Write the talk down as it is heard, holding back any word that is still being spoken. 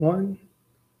One,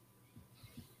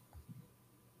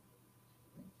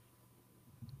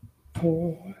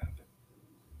 four.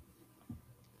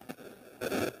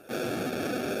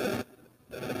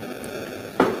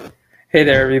 Hey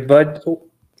there, everybody.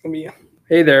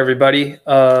 Hey there, everybody.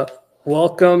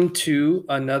 Welcome to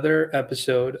another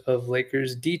episode of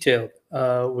Lakers Detailed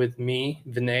with me,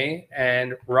 Vinay,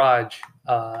 and Raj.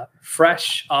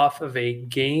 Fresh off of a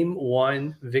Game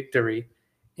 1 victory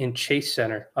in Chase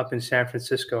Center up in San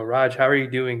Francisco. Raj, how are you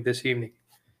doing this evening?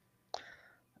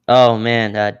 Oh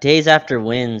man, days after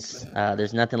wins,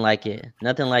 there's nothing like it.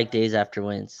 Nothing like days after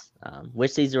wins.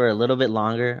 Wish these were a little bit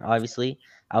longer. Obviously,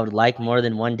 I would like more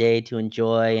than one day to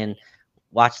enjoy and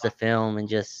watch the film and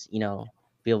just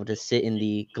be able to sit in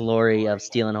the glory of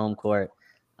stealing home court.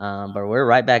 But we're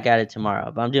right back at it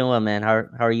tomorrow. But I'm doing well, man. How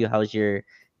are you? How's your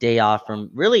day off from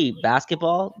really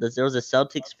basketball? There was a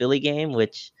Celtics Philly game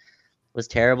which was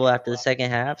terrible after the second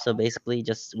half. So basically,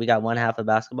 just we got one half of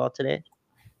basketball today.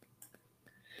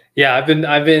 Yeah,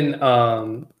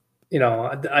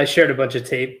 I shared a bunch of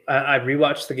tape. I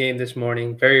rewatched the game this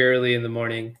morning, very early in the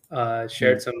morning.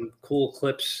 Shared Hmm. some cool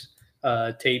clips,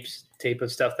 tape of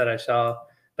stuff that I saw.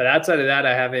 But outside of that,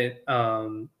 I haven't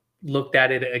looked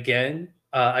at it again.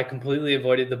 I completely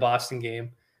avoided the Boston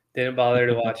game. Didn't bother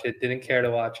to watch it. Didn't care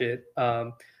to watch it.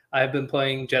 I've been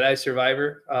playing Jedi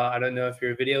Survivor. I don't know if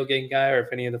you're a video game guy or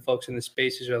if any of the folks in the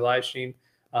spaces or live stream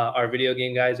are video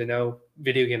game guys. I know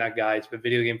video game not guys, but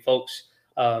video game folks.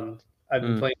 Um, I've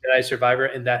been Mm, playing Jedi Survivor,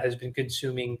 and that has been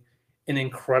consuming an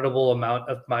incredible amount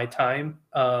of my time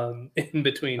in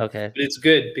between. okay. But it's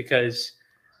good because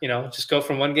just go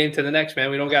from one game to the next,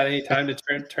 man. We don't got any time to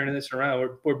turning this around.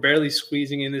 We're barely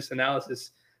squeezing in this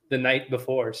analysis the night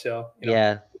before, so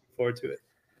Yeah. looking forward to it.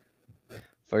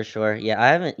 For sure. Yeah, I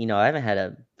haven't had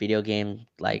a video game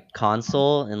like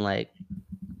console in like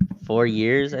 4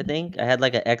 years, I think. I had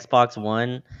like an Xbox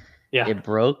One. Yeah. It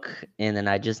broke and then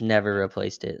I just never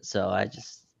replaced it. So I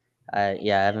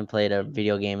haven't played a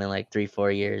video game in like 3,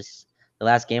 4 years. The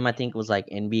last game I think was like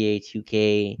NBA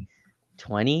 2K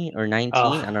 20 or 19.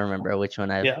 I don't remember which one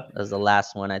Yeah. that was the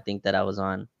last one I think that I was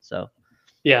on. So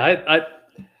Yeah.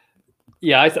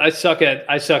 I suck at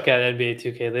NBA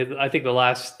 2K. I think the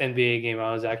last NBA game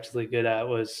I was actually good at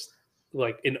was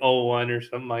like in '01 or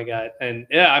something like that. And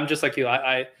yeah, I'm just like you.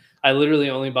 I literally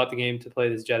only bought the game to play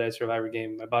this Jedi Survivor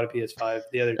game. I bought a PS5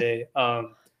 the other day.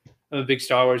 I'm a big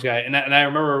Star Wars guy, and I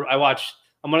remember I watched.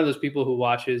 I'm one of those people who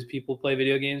watches people play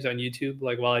video games on YouTube,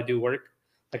 like while I do work.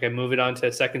 Like I move it onto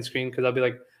a second screen because I'll be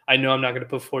like, I know I'm not going to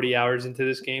put 40 hours into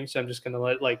this game, so I'm just going to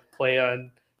let like play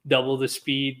on double the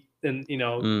speed and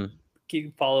mm,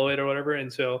 keep follow it or whatever.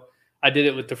 And so I did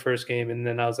it with the first game, and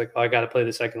then I was like, oh, I got to play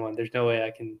the second one. There's no way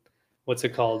I can, what's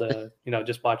it called?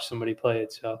 Just watch somebody play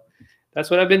it. So that's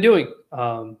what I've been doing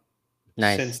since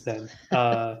nice. then.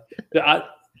 I,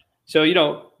 so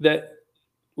that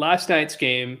last night's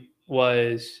game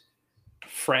was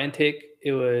frantic.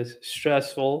 It was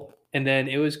stressful, and then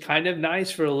it was kind of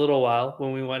nice for a little while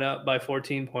when we went up by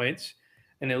 14 points,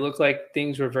 and it looked like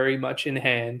things were very much in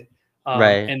hand.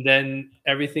 Right. And then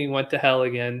everything went to hell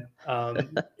again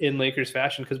in Lakers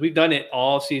fashion because we've done it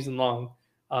all season long.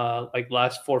 Like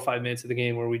last 4 or 5 minutes of the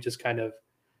game where we just kind of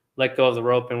let go of the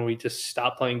rope and we just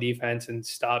stop playing defense and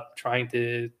stop trying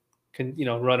to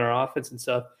run our offense and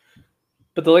stuff.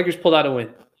 But the Lakers pulled out a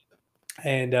win,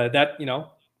 and that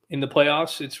in the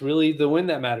playoffs, it's really the win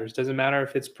that matters. Doesn't matter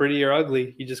if it's pretty or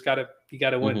ugly. You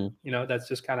gotta win. Mhm. That's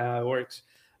just kind of how it works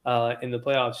in the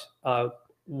playoffs.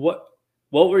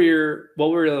 What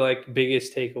were the like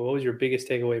biggest takeaway? What was your biggest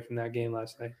takeaway from that game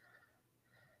last night?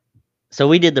 So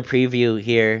we did the preview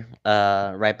here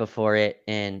right before it,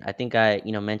 and I think I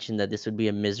mentioned that this would be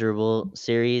a miserable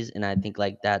series, and I think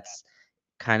like that's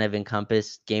kind of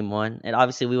encompassed game one. And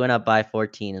obviously we went up by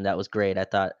 14, and that was great. I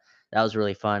thought that was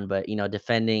really fun. But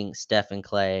defending Steph and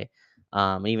Clay,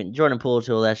 even Jordan Poole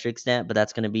to a lesser extent, but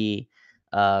that's going to be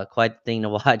quite the thing to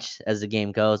watch as the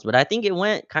game goes. But I think it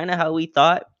went kind of how we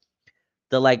thought.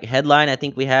 The like headline I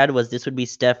think we had was this would be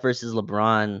Steph versus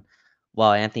LeBron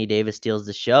while Anthony Davis steals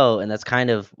the show, and that's kind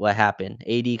of what happened.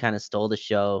 AD kind of stole the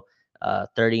show.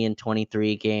 30 and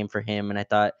 23 game for him, and I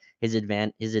thought his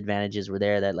advantages were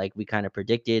there that like we kind of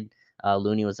predicted.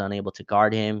 Looney was unable to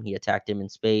guard him. He attacked him in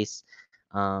space.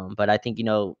 But I think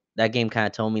that game kind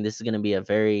of told me this is going to be a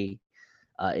very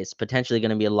it's potentially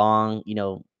going to be a long,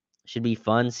 should be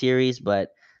fun series, but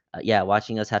yeah,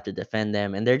 watching us have to defend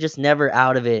them, and they're just never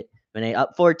out of it. When they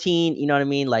up 14, you know what I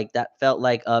mean? Like that felt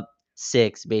like up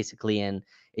six basically, and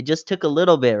it just took a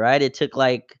little bit, right? It took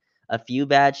like a few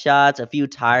bad shots, a few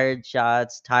tired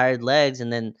shots, tired legs,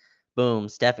 and then boom,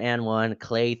 Steph and one,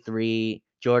 Clay three,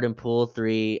 Jordan Poole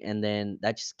three, and then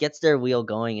that just gets their wheel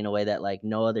going in a way that like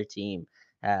no other team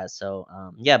has. So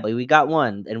yeah, but we got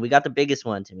one, and we got the biggest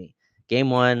one to me. Game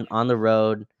one on the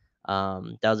road.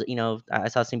 That was, I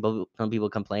saw some people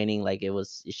complaining like it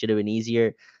should have been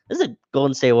easier. This is a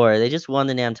Golden State Warrior. They just won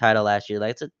the damn title last year.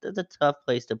 Like it's a tough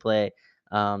place to play.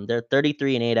 They're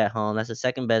 33-8 at home. That's the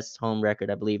second best home record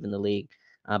I believe in the league,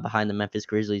 behind the Memphis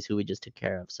Grizzlies, who we just took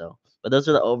care of. So, but those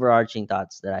are the overarching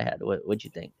thoughts that I had. What'd you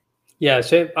think? Yeah,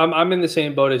 same. I'm in the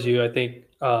same boat as you. I think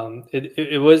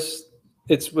it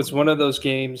was one of those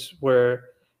games where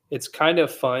it's kind of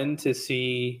fun to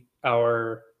see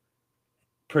our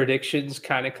predictions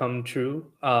kind of come true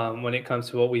when it comes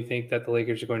to what we think that the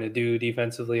Lakers are going to do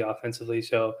defensively, offensively.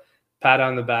 So, pat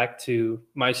on the back to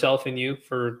myself and you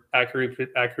for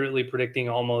accurately predicting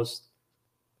almost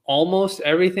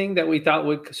everything that we thought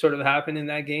would sort of happen in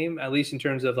that game, at least in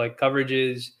terms of like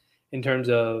coverages, in terms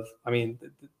of, I mean,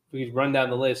 we run down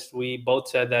the list. We both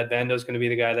said that Vando's going to be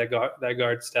the guy that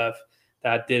guards Steph.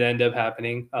 That did end up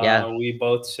happening. Yeah. We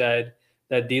both said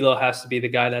that D'Lo has to be the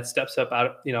guy that steps up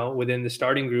out, within the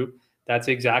starting group. That's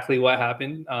exactly what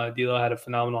happened. D'Lo had a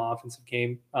phenomenal offensive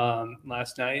game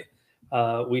last night.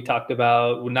 We talked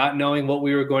about not knowing what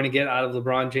we were going to get out of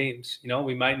LeBron James.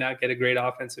 We might not get a great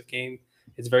offensive game.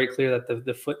 It's very clear that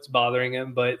the foot's bothering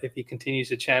him, but if he continues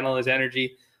to channel his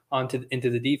energy into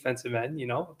the defensive end,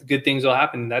 the good things will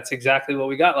happen. That's exactly what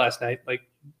we got last night. Like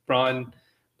Braun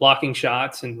blocking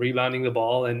shots and rebounding the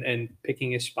ball and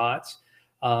picking his spots.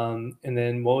 And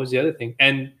then what was the other thing?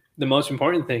 And the most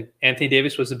important thing, Anthony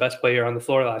Davis was the best player on the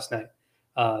floor last night.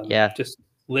 Yeah. Just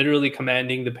literally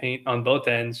commanding the paint on both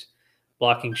ends,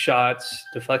 blocking shots,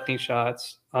 deflecting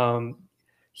shots.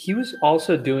 He was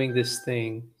also doing this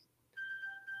thing,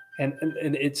 and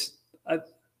it's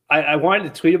I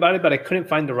wanted to tweet about it, but I couldn't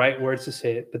find the right words to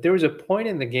say it. But there was a point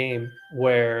in the game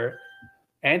where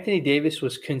Anthony Davis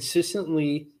was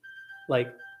consistently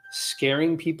like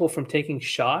scaring people from taking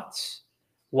shots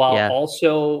while Yeah.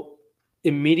 also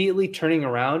immediately turning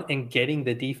around and getting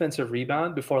the defensive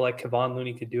rebound before like Kevon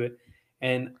Looney could do it.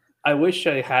 And I wish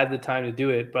I had the time to do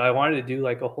it, but I wanted to do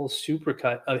like a whole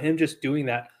supercut of him just doing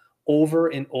that over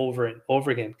and over and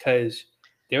over again, because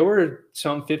there were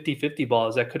some 50-50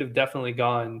 balls that could have definitely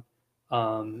gone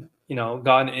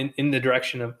gone in the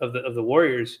direction of the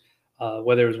Warriors,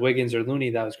 whether it was Wiggins or Looney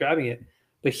that was grabbing it.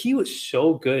 But he was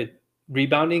so good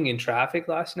rebounding in traffic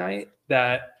last night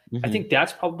that I Mm-hmm. think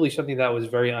that's probably something that was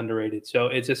very underrated. So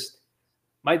it just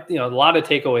a lot of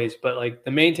takeaways, but like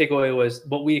the main takeaway was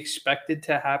what we expected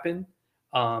to happen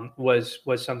was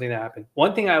something that happened.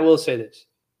 One thing I will say this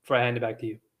before I hand it back to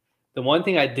you. The one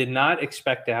thing I did not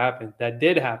expect to happen that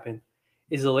did happen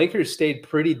is the Lakers stayed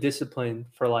pretty disciplined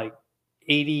for like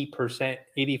 80%,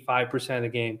 85% of the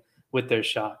game with their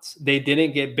shots. They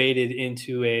didn't get baited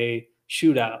into a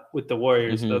shootout with the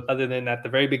Warriors, Mm-hmm. other than at the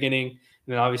very beginning,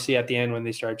 and then obviously at the end when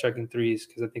they started chucking threes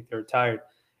because I think they were tired.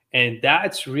 And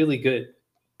that's really good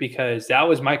because that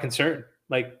was my concern.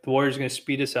 Like the Warriors are going to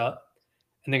speed us up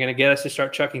and they're going to get us to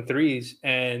start chucking threes,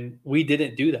 and we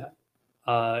didn't do that.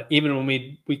 Even when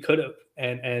we could have,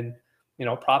 and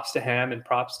props to Ham and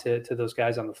props to those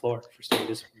guys on the floor for staying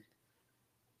disciplined.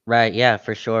 Right, yeah,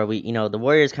 for sure. The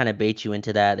Warriors kind of bait you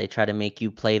into that. They try to make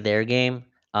you play their game.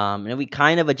 And we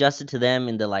kind of adjusted to them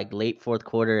in the like late fourth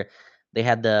quarter. We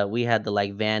had the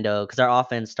like Vando, because our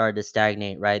offense started to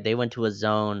stagnate, right? They went to a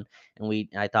zone, and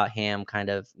I thought Ham kind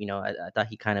of, I thought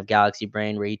he kind of galaxy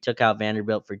brain where he took out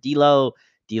Vanderbilt for D'Lo.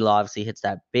 D'Lo obviously hits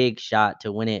that big shot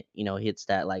to win it. Hits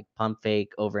that like pump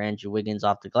fake over Andrew Wiggins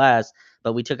off the glass.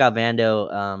 But we took out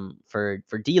Vando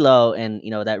for D'Lo, and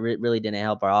that really didn't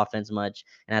help our offense much,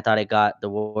 and I thought it got the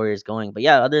Warriors going. But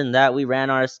yeah, other than that, we ran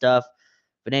our stuff.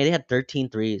 But they had 13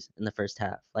 threes in the first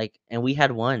half. Like, and we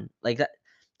had one. Like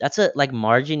that's a like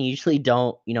margin you usually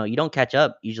don't, you don't catch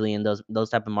up usually in those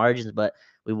type of margins, but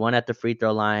we won at the free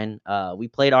throw line. We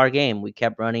played our game. We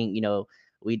kept running,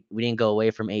 we didn't go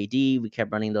away from AD. We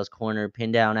kept running those corner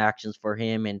pin down actions for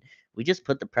him, and we just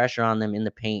put the pressure on them in the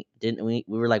paint. Didn't we?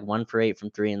 We were like 1 for 8 from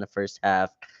three in the first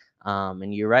half.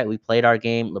 And you're right. We played our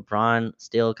game. LeBron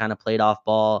still kind of played off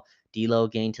ball. D'Lo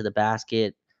getting to the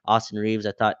basket. Austin Reeves,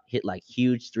 I thought, hit like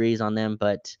huge threes on them,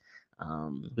 but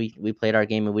we played our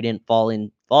game, and we didn't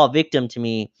fall victim to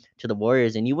the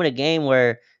Warriors. And you win a game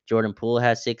where Jordan Poole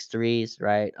has 6 threes,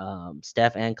 right?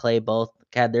 Steph and Clay both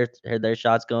had their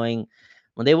shots going.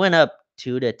 When they went up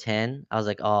 2-10, I was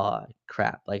like, oh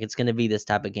crap! Like it's gonna be this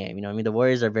type of game. I mean, the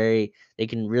Warriors they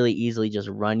can really easily just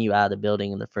run you out of the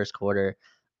building in the first quarter,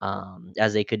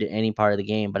 as they could in any part of the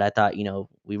game. But I thought,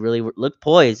 we really looked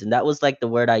poised, and that was like the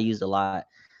word I used a lot.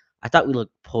 I thought we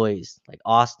looked poised. Like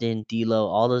Austin, D'Lo,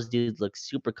 all those dudes look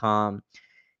super calm.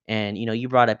 And you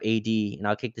brought up AD, and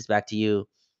I'll kick this back to you.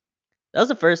 That was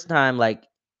the first time like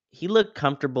he looked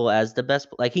comfortable as the best.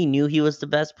 Like he knew he was the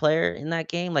best player in that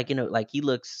game. Like like he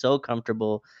looked so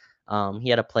comfortable. He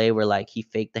had a play where like he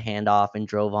faked the handoff and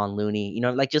drove on Looney.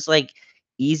 Like just like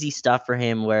easy stuff for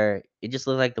him where it just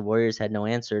looked like the Warriors had no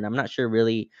answer. And I'm not sure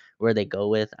really where they go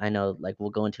with. I know like we'll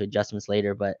go into adjustments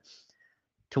later, but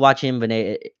to watch him,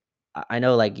 Vinay, I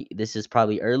know like this is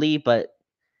probably early, but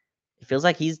it feels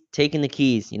like he's taking the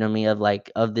keys, you know what I mean, of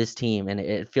like of this team, and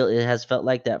it has felt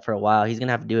like that for a while. He's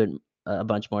gonna have to do it a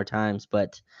bunch more times,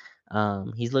 but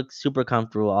he's looked super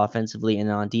comfortable offensively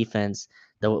and on defense.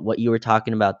 What you were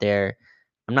talking about there,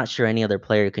 I'm not sure any other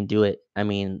player can do it. I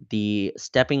mean, the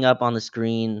stepping up on the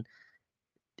screen,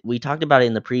 we talked about it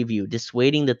in the preview,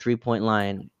 dissuading the 3-point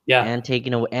line Yeah. and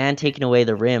taking away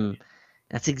the rim.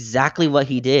 That's exactly what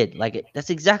he did. Like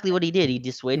that's exactly what he did. He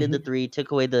dissuaded the Mhm. three,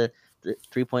 took away the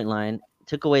 3-point line,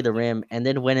 took away the rim, and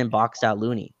then went and boxed out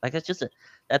Looney. Like that's just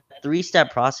that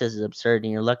 3-step process is absurd,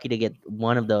 and you're lucky to get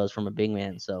one of those from a big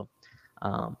man. So,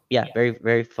 yeah, very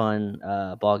very fun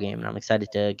ball game, and I'm excited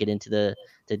to get into the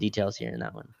details here in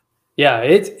that one. Yeah,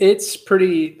 it's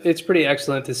pretty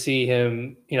excellent to see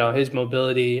him. His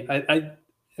mobility. I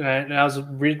was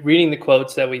reading the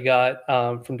quotes that we got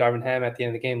from Darvin Ham at the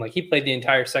end of the game. Like he played the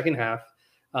entire second half,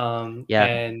 Yeah,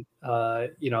 and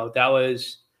that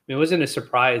was. I mean, it wasn't a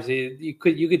surprise. You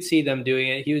could see them doing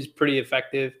it. He was pretty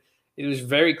effective. It was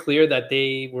very clear that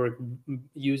they were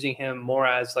using him more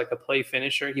as like a play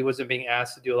finisher. He wasn't being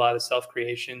asked to do a lot of self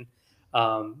creation.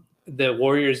 The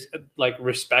Warriors like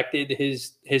respected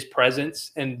his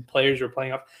presence, and players were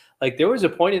playing off. Like there was a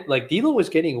point like D'Lo was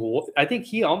getting. I think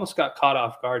he almost got caught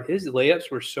off guard. His layups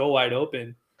were so wide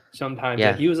open sometimes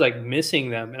that yeah, he was like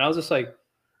missing them, and I was just like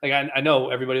I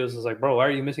know everybody was just like, bro, why are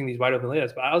you missing these wide open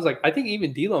layups? But I was like, I think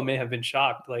even D'Lo may have been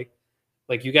shocked. Like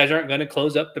you guys aren't going to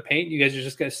close up the paint. You guys are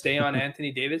just going to stay on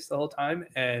Anthony Davis the whole time.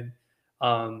 And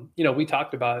we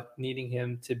talked about needing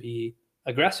him to be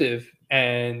aggressive,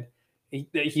 and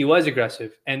he was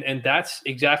aggressive, and that's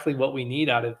exactly what we need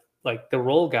out of like the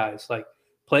role guys. Like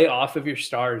play off of your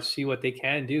stars, see what they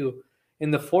can do. In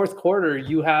the fourth quarter,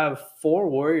 you have four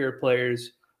Warrior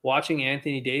players watching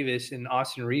Anthony Davis and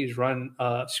Austin Reeves run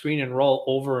screen and roll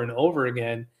over and over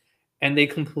again, and they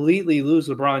completely lose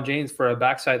LeBron James for a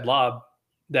backside lob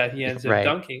that he ends up right.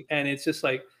 dunking. And it's just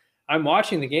like I'm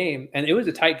watching the game, and it was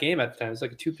a tight game at the time. It was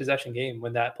like a 2 possession game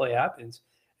when that play happens,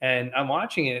 and I'm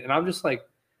watching it, and I'm just like,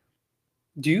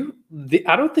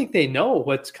 I don't think they know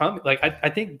what's coming. Like I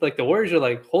think like the Warriors are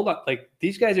like, hold on, like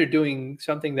these guys are doing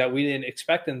something that we didn't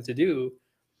expect them to do,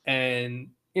 and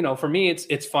for me,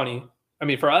 it's funny. I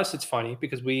mean, for us, it's funny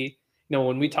because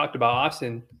when we talked about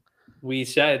Austin, we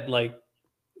said like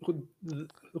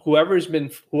whoever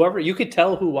you could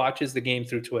tell who watches the game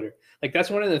through Twitter. Like that's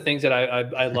one of the things that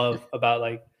I love about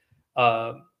like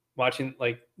uh, watching.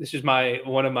 Like this is my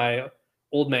one of my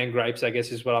old man gripes, I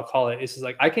guess is what I'll call it. It's just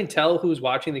like I can tell who's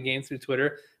watching the game through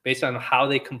Twitter based on how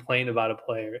they complain about a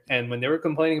player. And when they were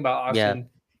complaining about Yeah, Austin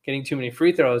getting too many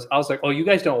free throws, I was like, oh, you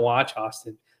guys don't watch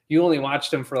Austin. You only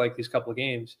watched him for like these couple of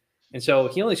games. And so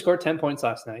he only scored 10 points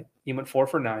last night. He went 4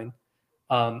 for 9.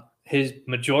 His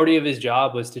majority of his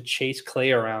job was to chase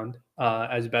Clay around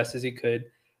as best as he could,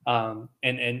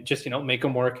 and just make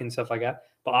him work and stuff like that.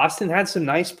 But Austin had some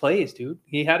nice plays, dude.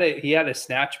 He had a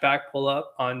snatchback pull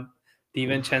up on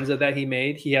DiVincenzo that he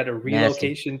made. He had a nasty.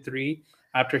 relocation three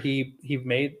after he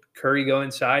made Curry go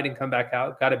inside and come back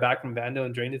out, got it back from Vando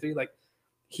and drained the three. Like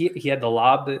he had the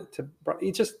lob to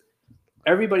he just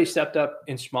everybody stepped up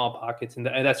in small pockets, and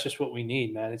that's just what we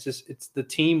need, man. It's the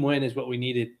team win is what we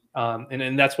needed,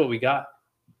 and that's what we got.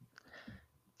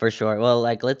 For sure. Well,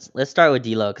 like let's start with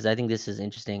D'Lo because I think this is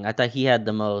interesting. I thought he had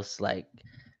the most like,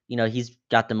 he's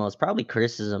got the most probably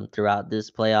criticism throughout this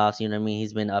playoffs. You know what I mean?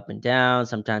 He's been up and down.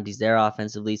 Sometimes he's there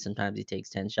offensively. Sometimes he takes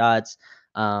 10 shots.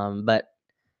 But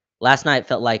last night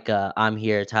felt like a I'm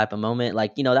here type of moment.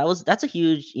 Like that's a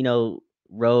huge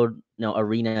road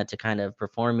arena to kind of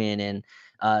perform in. And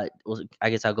I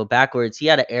guess I'll go backwards. He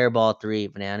had an air ball three,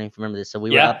 but I don't even remember this. So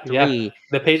we were Yeah, up yeah. three.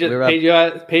 The We were up.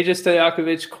 Peja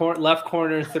Stojakovic left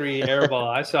corner three air ball.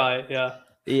 I saw it. Yeah,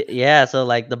 Yeah, so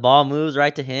like the ball moves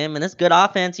right to him, and it's good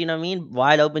offense. You know what I mean?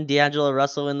 Wide open, D'Angelo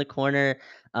Russell in the corner.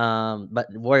 But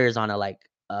Warriors on a like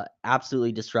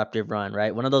absolutely disruptive run,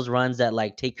 right? One of those runs that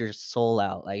like take your soul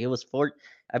out. Like it was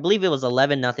I believe it was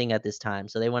 11-0 at this time,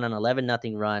 so they went on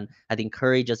 11-0 run. I think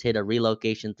Curry just hit a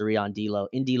relocation three on D'Lo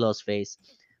in D'Lo's face.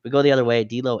 We go the other way.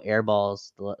 D'Lo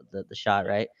airballs the shot,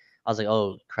 right? I was like,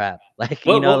 oh crap, like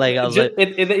What like I was just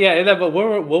like, yeah, in that, but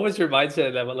what was your mindset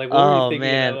in that? Like, what were you oh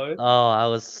thinking in that man, moment? oh I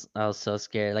was so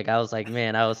scared. Like I was like,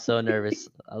 man, I was so nervous.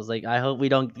 I was like, I hope we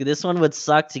don't. This one would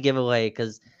suck to give away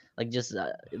because like just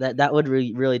that would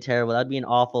be really terrible. That'd be an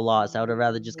awful loss. I would have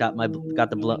rather just got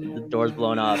the doors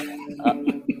blown off. Uh,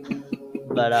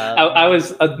 but I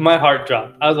was my heart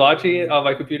dropped. I was watching it on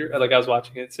my computer, like I was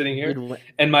watching it sitting dude, here,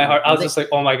 and my heart. I when was they just like,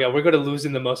 "Oh my god, we're gonna lose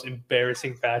in the most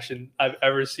embarrassing fashion I've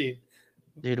ever seen."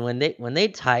 Dude, when they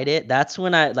tied it, that's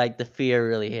when I like the fear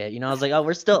really hit. I was like, "Oh,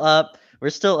 we're still up. We're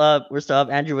still up. We're still up."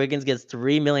 Andrew Wiggins gets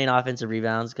 3 million offensive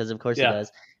rebounds because of course he Yeah,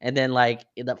 does. And then like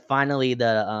finally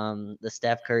the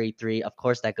Steph Curry three, of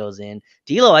course that goes in.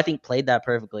 D'Lo I think played that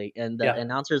perfectly, and the yeah.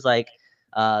 announcers like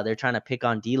they're trying to pick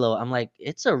on D'Lo. I'm like,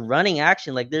 it's a running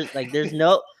action. There's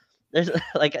no there's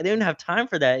like I didn't have time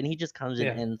for that, and he just comes in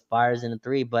Yeah. and fires in a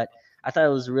three. But I thought it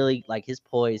was really like his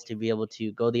poise to be able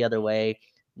to go the other way,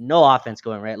 no offense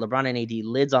going right. LeBron and AD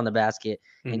lids on the basket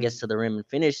and Hmm. gets to the rim and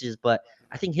finishes. But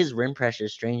I think his rim pressure,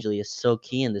 strangely, is so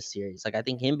key in this series. Like I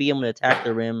think him being able to attack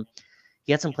the rim.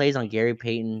 He had some plays on Gary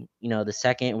Payton, the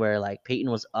second where like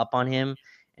Payton was up on him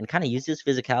and kind of used his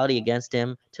physicality against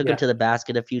him, took him Yeah. to the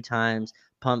basket a few times,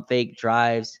 pump fake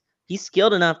drives. He's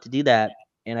skilled enough to do that.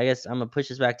 And I guess I'm gonna push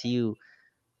this back to you.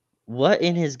 What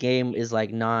in his game is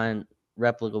like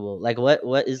non-replicable? Like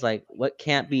what is like what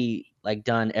can't be like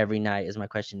done every night is my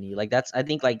question to you. Like that's I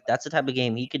think like that's the type of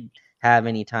game he could have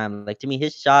anytime. Like to me,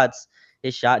 his shot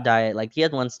diet, like he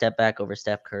had one step back over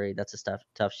Steph Curry. That's a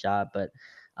tough shot. But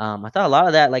I thought a lot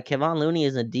of that, like Kevon Looney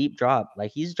is a deep drop.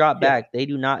 Like he's dropped Yeah.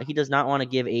 back. He does not want to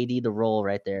give AD the role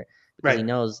right there because he Right.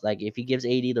 knows like if he gives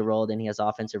AD the role, then he has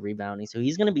offensive rebounding. So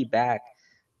he's gonna be back.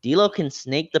 D'Lo can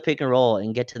snake the pick and roll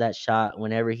and get to that shot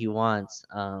whenever he wants.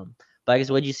 But I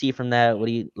guess what do you see from that? What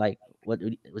do you like?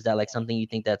 Was that like something you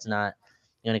think that's not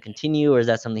going to continue, or is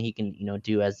that something he can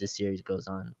do as this series goes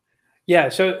on? Yeah,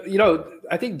 so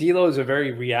I think D'Lo is a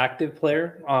very reactive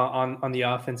player on the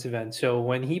offensive end. So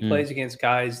when he Mm, plays against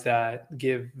guys that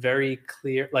give very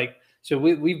clear, like, so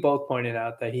we both pointed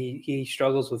out that he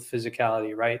struggles with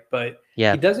physicality, right? But he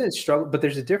yeah. doesn't struggle. But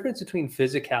there's a difference between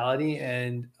physicality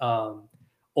and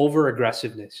over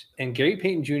aggressiveness. And Gary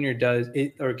Payton Jr. does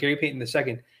it, or Gary Payton the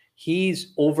second.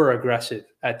 He's over aggressive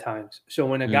at times. So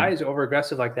when a guy Mm, is over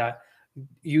aggressive like that,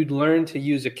 you'd learn to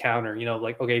use a counter.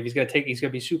 Like, okay, if he's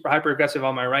gonna be super hyper aggressive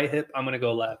on my right hip, I'm gonna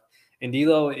go left. And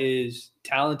D'Lo is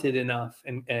talented enough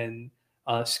and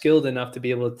skilled enough to be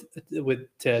able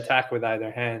to attack with either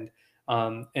hand.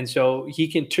 And so he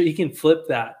can flip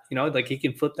that. Like he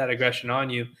can flip that aggression on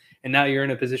you, and now you're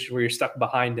in a position where you're stuck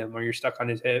behind him, or you're stuck on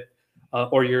his hip,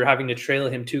 or you're having to trail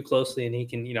him too closely, and he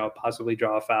can possibly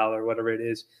draw a foul or whatever it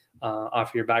is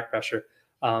off your back pressure.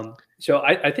 So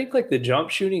I think like the jump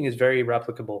shooting is very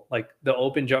replicable, like the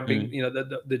open jumping,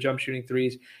 mm, the jump shooting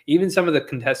threes, even some of the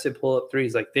contested pull up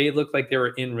threes, like they looked like they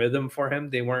were in rhythm for him.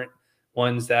 They weren't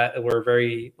ones that were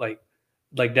very like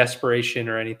desperation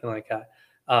or anything like that.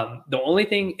 The only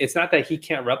thing, it's not that he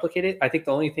can't replicate it. I think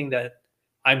the only thing that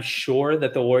I'm sure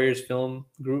that the Warriors film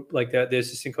group, like the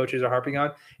assistant coaches are harping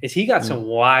on, is he got mm. some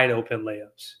wide open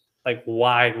layups, like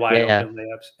wide Yeah. open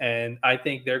layups. And I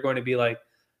think they're going to be like,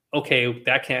 okay,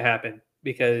 that can't happen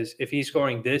because if he's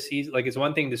scoring this easy, like it's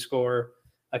one thing to score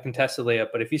a contested layup,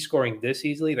 but if he's scoring this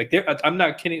easily, like I'm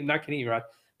not kidding you, Rod.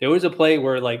 There was a play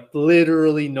where like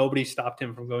literally nobody stopped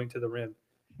him from going to the rim,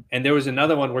 and there was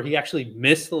another one where he actually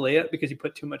missed the layup because he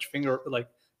put too much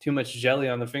jelly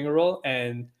on the finger roll,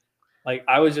 and like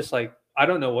I was just like, I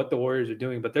don't know what the Warriors are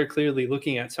doing, but they're clearly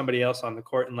looking at somebody else on the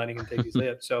court and letting him take these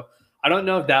layups. So I don't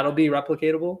know if that'll be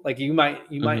replicatable. Like you might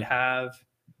Hmm. have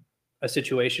a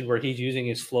situation where he's using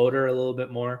his floater a little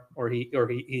bit more, or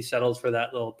he settles for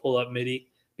that little pull up midi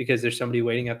because there's somebody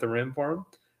waiting at the rim for him,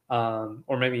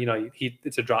 or maybe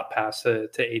it's a drop pass to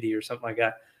 80 or something like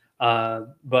that.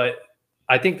 But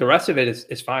I think the rest of it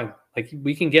is fine. Like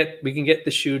we can get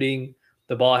the shooting,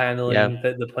 the ball Yeah. handling,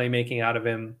 the playmaking out of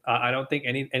him. I don't think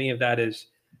any of that is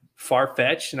far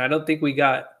fetched, and I don't think we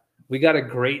got a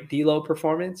great D'Lo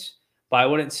performance, but I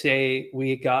wouldn't say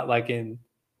we got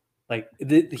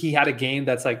he had a game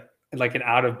that's like an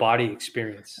out of body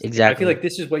experience. Like I feel Exactly. like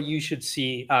this is what you should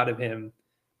see out of him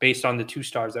based on the two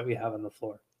stars that we have on the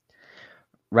floor.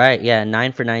 Right. Yeah.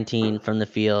 9 for 19 from the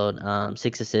field,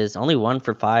 6 assists, only 1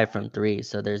 for 5 from three.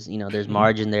 So there's Mhm.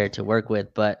 margin there to work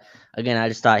with. But again, I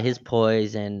just thought his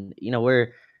poise and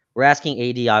we're asking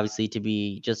AD obviously to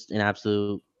be just an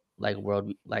absolute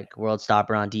world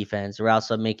stopper on defense. We're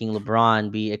also making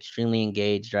LeBron be extremely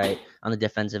engaged, right, on the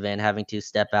defensive end, having to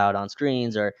step out on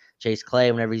screens or chase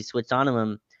Clay whenever he switched on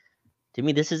him. To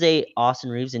me, this is a Austin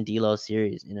Reeves and D'Lo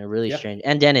series in a really Yeah. strange,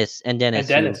 and Dennis And who,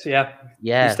 Dennis, yeah, he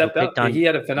yeah, who stepped up. picked on, He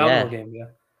had a phenomenal yeah, game. Yeah.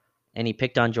 and he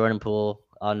picked on Jordan Poole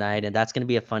all night, and that's gonna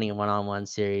be a funny one-on-one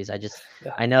series.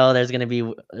 Yeah. I know there's gonna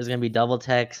be double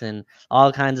techs and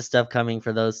all kinds of stuff coming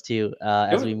for those two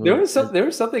as we There move. was some there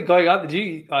was something going on. Did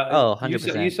you Oh, you saw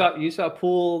you 100%. saw you saw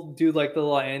Poole do like the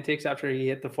little antics after he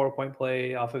hit the 4 point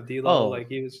play off of D'Lo? Oh, Like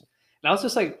he was, and I was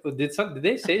just like, did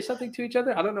they say something to each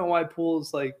other? I don't know why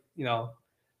Poole's like,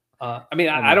 I mean,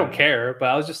 I I don't mean, care, but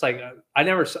I was just like, I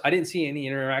didn't see any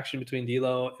interaction between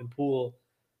D'Lo and Poole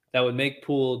that would make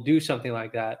Poole do something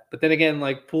like that. But then again,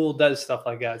 like Poole does stuff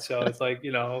like that, so it's like,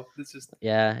 it's just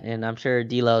yeah, and I'm sure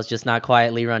D'Lo's just not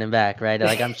quietly running back, right?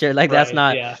 Like I'm sure, like that's right,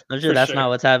 not. yeah, I'm sure for that's sure. not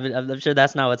what's happening. I'm sure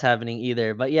that's not what's happening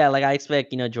either. But yeah, like I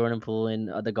expect Jordan Poole and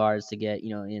the guards to get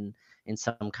in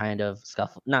some kind of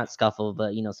scuffle, not scuffle,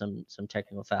 but some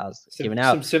technical fouls Some given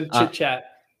out. some some Uh, chit chat.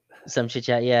 some chit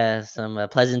chat, yeah, some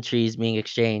pleasantries being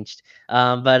exchanged.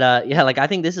 But yeah, like I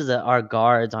think this is our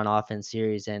guards on offense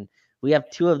series, and we have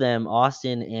two of them,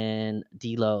 Austin and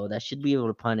D'Lo, that should be able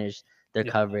to punish their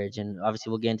Yeah. coverage. And obviously,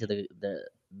 we'll get into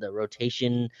the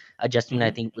rotation adjustment. I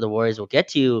Hmm. think the Warriors will get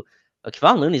to. But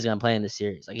Kevon Looney's gonna play in this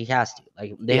series. Like he has to.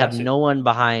 Like they He have has to. no one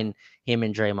behind him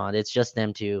and Draymond. It's just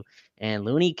them two. And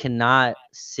Looney cannot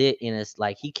sit in a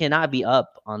like he cannot be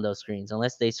up on those screens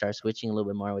unless they start switching a little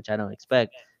bit more, which I don't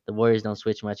expect. The Warriors don't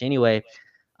switch much anyway.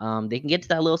 They can get to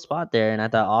that little spot there. And I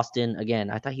thought Austin, again,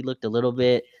 I thought he looked a little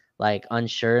bit like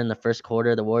unsure in the first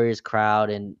quarter. The Warriors crowd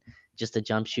and just the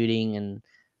jump shooting and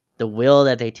the will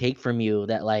that they take from you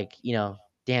that, like,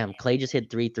 damn, Clay just hit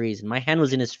three threes and my hand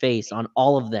was in his face on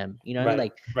all of them. You know what I mean? Right.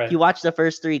 Like, if Right. you watch the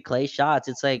first three Clay shots,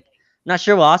 it's like, I'm not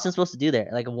sure what Austin's supposed to do there.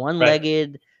 Like a one Right.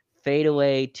 legged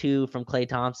fadeaway two from Clay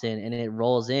Thompson and it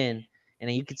rolls in. And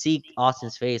then you could see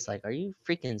Austin's face, like, "Are you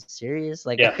freaking serious?"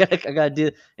 Like, Yeah. I gotta do,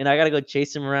 and I gotta go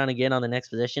chase him around again on the next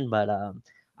possession. But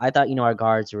I thought our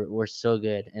guards were so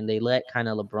good, and they let kind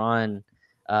of LeBron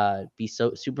be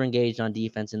so super engaged on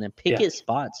defense and then pick Yeah. his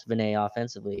spots, Vinay,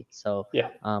 offensively. So Yeah.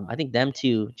 I think them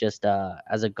two just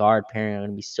as a guard pairing are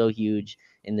going to be so huge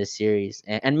in this series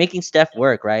and making Steph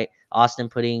work, right? Austin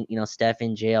putting Steph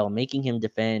in jail, making him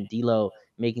defend, D'Lo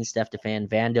making Steph defend,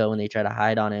 Vando when they try to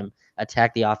hide on him,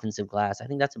 attack the offensive glass. I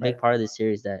think that's a big Right. part of this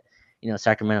series that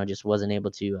Sacramento just wasn't able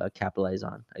to capitalize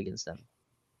on against them.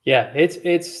 Yeah,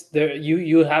 it's there.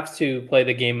 You have to play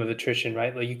the game of attrition,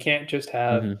 right? Like you can't just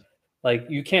have Hmm. like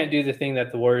you can't do the thing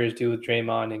that the Warriors do with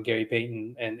Draymond and Gary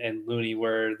Payton and Looney,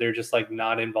 where they're just like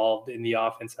not involved in the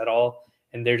offense at all,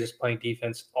 and they're just playing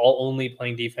defense, only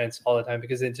playing defense all the time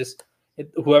because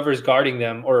whoever's guarding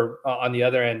them or on the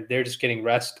other end, they're just getting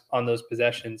rest on those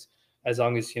possessions as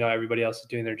long as everybody else is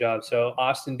doing their job. So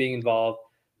Austin being involved,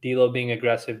 D'Lo being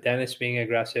aggressive, Dennis being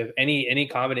aggressive, any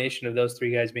combination of those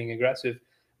three guys being aggressive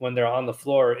when they're on the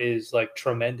floor is like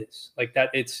tremendous. Like that,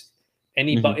 it's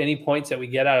Hmm. any points that we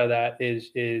get out of that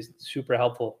is super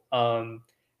helpful.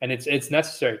 And it's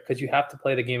necessary because you have to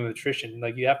play the game of attrition.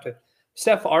 Like you have to.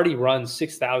 Steph already runs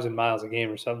 6,000 miles a game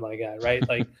or something like that, right?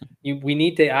 Like we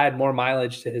need to add more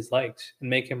mileage to his legs and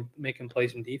make him play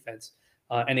some defense.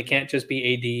 And it can't just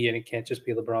be AD and it can't just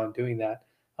be LeBron doing that.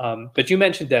 But you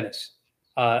mentioned Dennis.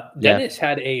 Yeah. Dennis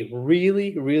had a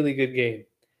really really good game.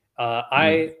 Mm.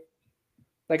 I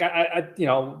like I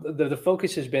the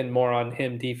focus has been more on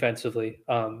him defensively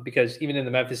because even in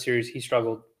the Memphis series he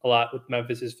struggled a lot with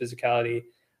Memphis's physicality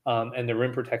and the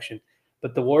rim protection.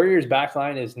 But the Warriors'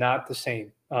 backline is not the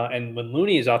same, and when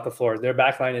Looney is off the floor, their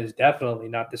backline is definitely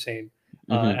not the same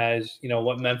Hmm. as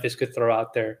what Memphis could throw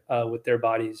out there with their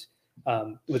bodies,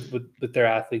 with their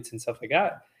athletes and stuff like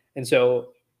that. And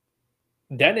so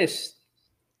Dennis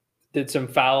did some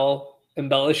foul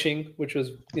embellishing, which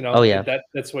was Oh yeah.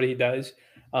 that's what he does.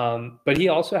 But he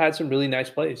also had some really nice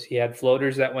plays. He had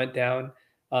floaters that went down.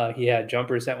 He had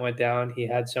jumpers that went down. He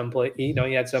had some play. He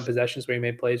had some possessions where he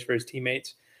made plays for his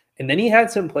teammates, and then he had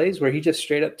some plays where he just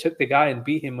straight up took the guy and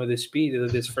beat him with his speed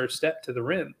with his first step to the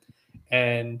rim.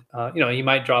 And he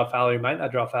might draw a foul or he might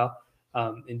not draw a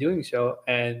foul in doing so.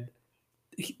 And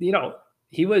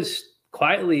he was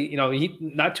quietly, he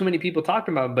not too many people talked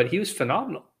about him, but he was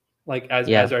phenomenal. Like as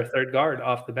Yeah. our third guard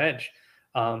off the bench.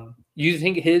 You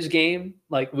think his game,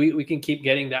 like we can keep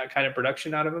getting that kind of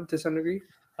production out of him to some degree,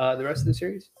 the rest of the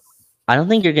series? I don't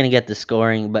think you're gonna get the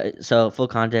scoring, but so full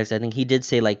context, I think he did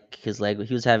say like his leg,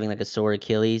 he was having like a sore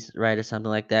Achilles, right, or something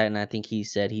like that, and I think he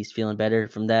said he's feeling better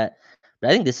from that. But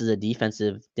I think this is a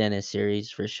defensive Dennis series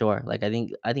for sure. Like I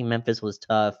think Memphis was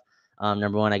tough.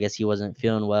 Number one, I guess he wasn't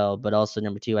feeling well, but also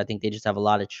number two, I think they just have a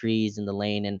lot of trees in the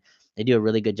lane, and they do a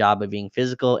really good job of being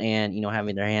physical and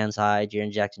having their hands high.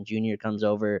 Jaren Jackson Jr. comes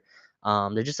over.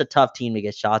 They're just a tough team to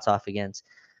get shots off against.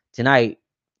 Tonight,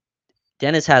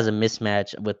 Dennis has a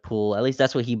mismatch with Poole. At least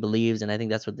that's what he believes, and I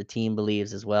think that's what the team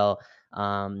believes as well.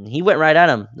 He went right at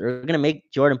him. They're going to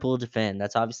make Jordan Poole defend.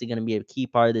 That's obviously going to be a key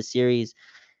part of this series.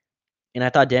 And I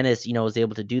thought Dennis, was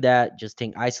able to do that. Just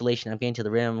take isolation. I'm getting to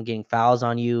the rim. I'm getting fouls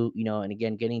on you, and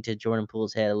again, getting to Jordan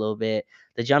Poole's head a little bit.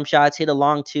 The jump shots hit a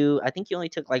long two. I think he only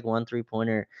took like 1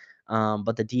 3-pointer.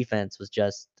 But the defense was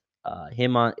just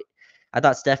him on. I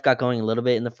thought Steph got going a little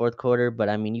bit in the fourth quarter, but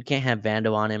I mean, you can't have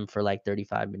Vando on him for like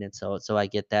 35 minutes. So I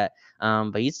get that.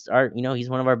 But he's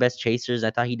one of our best chasers.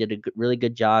 I thought he did a really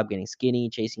good job getting skinny,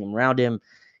 chasing him around him.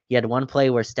 He had one play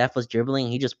where Steph was dribbling.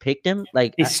 He just picked him.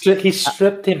 Like He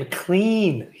stripped him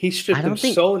clean. He I stripped him don't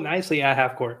think. so nicely at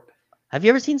half court. Have you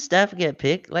ever seen Steph get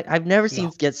picked? Like I've never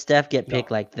seen No, Steph get picked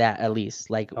no, like that. At least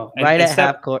like no. right And at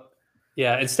Steph, half court.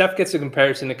 yeah, and Steph gets a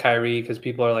comparison to Kyrie because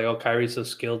people are like, "Oh, Kyrie's so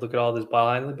skilled. Look at all this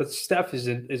ball handling." But Steph is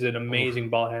an Oof, amazing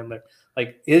ball handler.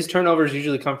 Like his turnovers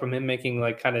usually come from him making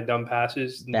like kind of dumb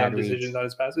passes and bad dumb reads. decisions on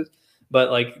his passes. But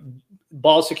like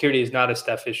ball security is not a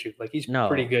Steph issue. Like he's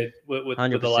pretty No, good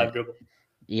hundred with a live percent. dribble.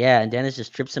 Yeah, and Dennis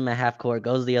just trips him at half court,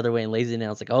 goes the other way and lays it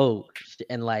down. It's like, oh,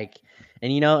 and like,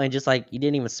 and just like he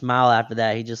didn't even smile after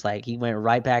that. He just like he went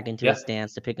right back into his Yep.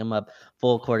 stance to pick him up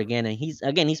full court again. And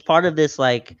he's part of this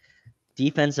like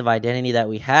defensive identity that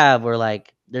we have where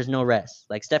like there's no rest.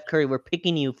 Like Steph Curry, we're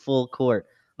picking you full court,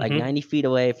 like Mm-hmm. 90 feet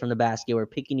away from the basket. We're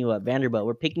picking you up. Vanderbilt,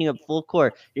 we're picking you up full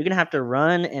court. You're gonna have to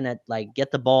run and like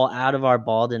get the ball out of our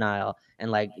ball denial.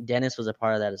 And like Dennis was a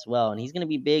part of that as well. And he's gonna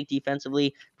be big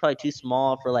defensively, probably too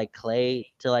small for like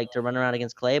Clay to run around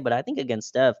against Clay. But I think against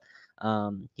Steph,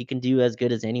 he can do as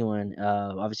good as anyone.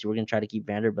 Obviously, we're gonna try to keep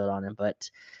Vanderbilt on him, but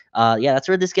yeah, that's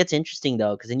where this gets interesting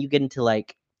though, because then you get into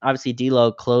like obviously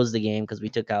D'Lo closed the game because we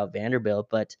took out Vanderbilt,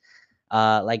 but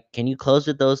like, can you close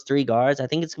with those 3 guards? I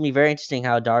think it's gonna be very interesting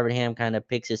how Darvin Ham kind of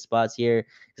picks his spots here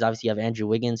because obviously you have Andrew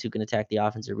Wiggins who can attack the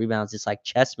offensive rebounds. It's like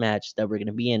chess match that we're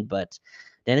gonna be in, but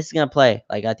Dennis is gonna play.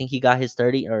 Like I think he got his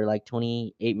 30 or like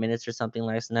 28 minutes or something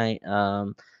last night.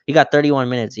 He got 31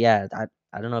 minutes. Yeah,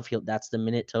 I don't know if that's the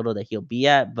minute total that he'll be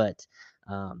at, but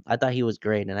I thought he was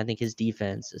great, and I think his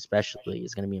defense especially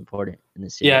is gonna be important in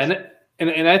this Yeah, series.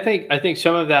 and I think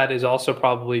some of that is also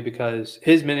probably because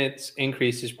his minutes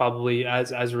increase is probably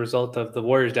as a result of the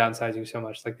Warriors downsizing so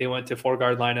much. Like they went to 4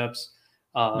 guard lineups,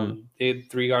 Mm, they had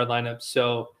 3 guard lineups.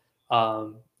 So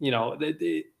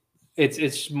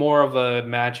it's more of a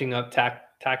matching up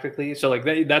tactically. So like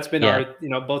that's been yeah,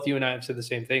 our both you and I have said the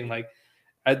same thing. Like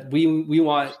we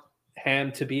want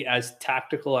Ham to be as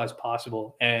tactical as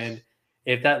possible, and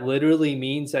if that literally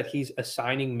means that he's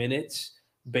assigning minutes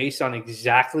based on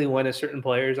exactly when a certain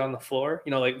player is on the floor,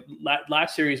 like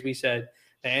last series we said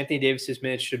that Anthony Davis's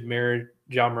minutes should mirror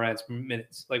John Morant's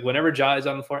minutes. Like whenever Ja is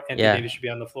on the floor, Anthony yeah, Davis should be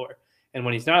on the floor, and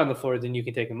when he's not on the floor, then you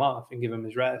can take him off and give him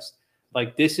his rest.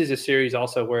 Like this is a series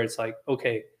also where it's like,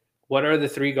 okay, what are the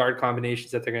 3 guard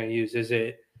combinations that they're going to use? Is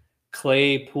it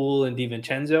Clay, Poole, and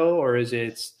DiVincenzo, or is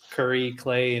it Curry,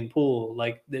 Clay, and Poole?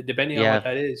 Like depending on yeah. what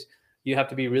that is, you have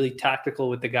to be really tactical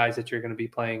with the guys that you're going to be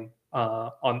playing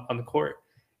on the court.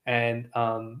 And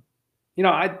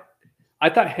I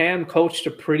thought Ham coached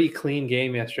a pretty clean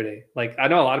game yesterday. Like I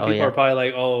know a lot of Oh people are yeah. probably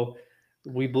like, "Oh,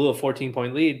 we blew a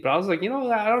 14-point lead," but I was like, I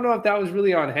don't know if that was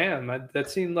really on Ham. That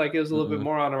seemed like it was a little bit Mm-mm.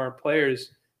 more on our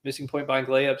players missing point blank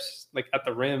layups like at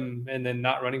the rim and then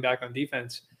not running back on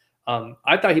defense.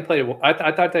 I thought he played. I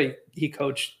thought that he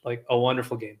coached like a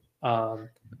wonderful game.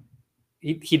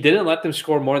 He didn't let them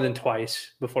score more than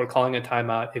twice before calling a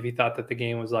timeout if he thought that the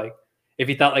game was like if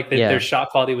he thought like that their Yeah. shot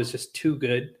quality was just too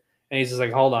good, and he's just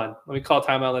like, hold on, let me call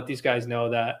timeout, let these guys know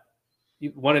that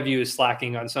one of you is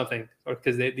slacking on something, or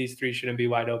because these 3 shouldn't be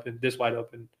this wide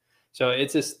open. So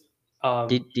it's just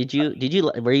Did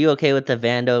you were you okay with the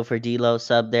Vando for D'Lo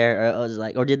sub there, or was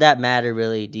like, or did that matter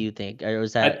really? Do you think, or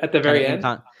was that at the kind of very end.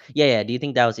 Yeah, yeah. Do you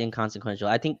think that was inconsequential?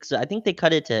 I think so. I think they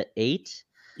cut it to 8.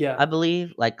 Yeah, I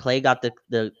believe like Clay got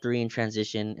the 3 in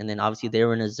transition, and then obviously they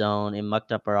were in a zone and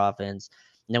mucked up our offense.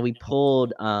 And then we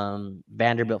pulled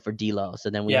Vanderbilt for D'Lo. So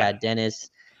then we yeah. had Dennis,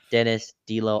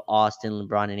 D'Lo, Austin,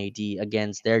 LeBron, and AD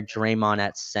against their Draymond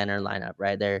at center lineup,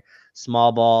 right? Their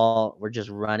small ball. We're just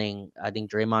running. I think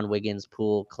Draymond, Wiggins,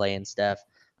 Poole, Clay, and Steph.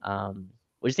 What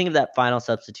do you think of that final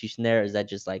substitution there? Is that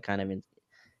just like kind of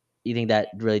you think that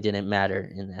really didn't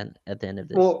matter at the end of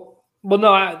this? Well,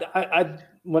 no. I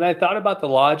when I thought about the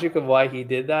logic of why he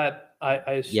did that, I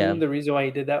Yeah, assumed the reason why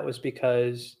he did that was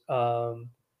because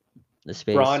the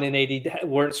space. Braun and AD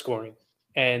weren't scoring,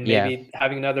 and Yeah, maybe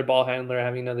having another ball handler,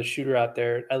 having another shooter out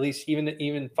there, at least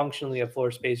even functionally a floor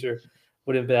spacer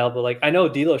would have been helpful. Like I know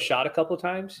D'Lo shot a couple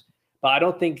times, but I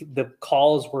don't think the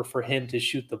calls were for him to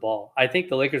shoot the ball. I think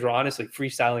the Lakers were honestly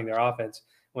freestyling their offense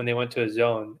when they went to a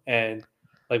zone. And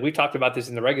like we talked about this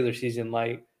in the regular season,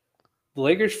 like the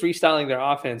Lakers freestyling their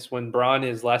offense when Braun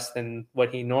is less than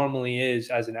what he normally is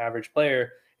as an average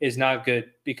player is not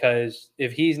good, because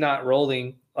if he's not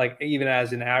rolling, like even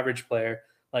as an average player,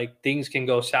 like things can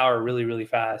go sour really, really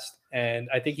fast. And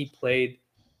I think he played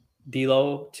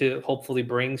D'Lo to hopefully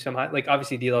bring some high, like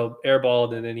obviously D'Lo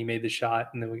airballed and then he made the shot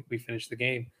and then we finished the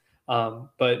game.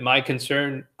 But my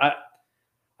concern,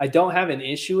 I don't have an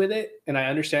issue with it, and I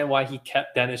understand why he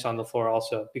kept Dennis on the floor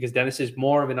also, because Dennis is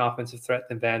more of an offensive threat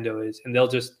than Vando is, and they'll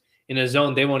just in a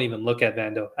zone they won't even look at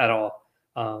Vando at all.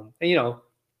 And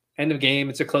end of game,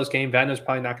 it's a close game. Vando's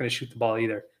probably not going to shoot the ball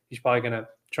either. He's probably going to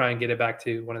try and get it back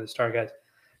to one of the star guys.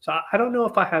 So I don't know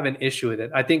if I have an issue with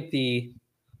it. I think the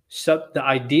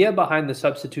idea behind the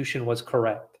substitution was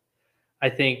correct. I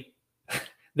think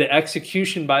the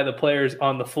execution by the players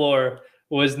on the floor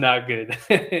was not good,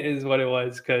 is what it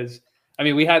was. Because, I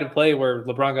mean, we had a play where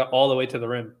LeBron got all the way to the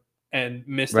rim and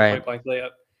missed the point-blank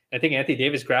layup. I think Anthony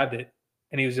Davis grabbed it,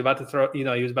 and he was about to throw, he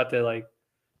was about to, like,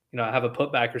 have a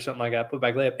putback or something like that,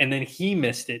 putback layup, and then he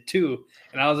missed it too.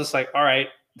 And I was just like, all right,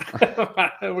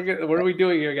 what are we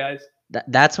doing here, guys?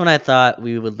 That's when I thought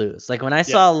we would lose. Like when I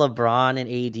saw LeBron and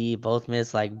AD both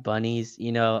miss like bunnies,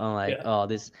 I'm like, oh,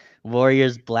 this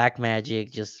Warriors black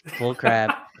magic just full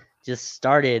crap just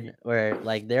started, where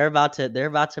like they're about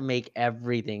to make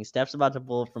everything. Steph's about to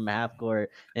pull from half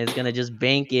court and it's gonna just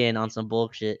bank in on some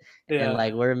bullshit. And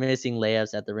like we're missing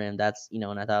layups at the rim. That's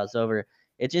when I thought it was over.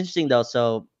 It's interesting though.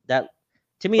 So that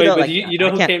to me though, like you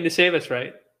know who came to save us,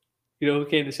 right? You know who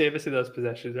came to save us in those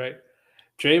possessions, right?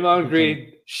 Draymond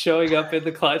Green showing up in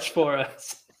the clutch for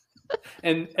us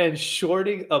and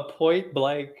shorting a point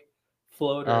blank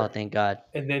floater. Oh, thank God.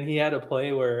 And then he had a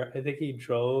play where I think he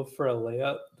drove for a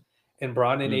layup, and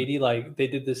Braun and AD, like they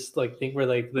did this like thing where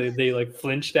like they like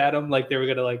flinched at him, like they were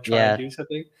gonna like try and do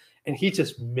something, and he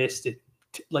just missed it.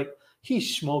 Like he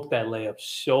smoked that layup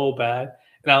so bad.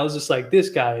 And I was just like, this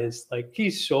guy is like,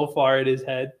 he's so far in his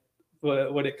head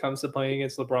when it comes to playing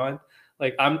against LeBron.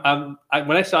 Like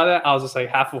when I saw that, I was just like,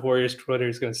 half of Warriors Twitter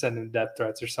is going to send him death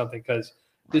threats or something, because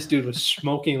this dude was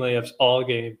smoking layups all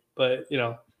game. But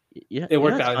it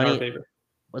worked out in our favor.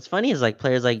 What's funny is like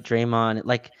players like Draymond,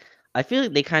 like I feel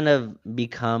like they kind of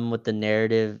become with the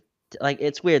narrative. Like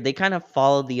it's weird. They kind of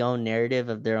follow the own narrative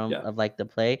of their own of like the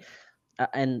play.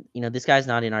 And this guy's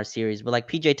not in our series, but like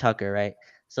PJ Tucker, right?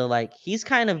 So like he's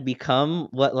kind of become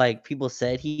what like people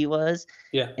said he was.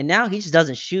 Yeah. And now he just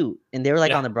doesn't shoot. And they were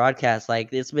like on the broadcast,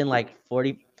 like it's been like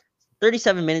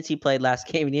 37 minutes he played last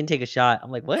game. He didn't take a shot.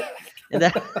 I'm like, what?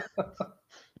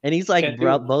 And he's like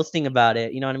boasting about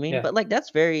it. You know what I mean? Yeah. But like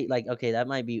that's very like, okay, that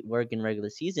might be work in regular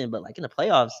season, but like in the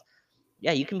playoffs,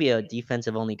 yeah, you can be a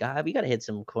defensive only guy. We got to hit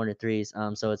some corner threes.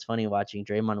 So it's funny watching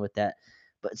Draymond with that.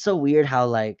 But it's so weird how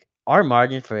like our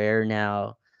margin for error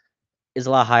now is a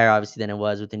lot higher, obviously, than it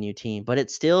was with the new team. But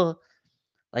it's still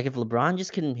like if LeBron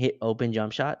just couldn't hit open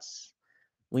jump shots,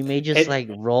 we may just like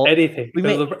roll anything. He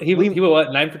went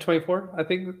what, 9 for 24, I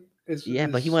think.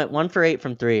 But he went 1 for 8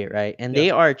 from 3, right? And they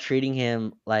are treating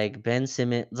him like Ben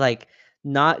Simmons, like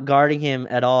not guarding him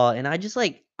at all. And I'm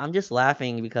just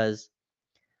laughing because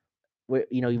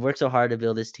you worked so hard to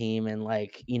build this team, and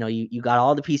like you got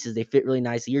all the pieces, they fit really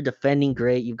nicely. You're defending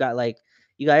great. You got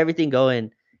everything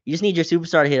going. You just need your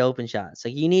superstar to hit open shots.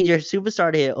 Like you need your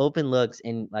superstar to hit open looks,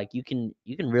 and like you can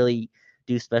really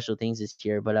do special things this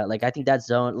year. But like I think that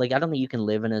zone, like I don't think you can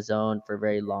live in a zone for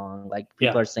very long. Like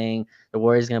people are saying the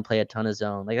Warriors going to play a ton of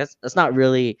zone. Like that's not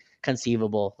really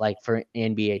conceivable. Like for an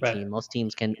NBA team, most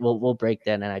teams will break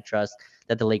that, and I trust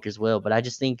that the Lakers will. But I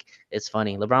just think it's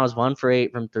funny. LeBron was 1 for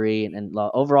 8 from 3, and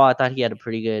overall I thought he had a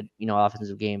pretty good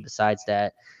offensive game. Besides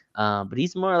that. But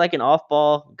he's more like an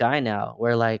off-ball guy now,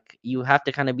 where like you have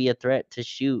to kind of be a threat to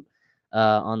shoot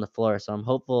on the floor. So I'm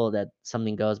hopeful that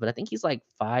something goes. But I think he's like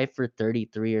 5 for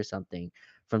 33 or something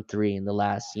from 3 in the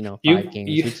last 5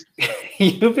 games.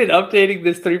 You've been updating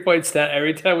this 3-point stat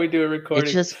every time we do a recording.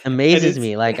 It just amazes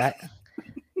me. Like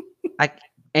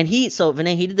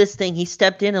Vinay, he did this thing. He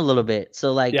stepped in a little bit.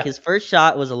 So like his first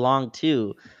shot was a long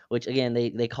 2, which again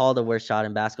they call the worst shot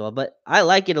in basketball. But I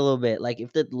like it a little bit. Like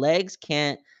if the legs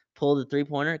can't pull the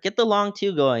 3-pointer, get the long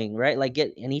 2 going, right?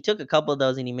 And he took a couple of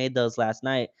those and he made those last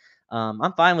night.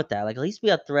 I'm fine with that. Like at least be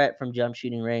a threat from jump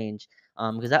shooting range,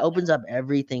 because that opens up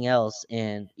everything else.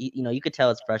 And you could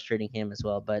tell it's frustrating him as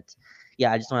well. But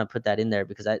yeah, I just want to put that in there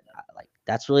because I like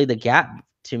that's really the gap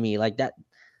to me. Like that,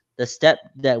 the step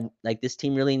that like this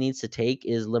team really needs to take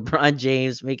is LeBron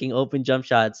James making open jump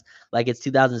shots like it's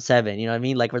 2007. You know what I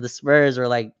mean? Like where the Spurs are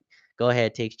like go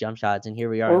ahead, takes jump shots, and here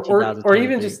we are in Or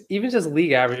even 2023. just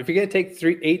league average. If you're gonna take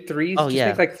 8 threes, Oh just make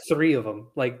yeah. like 3 of them.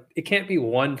 Like it can't be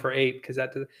 1 for 8 because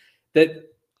that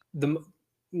the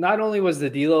not only was the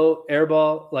D'Lo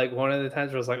airball like one of the times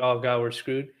where I was like, oh god, we're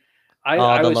screwed. Oh,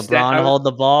 I the was LeBron I was hold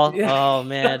the ball. yeah, Oh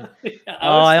man. I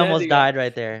Oh, was I almost standing up, died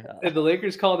right there. and the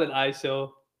Lakers called an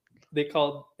ISO. They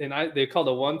called they called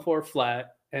a 1-4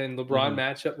 flat, and LeBron Mhm.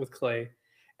 matched up with Clay,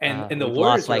 and the We've lost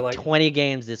Warriors were like like, 20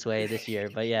 games this way this year,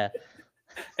 but yeah.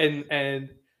 and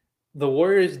the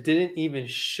Warriors didn't even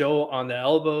show on the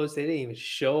elbows. They didn't even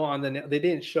show on the. They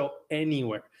didn't show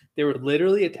anywhere. They were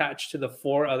literally attached to the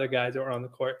 4 other guys that were on the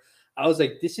court. I was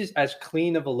like, this is as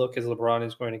clean of a look as LeBron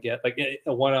is going to get, like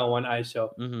a one-on-one ISO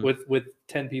Mhm. with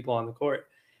 10 people on the court.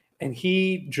 And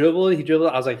he dribbled.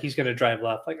 I was like, he's going to drive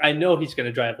left. Like I know he's going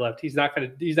to drive left. He's not going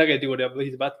to do whatever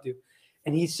he's about to do.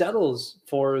 And he settles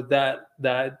for that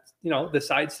the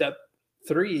sidestep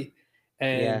 3,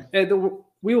 Yeah. and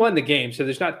we won the game, so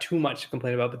there's not too much to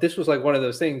complain about. But this was like one of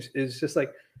those things. Is just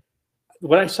like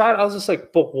when I saw it, I was just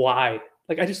like, but why?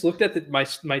 Like I just looked at my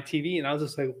TV and I was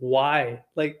just like, why?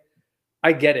 Like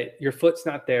I get it, your foot's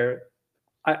not there.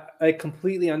 I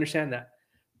completely understand that,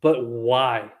 but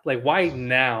why? Like why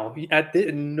now? At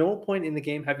no point in the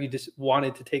game have you just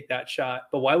wanted to take that shot.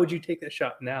 But why would you take that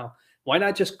shot now? Why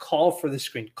not just call for the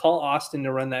screen? Call Austin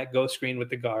to run that go screen with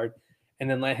the guard, and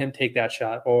then let him take that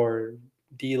shot, or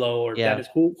D'Lo or Yeah. Dennis,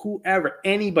 whoever,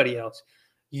 anybody else.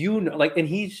 Like,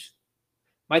 and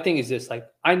my thing is this, like,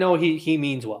 I know he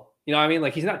means well. You know what I mean?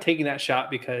 Like, he's not taking that shot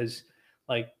because,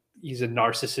 like, he's a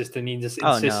narcissist and he just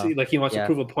Oh insists, no. like, he wants to Yeah.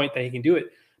 prove a point that he can do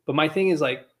it. But my thing is,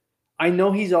 like, I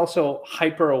know he's also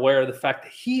hyper aware of the fact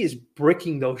that he is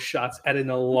bricking those shots at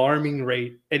an alarming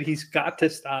rate, and he's got to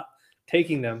stop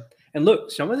taking them. And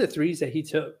look, some of the threes that he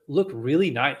took look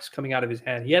really nice coming out of his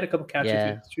hand. He had a couple catch Yeah.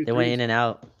 and shoot They threes. went in and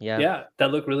out. Yeah. Yeah,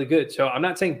 that looked really good. So I'm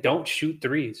not saying don't shoot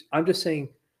threes. I'm just saying,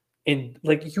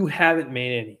 like you haven't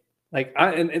made any. Like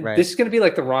and Right. this is going to be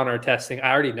like the Ron Artest thing.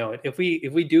 I already know it. If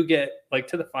we do get like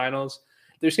to the finals,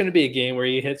 there's going to be a game where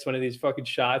he hits one of these fucking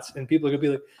shots, and people are going to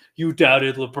be like, "You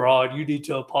doubted LeBron. You need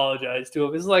to apologize to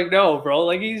him." It's like, no, bro.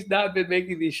 Like he's not been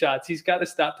making these shots. He's got to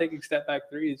stop taking step back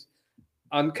threes,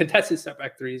 contested step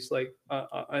back threes, like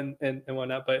and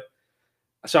whatnot. But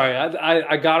sorry,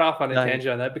 I got off on a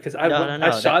tangent on that because I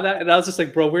saw that and I was just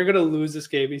like, bro, we're gonna lose this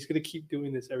game. He's gonna keep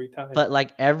doing this every time. But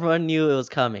like everyone knew it was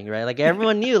coming, right? Like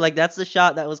everyone knew, like that's the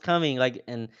shot that was coming. Like,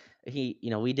 and he,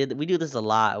 we do this a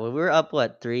lot. When we were up,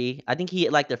 what, 3? I think he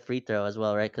hit like the free throw as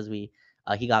well, right? Because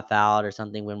he got fouled or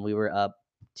something when we were up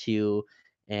 2,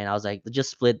 and I was like,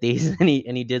 just split these, and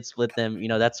he did split them.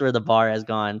 That's where the bar has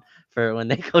gone for when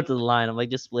they go to the line. I'm like,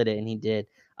 just split it, and he did.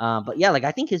 But yeah, like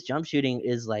I think his jump shooting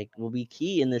will be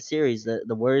key in this series. The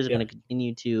Warriors are going to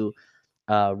continue to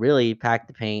really pack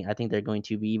the paint. I think they're going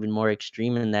to be even more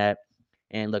extreme in that.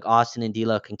 And look, Austin and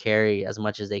D'Lo can carry as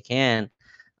much as they can.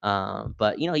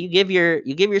 But you give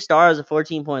your stars a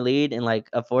 14-point lead in like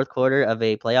a fourth quarter of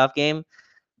a playoff game.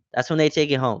 That's when they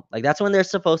take it home. Like that's when they're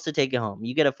supposed to take it home.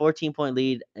 You get a 14-point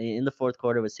lead in the fourth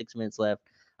quarter with 6 minutes left.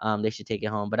 They should take it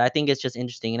home. But I think it's just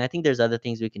interesting, and I think there's other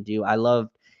things we can do. I love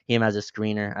him as a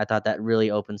screener. I thought that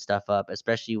really opened stuff up,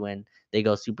 especially when they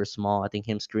go super small. I think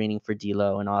him screening for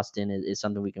D'Lo and Austin is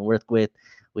something we can work with.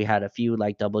 We had a few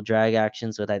like double drag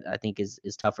actions, so that I think is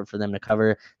tougher for them to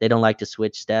cover. They don't like to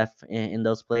switch Steph in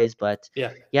those plays, but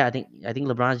yeah, I think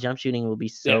LeBron's jump shooting will be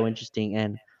so interesting.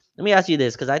 And let me ask you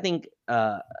this, because I think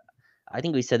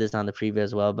we said this on the preview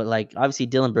as well, but like obviously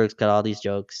Dylan Brooks got all these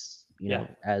jokes,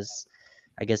 as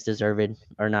I guess deserved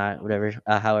or not, whatever,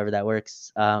 however that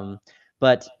works.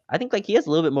 But I think like he has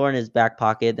a little bit more in his back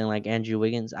pocket than like Andrew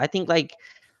Wiggins. I think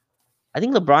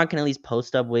LeBron can at least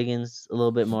post up Wiggins a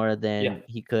little bit more than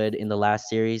he could in the last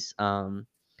series. And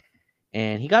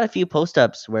he got a few post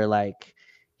ups where like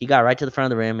he got right to the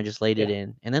front of the rim and just laid it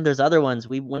in. And then there's other ones.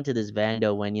 We went to this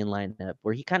Vando Wenyen lineup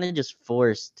where he kind of just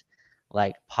forced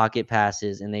like pocket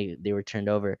passes and they were turned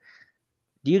over.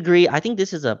 Do you agree? I think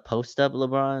this is a post up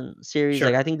LeBron series. Sure.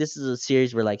 Like I think this is a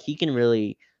series where like he can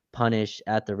really punish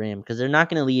at the rim because they're not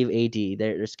going to leave AD.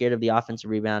 They're scared of the offensive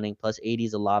rebounding. Plus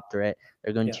AD's a lob threat.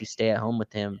 They're going to stay at home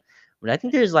with him. But I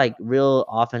think there's like real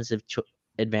offensive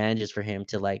advantages for him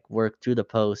to like work through the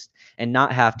post and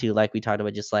not have to, like we talked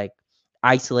about, just like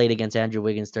isolate against Andrew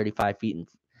Wiggins 35 feet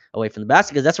away from the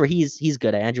basket, because that's where he's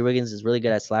good at. Andrew Wiggins is really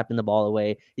good at slapping the ball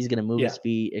away. He's going to move his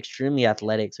feet, extremely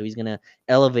athletic, so he's going to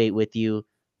elevate with you.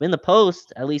 But in the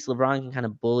post, at least LeBron can kind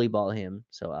of bully ball him.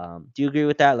 So do you agree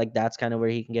with that? Like that's kind of where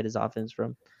he can get his offense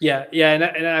from? Yeah, and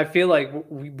I feel like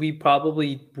we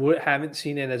probably haven't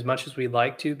seen it as much as we'd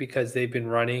like to because they've been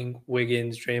running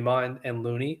Wiggins, Draymond, and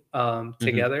Looney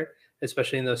together.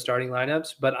 especially in those starting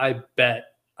lineups. But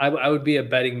I would be a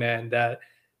betting man that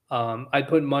I'd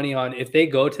put money on if they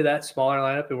go to that smaller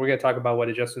lineup, and we're going to talk about what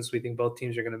adjustments we think both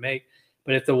teams are going to make.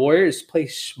 But if the Warriors play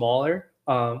smaller,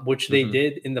 which they Hmm.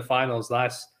 did in the finals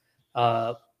last,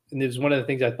 and it was one of the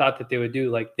things I thought that they would do,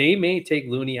 like they may take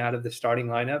Looney out of the starting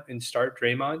lineup and start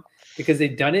Draymond because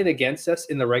they've done it against us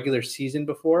in the regular season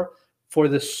before for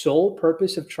the sole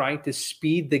purpose of trying to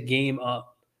speed the game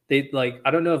up. They like,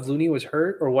 I don't know if Looney was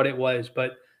hurt or what it was,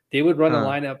 but they would run a Huh.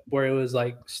 lineup where it was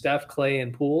like Steph, Clay,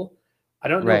 and Poole. I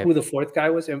don't know Right. who the fourth guy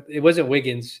was. It wasn't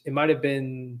Wiggins. It might have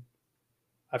been,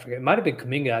 I forget. It might have been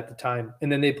Kaminga at the time. And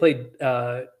then they played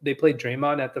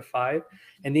Draymond at the five.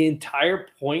 And the entire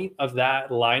point of that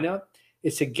lineup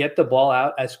is to get the ball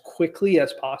out as quickly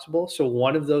as possible. So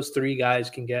one of those three guys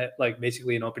can get like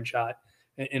basically an open shot,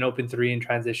 an open three in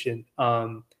transition.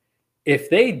 If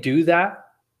they do that,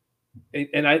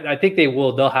 and I think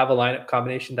they'll have a lineup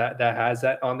combination that has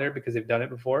that on there because they've done it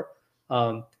before.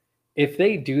 Um, if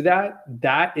they do that,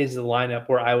 that is the lineup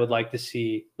where I would like to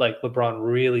see like LeBron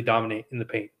really dominate in the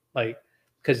paint. Like,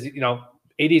 because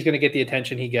AD is going to get the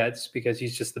attention he gets because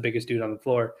he's just the biggest dude on the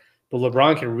floor. But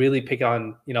LeBron can really pick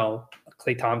on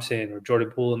Klay Thompson or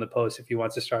Jordan Poole in the post if he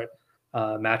wants to start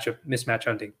mismatch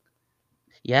hunting.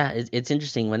 Yeah, it's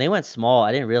interesting. When they went small,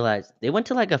 I didn't realize they went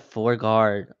to like a 4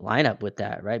 guard lineup with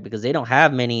that, right? Because they don't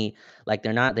have many, like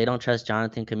they don't trust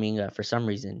Jonathan Kaminga for some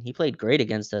reason. He played great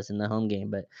against us in the home game,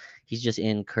 but he's just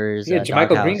in Kerr's Yeah, JaMychal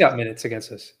Green doghouse. got minutes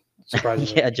against us,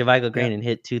 surprisingly. Yeah, JaMychal Yeah. Green and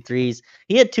hit 2 threes.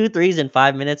 He had 2 threes in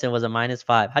 5 minutes and was a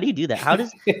 -5. How do you do that? How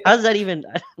does that even?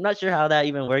 I'm not sure how that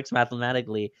even works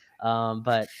mathematically.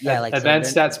 But yeah, like so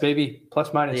Advanced they're stats, baby.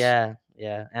 Plus minus. yeah,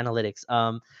 analytics.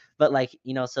 But like,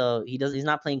 so he's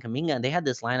not playing Kaminga, and they had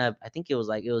this lineup. I think it was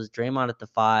Draymond at the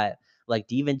five, like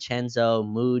DiVincenzo,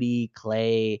 Moody,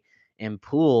 Clay, and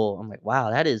Poole. I'm like,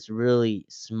 wow, that is really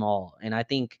small. And I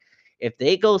think if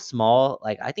they go small,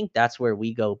 like I think that's where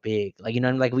we go big. Like,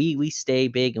 like we stay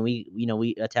big and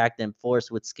we attack them force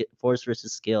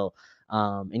versus skill.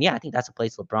 And yeah, I think that's a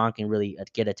place LeBron can really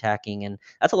get attacking, and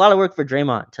that's a lot of work for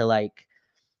Draymond to like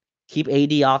keep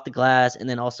AD off the glass and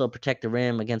then also protect the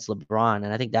rim against LeBron.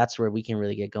 And I think that's where we can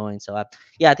really get going. So,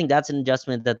 yeah, I think that's an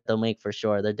adjustment that they'll make for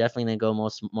sure. They're definitely going to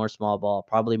go more small ball,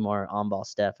 probably more on ball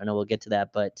Steph. I know we'll get to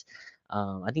that, but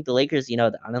I think the Lakers, I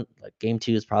don't like game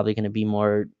 2 is probably going to be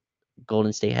more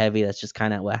Golden State heavy. That's just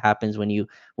kind of what happens when you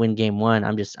win game 1.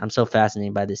 I'm so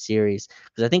fascinated by this series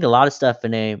because I think a lot of stuff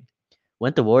in a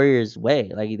went the Warriors'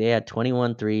 way. Like they had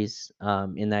 21 threes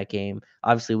in that game.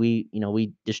 Obviously,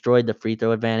 we destroyed the free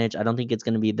throw advantage. I don't think it's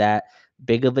going to be that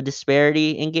big of a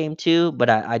disparity in game 2, but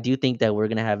I do think that we're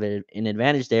going to have an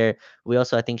advantage there. We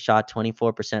also, I think, shot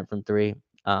 24% from three.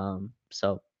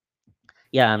 So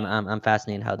yeah, I'm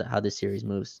fascinated how this series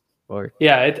moves forward.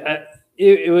 Yeah,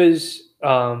 it was.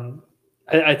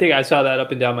 I think I saw that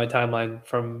up and down my timeline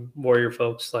from Warrior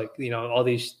folks, like all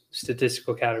these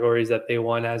statistical categories that they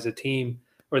won as a team,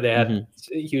 where they had Hmm.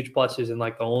 huge pluses, and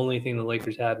like the only thing the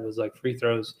Lakers had was like free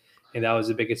throws, and that was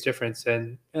the biggest difference.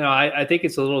 And I think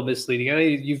it's a little misleading.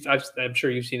 I know I'm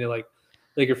sure you've seen it, like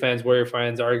Laker fans, Warrior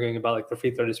fans arguing about like the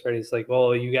free throw disparity. It's like,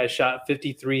 well, you guys shot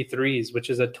 53 threes, which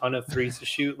is a ton of threes to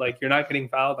shoot. Like you're not getting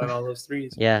fouled on all those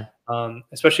threes, Yeah.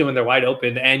 especially when they're wide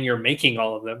open and you're making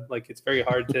all of them. Like it's very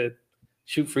hard to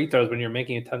shoot free throws when you're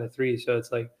making a ton of threes. So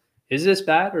it's like, is this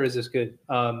bad or is this good?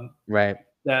 Right.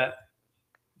 That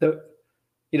the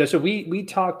so we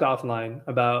talked offline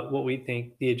about what we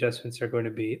think the adjustments are going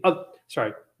to be. Oh,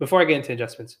 sorry. Before I get into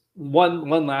adjustments,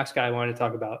 one last guy I wanted to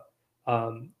talk about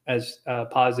as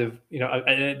positive.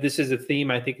 This is a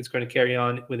theme I think it's going to carry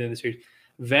on within the series.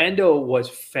 Vando was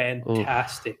Oof.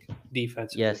 fantastic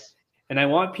defensively. Yes. And I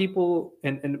want people,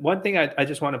 and one thing I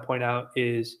just want to point out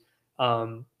is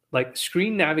like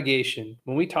screen navigation.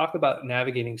 When we talk about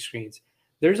navigating screens,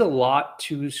 there's a lot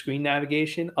to screen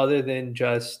navigation other than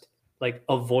just like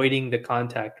avoiding the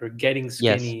contact or getting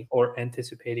Yes. skinny or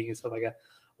anticipating and stuff like that.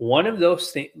 One of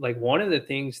those things, like one of the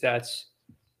things that's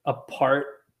a part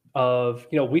of,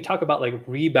 we talk about like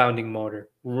rebounding motor,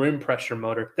 rim pressure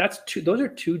motor. Those are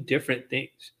two different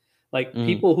things. Like Hmm.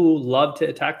 people who love to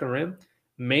attack the rim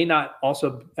may not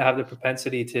also have the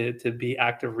propensity to be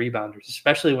active rebounders,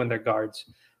 especially when they're guards.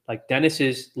 Like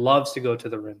loves to go to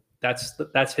the rim.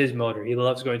 That's his motor. He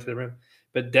loves going to the rim.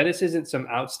 But Dennis isn't some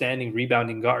outstanding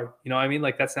rebounding guard. You know what I mean?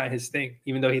 Like that's not his thing,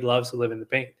 even though he loves to live in the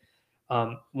paint.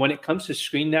 When it comes to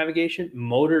screen navigation,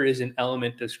 motor is an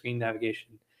element of screen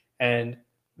navigation. And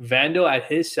Vando at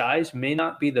his size may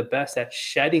not be the best at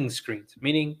shedding screens,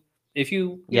 meaning if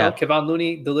Yeah. Kevon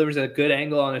Looney delivers a good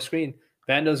angle on a screen,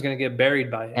 Vando's gonna get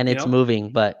buried by it. And You it's know?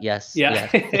 moving, but yes, Yeah,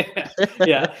 yes.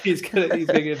 yeah. He's gonna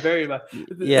get buried by.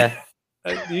 Yeah.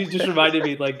 You just reminded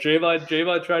me, like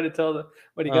Draymond trying to tell the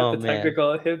when he got Oh the man.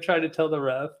 technical, him trying to tell the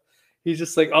ref. He's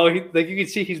just like, oh, like you can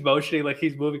see he's motioning, like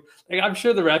he's moving. Like I'm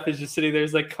sure the ref is just sitting there.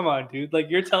 He's like, come on, dude. Like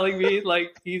you're telling me,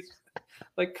 like he's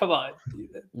like, come on.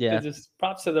 Yeah. Just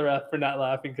props to the ref for not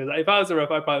laughing because if I was a ref,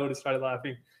 I probably would have started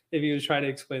laughing if he was trying to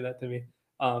explain that to me.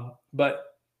 But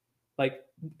like,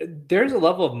 there's a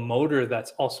level of motor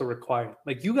that's also required.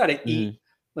 Like, you got to Mhm. eat.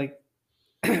 Like,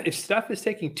 if Steph is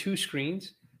taking two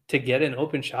screens to get an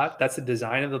open shot, that's the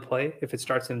design of the play. If it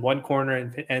starts in one corner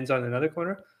and ends on another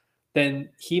corner, then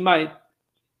he might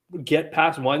get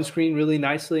past one screen really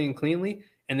nicely and cleanly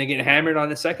and then get hammered on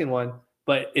the second one.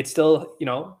 But it's still,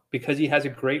 because he has a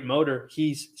great motor,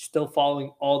 he's still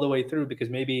following all the way through because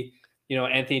maybe,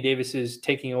 Anthony Davis is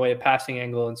taking away a passing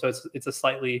angle. And so it's a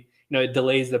slightly, it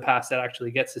delays the pass that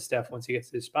actually gets to Steph once he gets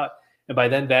to his spot. And by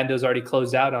then, Vando's already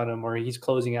closed out on him or he's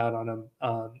closing out on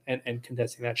him and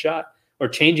contesting that shot or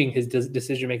changing his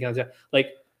decision making on that.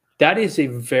 Like, that is a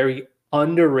very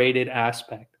underrated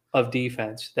aspect of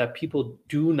defense that people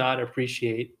do not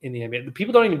appreciate in the NBA.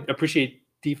 People don't even appreciate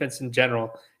defense in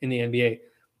general in the NBA,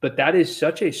 but that is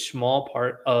such a small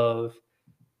part of,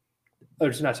 or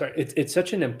it's not, sorry, it's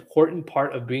such an important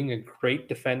part of being a great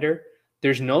defender.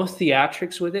 There's no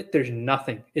theatrics with it. There's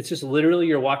nothing. It's just literally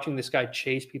you're watching this guy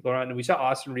chase people around. And we saw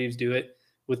Austin Reeves do it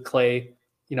with Clay.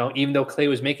 Even though Clay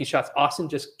was making shots, Austin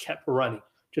just kept running.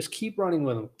 Just keep running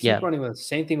with him. Keep Yeah. running with him.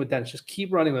 Same thing with Dennis. Just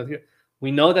keep running with him. We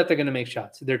know that they're going to make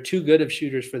shots. They're too good of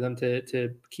shooters for them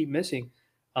to keep missing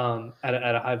at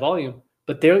a high volume.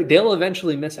 But they'll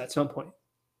eventually miss at some point.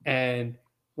 And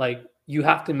like you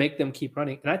have to make them keep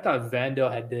running. And I thought Vando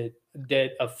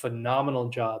did a phenomenal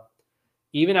job,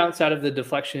 even outside of the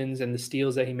deflections and the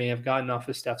steals that he may have gotten off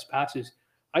of Steph's passes.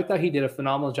 I thought he did a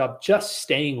phenomenal job just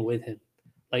staying with him.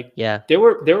 Like Yeah. there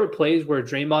were plays where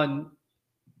Draymond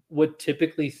would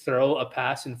typically throw a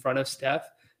pass in front of Steph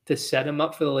to set him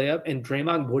up for the layup, and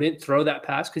Draymond wouldn't throw that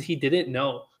pass because he didn't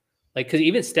know. Like, because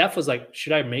even Steph was like,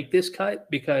 "Should I make this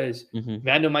cut?" Because Mhm.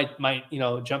 Vando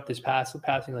might jump this pass the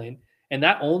passing lane, and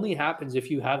that only happens if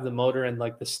you have the motor and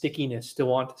like the stickiness to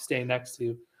want to stay next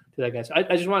to that guy. So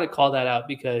I just want to call that out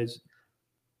because,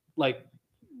 like,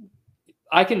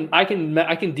 I can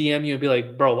DM you and be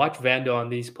like, bro, watch Vando on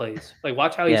these plays. Like,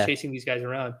 watch how he's Yeah. chasing these guys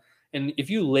around. And if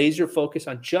you laser focus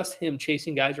on just him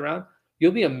chasing guys around,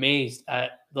 you'll be amazed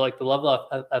at the level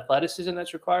of athleticism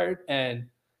that's required and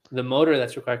the motor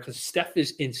that's required. Because Steph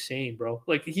is insane, bro.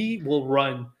 Like he will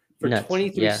run for Nuts.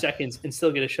 23 Yeah. seconds and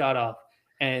still get a shot off.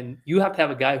 And you have to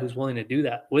have a guy who's willing to do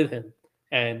that with him.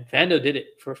 And Vando did it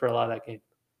for a lot of that game.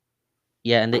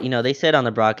 Yeah, and they said on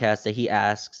the broadcast that he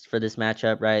asked for this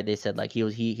matchup, right? They said like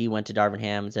he went to Darvin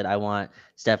Ham and said, "I want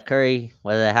Steph Curry."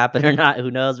 Whether that happened or not, who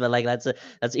knows? But like that's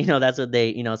what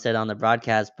they said on the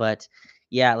broadcast. But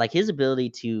yeah, like his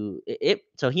ability to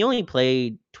so he only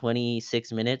played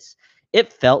 26 minutes.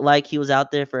 It felt like he was out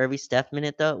there for every Steph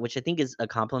minute though, which I think is a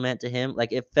compliment to him.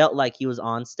 Like it felt like he was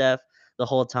on Steph the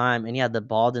whole time, and he had the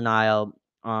ball denial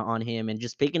on him and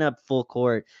just picking up full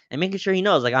court and making sure he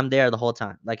knows like I'm there the whole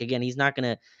time. Like again, he's not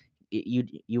gonna.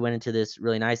 You went into this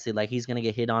really nicely. Like he's gonna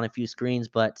get hit on a few screens,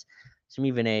 but some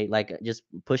even like just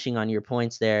pushing on your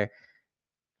points there.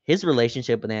 His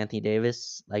relationship with Anthony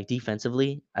Davis, like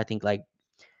defensively, I think like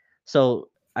so.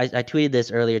 I tweeted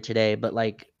this earlier today, but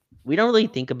like we don't really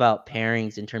think about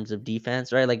pairings in terms of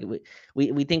defense, right? Like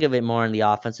we think of it more on the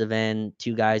offensive end,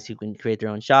 two guys who can create their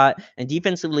own shot. And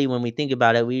defensively, when we think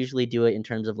about it, we usually do it in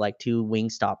terms of like two wing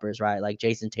stoppers, right? Like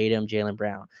Jason Tatum, Jaylen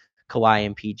Brown, Kawhi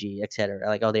and PG, etc.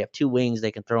 Like, oh, they have two wings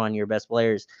they can throw on your best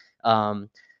players. But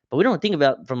we don't think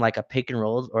about from like a pick and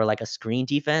roll or like a screen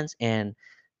defense. And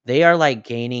they are like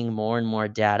gaining more and more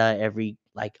data every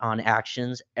like on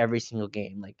actions every single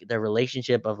game. Like the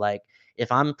relationship of like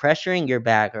if I'm pressuring, you're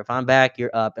back, or if I'm back,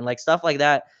 you're up, and like stuff like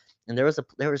that. And there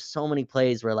was so many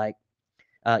plays where like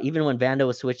even when Vando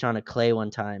was switched on to Clay one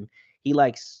time, he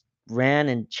like ran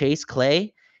and chased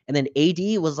Clay, and then AD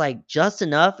was like just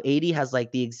enough. AD has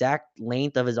like the exact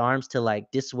length of his arms to like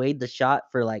dissuade the shot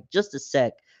for like just a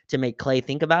sec to make Clay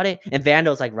think about it, and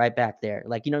Vando's like right back there,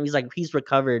 like he's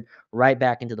recovered right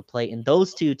back into the play, and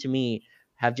those two to me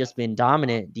have just been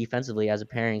dominant defensively as a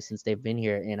pairing since they've been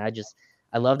here, and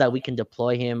I love that we can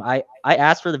deploy him. I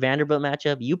asked for the Vanderbilt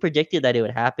matchup. You predicted that it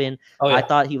would happen. Oh I yeah,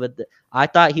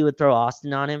 thought he would throw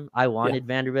Austin on him. I yeah. wanted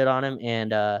Vanderbilt on him,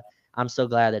 and I'm so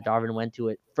glad that Darvin went to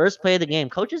it. First play of the game.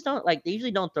 Coaches don't like they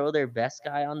usually don't throw their best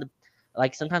guy on the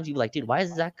like sometimes you like, dude, why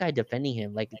is that guy defending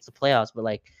him? Like it's the playoffs, but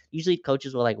like usually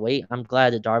coaches will like, wait, I'm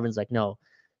glad that Darvin's like, no,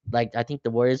 like I think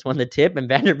the Warriors won the tip, and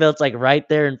Vanderbilt's like right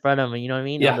there in front of him. You know what I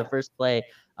mean? On Yeah. the first play,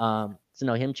 so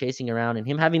no, him chasing around and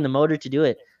him having the motor to do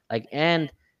it. Like,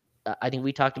 and I think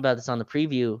we talked about this on the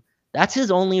preview. That's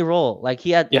his only role. Like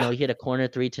he had, you Yeah. know, he had a corner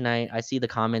three tonight. I see the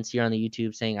comments here on the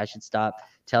YouTube saying I should stop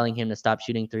telling him to stop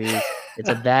shooting threes.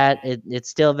 It's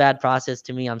still a bad process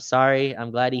to me. I'm sorry.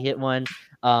 I'm glad he hit one.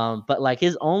 But like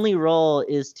his only role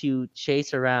is to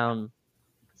chase around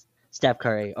Steph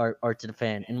Curry or to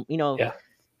defend. And you know, Yeah.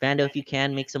 Vando, if you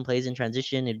can make some plays in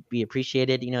transition, it'd be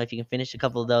appreciated. You know, if you can finish a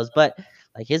couple of those. But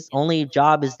like his only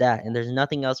job is that, and there's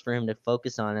nothing else for him to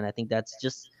focus on. And I think that's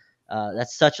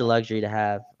such a luxury to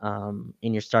have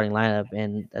in your starting lineup.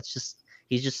 And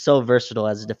he's just so versatile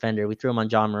as a defender. We threw him on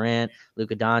John Morant,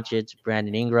 Luka Doncic,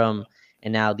 Brandon Ingram,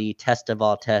 and now the test of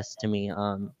all tests to me,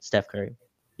 Steph Curry.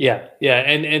 Yeah. Yeah.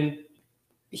 And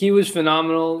he was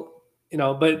phenomenal, you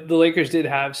know, but the Lakers did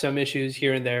have some issues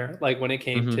here and there, like when it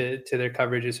came Mm-hmm. to their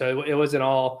coverages. So it wasn't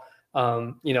all,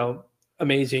 you know,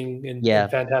 amazing and Yeah.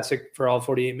 fantastic for all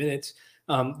 48 minutes.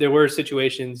 There were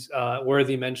situations,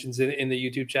 worthy mentions in the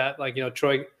YouTube chat, like, you know,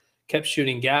 Troy kept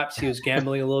shooting gaps. He was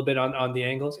gambling a little bit on the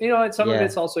angles, you know, and some of Yeah.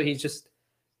 it's also,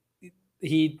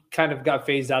 he kind of got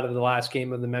phased out of the last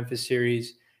game of the Memphis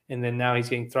series. And then now he's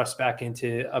getting thrust back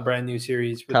into a brand new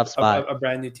series with Tough spot. a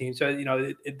brand new team. So, you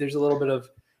know, there's a little bit of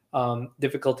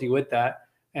difficulty with that.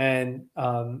 And,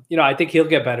 you know, I think he'll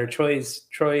get better. Troy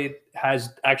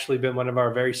has actually been one of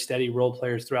our very steady role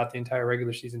players throughout the entire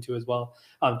regular season too, as well.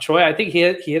 Troy, I think he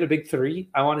hit a big three,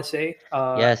 I want to say,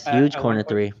 Yes, huge at one corner point,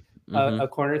 three. Mm-hmm. a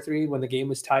corner three when the game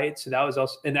was tight. So that was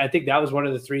also, and I think that was one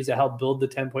of the threes that helped build the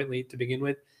 10-point lead to begin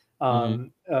with,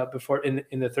 Mm-hmm. before in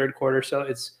the third quarter. So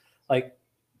it's like,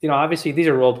 you know, obviously these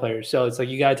are role players, so it's like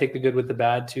you got to take the good with the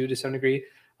bad too, to some degree.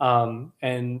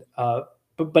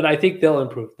 But I think they'll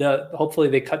improve. Hopefully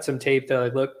they cut some tape. They're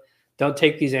like, look, don't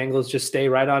take these angles. Just stay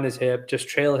right on his hip. Just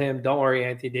trail him. Don't worry,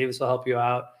 Anthony Davis will help you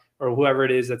out, or whoever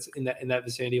it is that's in that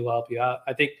vicinity will help you out.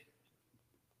 I think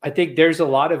there's a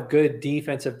lot of good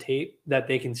defensive tape that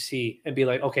they can see and be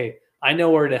like, okay, I know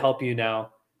where to help you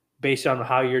now, based on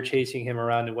how you're chasing him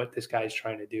around and what this guy's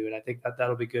trying to do. And I think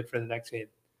that'll be good for the next game.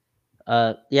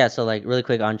 Yeah, so like really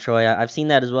quick on Troy, I've seen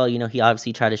that as well. You know, he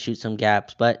obviously tried to shoot some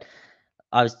gaps, but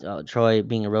obviously Troy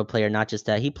being a role player, not just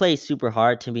that, he plays super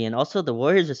hard to me. And also the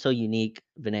Warriors are so unique,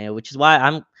 Vinaya, which is why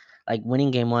I'm like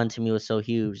winning game one to me was so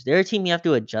huge. They're a team you have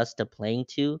to adjust to playing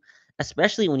to,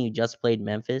 especially when you just played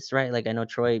Memphis, right? Like I know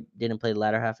Troy didn't play the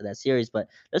latter half of that series, but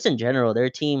just in general, they're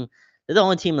a team. They're the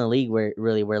only team in the league where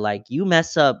like you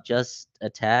mess up just a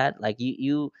tad, like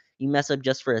you mess up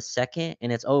just for a second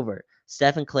and it's over.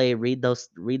 Steph and Clay read those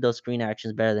screen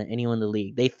actions better than anyone in the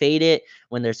league. They fade it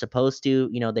when they're supposed to.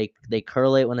 You know, they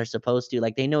curl it when they're supposed to.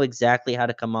 Like they know exactly how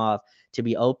to come off to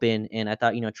be open. And I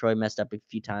thought, you know, Troy messed up a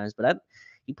few times, but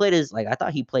I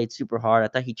thought he played super hard. I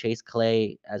thought he chased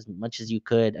Clay as much as you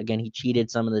could. Again, he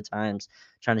cheated some of the times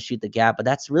trying to shoot the gap, but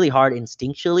that's really hard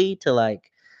instinctually to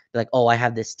like be like, oh, I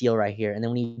have this steal right here. And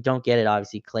then when you don't get it,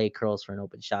 obviously Clay curls for an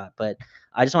open shot. But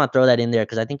I just want to throw that in there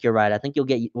because I think you're right. I think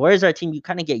Warriors are a team you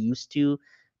kind of get used to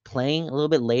playing a little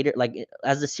bit later. Like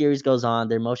as the series goes on,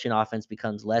 their motion offense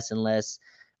becomes less and less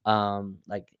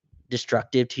like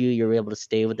destructive to you. You're able to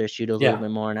stay with their shooters a little Yeah.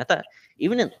 bit more. And I thought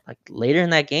even like later in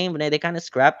that game, they kind of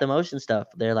scrapped the motion stuff.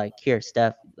 They're like, here,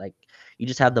 Steph, like you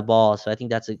just have the ball. So I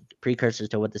think that's a precursor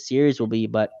to what the series will be.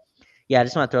 But yeah, I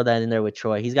just want to throw that in there with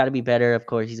Troy. He's got to be better, of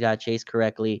course. He's got to chase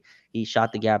correctly. He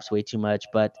shot the gaps way too much,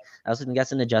 but I also think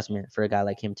that's an adjustment for a guy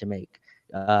like him to make.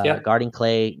 Yeah. Guarding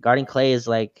Clay is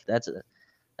like that's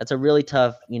a really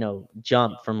tough,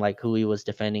 jump from like who he was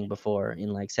defending before in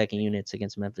like second units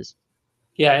against Memphis.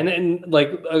 Yeah. And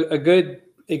like a good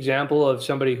example of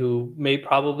somebody who may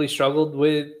probably struggled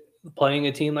with playing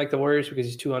a team like the Warriors because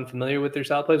he's too unfamiliar with their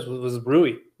style plays was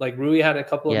Rui. Like Rui had a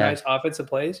couple of Yeah. nice offensive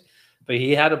plays, but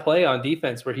he had a play on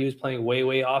defense where he was playing way,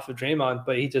 way off of Draymond,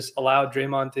 but he just allowed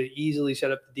Draymond to easily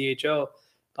set up the DHO.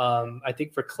 I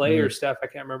think for Clay or Mm-hmm. Steph, I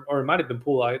can't remember, or it might have been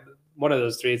Poole. One of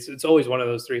those three. It's always one of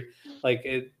those three.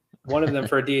 One of them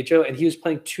for a DHO, and he was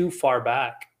playing too far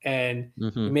back, and he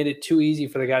Mm-hmm. made it too easy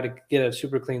for the guy to get a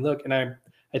super clean look. And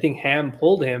I think Ham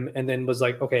pulled him, and then was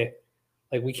like, okay,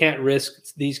 like we can't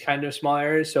risk these kind of small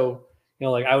areas. So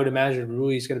like I would imagine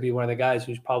Rui's going to be one of the guys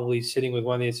who's probably sitting with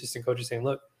one of the assistant coaches saying,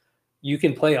 look, you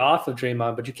can play off of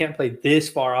Draymond, but you can't play this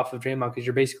far off of Draymond because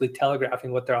you're basically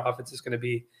telegraphing what their offense is going to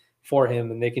be for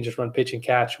him, and they can just run pitch and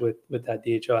catch with that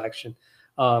DHO action.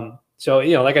 So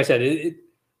like I said,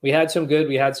 we had some good,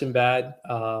 we had some bad,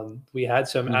 we had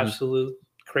some Mm-hmm. absolute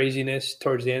craziness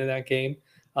towards the end of that game,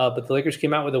 but the Lakers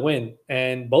came out with a win,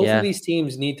 and both of Yeah. these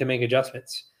teams need to make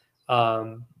adjustments.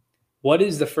 what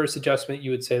is the first adjustment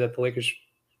you would say that the Lakers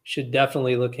should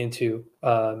definitely look into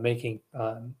making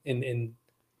in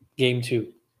game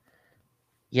two?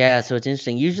 Yeah, so it's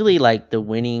interesting. Usually, like the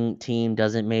winning team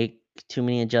doesn't make too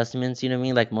many adjustments. You know what I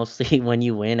mean? Like mostly when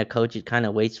you win, a coach kind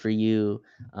of waits for you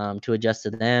to adjust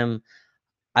to them.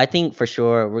 I think for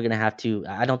sure we're gonna have to.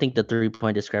 I don't think the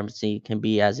 3-point discrepancy can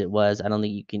be as it was. I don't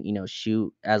think you can,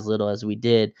 shoot as little as we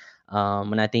did.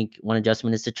 And I think one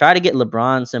adjustment is to try to get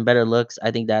LeBron some better looks.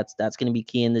 I think that's gonna be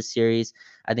key in this series.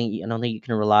 I don't think you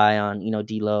can rely on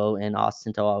D'Lo and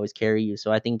Austin to always carry you.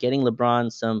 So I think getting LeBron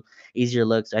some easier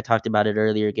looks. I talked about it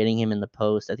earlier. Getting him in the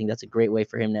post. I think that's a great way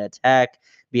for him to attack,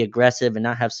 be aggressive, and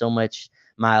not have so much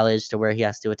mileage to where he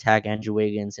has to attack Andrew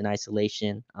Wiggins in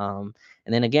isolation.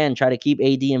 And then again, try to keep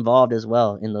AD involved as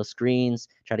well in those screens.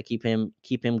 Try to keep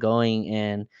him going.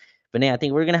 And but yeah, I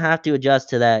think we're gonna have to adjust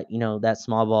to that, that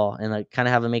small ball, and like kind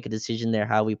of have to make a decision there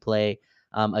how we play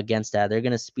against that. They're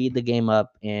gonna speed the game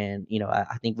up, and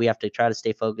I think we have to try to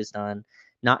stay focused on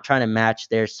not trying to match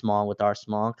their small with our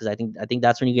small, because I think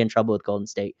that's when you get in trouble with Golden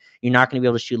State. You're not gonna be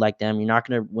able to shoot like them. You're not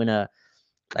gonna win a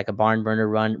barn burner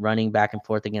running back and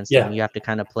forth against them. Yeah. You have to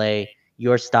kind of play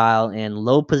your style, and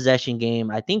low possession game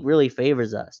I think really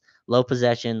favors us. Low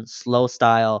possession, slow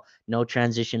style, no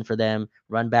transition for them,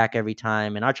 run back every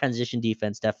time. And our transition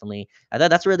defense definitely, I thought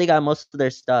that's where they got most of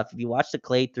their stuff. If you watch the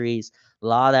Clay threes, a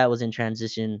lot of that was in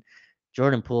transition.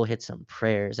 Jordan Poole hit some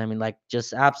prayers. I mean, like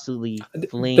just absolutely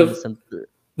fling The some.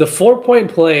 the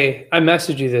 4-point play, I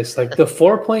messaged you this, like the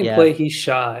 4-point Yeah, play he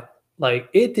shot, like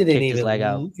it didn't kicked his leg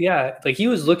out. even, yeah, like he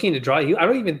was looking to draw. I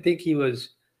don't even think he was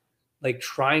like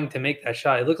trying to make that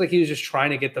shot. It looked like he was just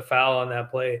trying to get the foul on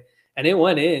that play, and it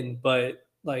went in. But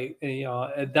like,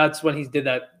 that's when he did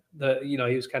that. He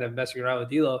was kind of messing around with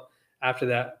D'Lo after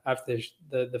that, after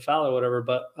the foul or whatever.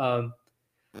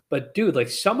 But dude, like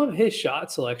some of his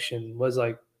shot selection was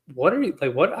like, what are you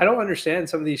like? What, I don't understand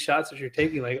some of these shots that you're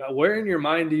taking. Like, where in your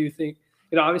mind do you think?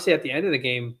 Obviously at the end of the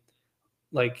game,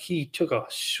 like he took a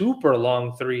super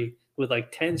long three with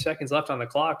like 10 seconds left on the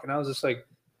clock, and I was just like,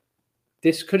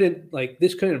 this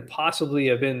couldn't possibly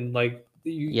have been like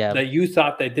Yeah, that you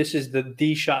thought that this is the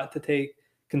D shot to take,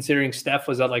 considering Steph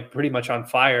was like pretty much on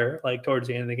fire like towards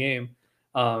the end of the game.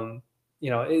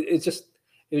 It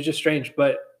was just strange,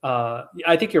 but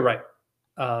I think you're right.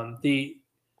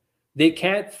 They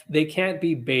can't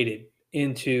be baited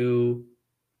into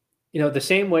the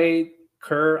same way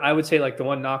Kerr. I would say like the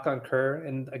one knock on Kerr,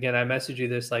 and again I messaged you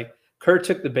this, like Kerr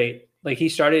took the bait. Like he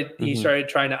started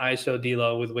trying to ISO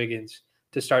D'Lo with Wiggins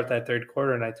to start that third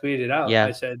quarter, and I tweeted it out. I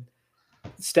yeah, said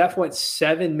Steph went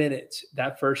 7 minutes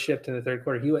that first shift in the third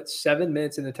quarter. He went 7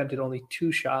 minutes and attempted only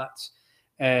 2 shots,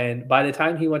 and by the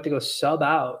time he went to go sub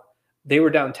out, they were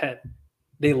down 10.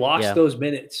 They lost yeah, those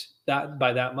minutes that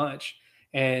by that much,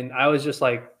 and I was just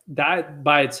like, that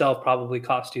by itself probably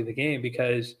cost you the game,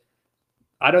 because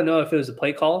I don't know if it was a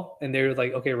play call and they were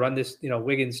like, okay, run this,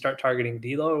 Wiggins start targeting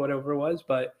D'Lo or whatever it was.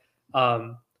 But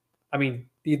I mean,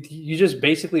 you just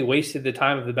basically wasted the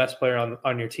time of the best player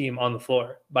on your team on the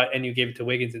floor, and you gave it to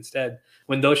Wiggins instead.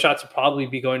 When those shots would probably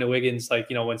be going to Wiggins, like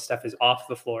when Steph is off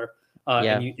the floor,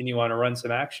 yeah. and you want to run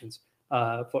some actions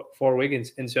for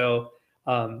Wiggins, and so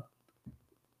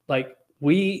like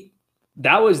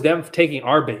that was them taking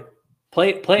our bait.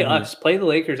 Play hmm us, play the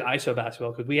Lakers ISO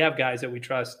basketball, because we have guys that we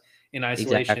trust in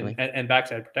isolation Exactly. and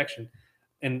backside protection,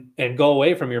 and go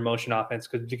away from your motion offense,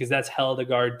 because that's hell to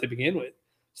guard to begin with.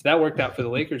 So that worked out for the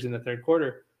Lakers in the third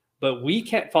quarter, but we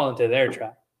can't fall into their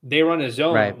trap. They run a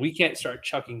zone. Right. We can't start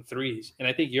chucking threes. And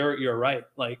I think you're right.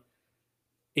 Like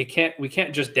we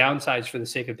can't just downsize for the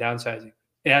sake of downsizing.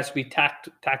 It has to be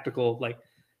tactical, like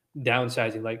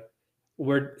downsizing. Like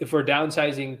if we're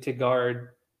downsizing to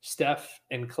guard Steph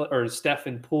and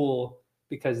Poole,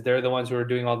 because they're the ones who are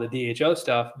doing all the DHO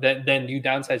stuff, then you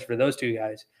downsize for those two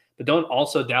guys. But don't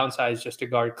also downsize just to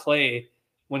guard Clay,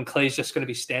 when Clay's just going to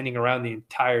be standing around the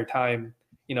entire time,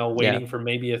 Yeah. waiting for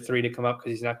maybe a three to come up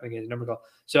because he's not going to get his number call.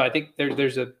 So I think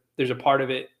there's a part of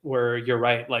it where you're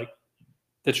right. Like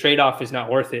the trade-off is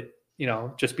not worth it.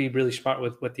 Just be really smart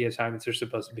with what the assignments are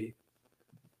supposed to be.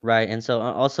 Right. And so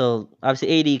also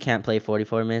obviously AD can't play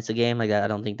 44 minutes a game like that. I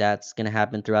don't think that's gonna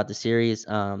happen throughout the series.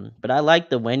 But I like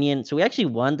the Wenyan. So we actually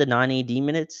won the non-AD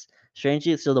minutes.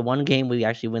 Strangely, so the one game we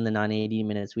actually win the non-AD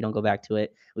minutes, we don't go back to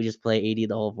it. We just play AD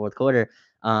the whole fourth quarter.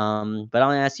 But I want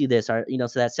to ask you this: so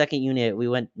that second unit, we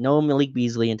went no Malik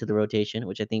Beasley into the rotation,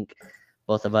 which I think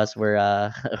both of us were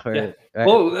Yeah. were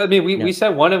Well, I mean, we said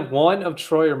one of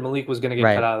Troy or Malik was going to get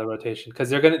cut right. out of the rotation,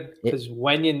 because It,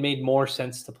 Wenyan made more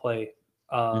sense to play,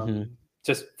 mhm.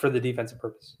 just for the defensive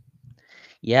purpose.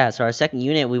 Yeah, so our second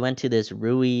unit, we went to this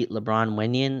Rui, LeBron,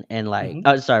 Wenyan, and like, Hmm.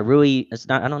 oh, sorry, Rui. It's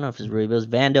not. I don't know if it's Rui, but it was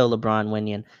Vando, LeBron,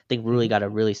 Wenyan. I think Rui Hmm. got a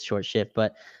really short shift,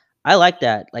 but I like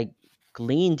that. Like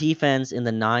lean defense in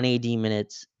the non-AD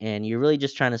minutes, and you're really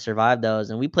just trying to survive those.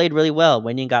 And we played really well.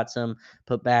 Wenyan got some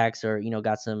putbacks, or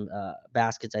got some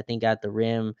baskets. I think at the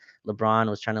rim. LeBron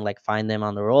was trying to like find them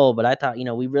on the roll, but I thought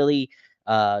we really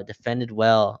defended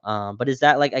well. But is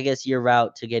that like I guess your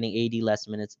route to getting AD less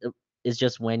minutes? Is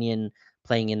just Wenyan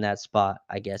playing in that spot,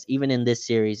 I guess, even in this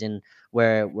series, and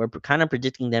where we're kind of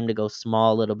predicting them to go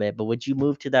small a little bit. But would you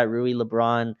move to that Rui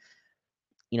LeBron,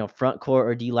 front court,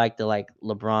 or do you like the like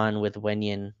LeBron with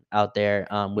Wenyan out there,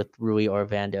 with Rui or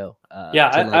Vando, Yeah,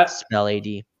 to like spell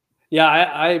AD? yeah,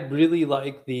 I really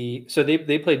like so they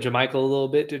played Jermichael a little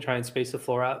bit to try and space the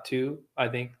floor out too. I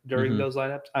think during Mm-hmm. those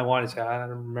lineups, I want to say I don't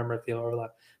remember if they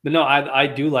overlap, but no, I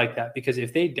do like that because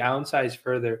if they downsize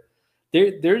further,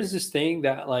 there's this thing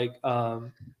that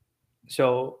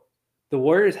so the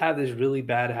Warriors have this really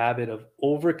bad habit of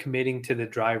overcommitting to the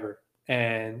driver.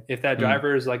 And if that Mm.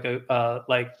 driver is like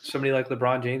like somebody like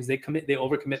LeBron James, they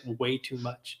overcommit way too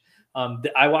much.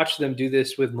 I watched them do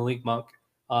this with Malik Monk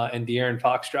and De'Aaron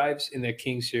Fox drives in the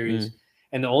Kings series. Mm.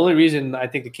 And the only reason I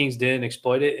think the Kings didn't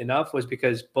exploit it enough was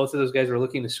because both of those guys were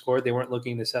looking to score. They weren't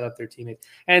looking to set up their teammates.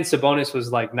 And Sabonis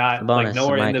was like not like Sabonis,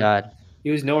 nowhere in my the God. he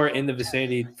was nowhere in the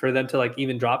vicinity for them to like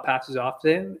even drop passes off to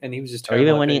him, and he was just Or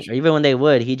terrible at or finishing. even when they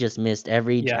would, he just missed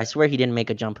every. I Yeah, swear he didn't make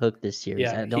a jump hook this series.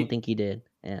 yeah, I don't think he did.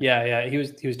 Yeah. yeah. He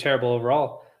was terrible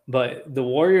overall. But the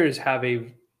Warriors have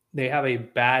a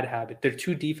bad habit. They're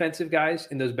two defensive guys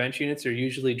in those bench units. Are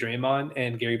usually Draymond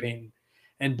and Gary Payton,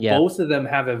 and Yeah. both of them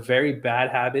have a very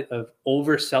bad habit of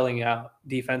overselling out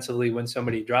defensively when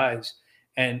somebody drives.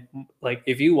 And like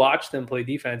if you watch them play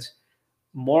defense,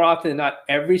 more often than not,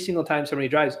 every single time somebody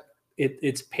drives,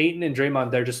 it's Peyton and Draymond.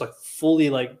 They're just like fully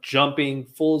like jumping,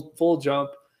 full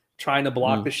jump, trying to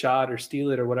block Mm. the shot or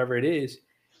steal it or whatever it is.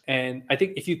 And I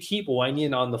think if you keep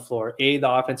Wenyan on the floor, the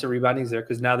offensive rebounding is there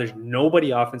because now there's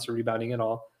nobody offensive rebounding at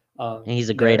all And he's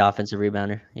a great there. offensive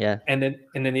rebounder. Yeah. And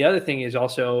then the other thing is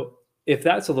also if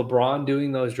that's a LeBron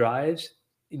doing those drives,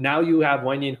 now you have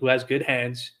Wenyan who has good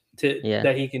hands to Yeah.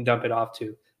 that he can dump it off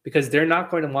to because they're not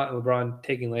going to want LeBron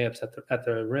taking layups at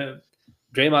the rim.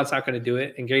 Draymond's not going to do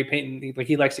it, and Gary Payton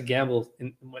he likes to gamble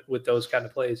with those kind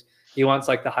of plays. He wants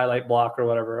like the highlight block or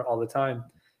whatever all the time,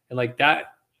 and like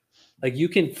that, like you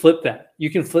can flip that. You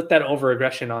can flip that over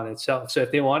aggression on itself. So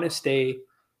if they want to stay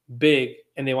big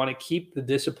and they want to keep the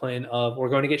discipline of we're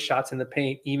going to get shots in the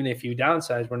paint, even if you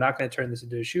downsize, we're not going to turn this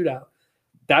into a shootout.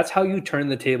 That's how you turn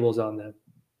the tables on them.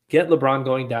 Get LeBron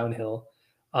going downhill.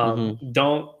 Hmm.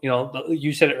 Don't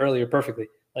you said it earlier perfectly.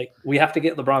 Like we have to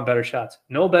get LeBron better shots.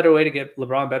 No better way to get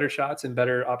LeBron better shots and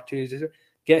better opportunities.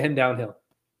 Get him downhill.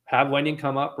 Have Wenyan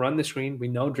come up, run the screen. We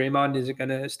know Draymond isn't going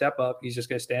to step up. He's just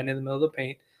going to stand in the middle of the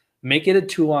paint. Make it a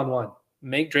 2-on-1.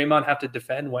 Make Draymond have to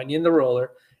defend Wenyan the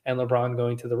roller and LeBron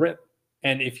going to the rim.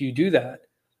 And if you do that,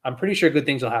 I'm pretty sure good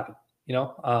things will happen.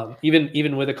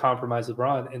 Even with a compromised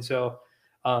LeBron. And so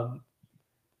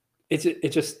it's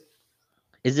just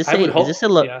Is this I a would is this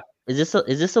hope, a Le, yeah. is this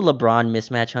a LeBron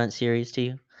mismatch hunt series to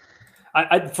you?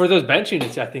 I for those bench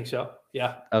units, I think so.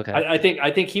 Yeah, Okay. I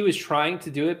think he was trying to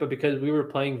do it, but because we were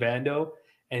playing Vando,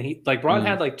 and he like Braun Mm.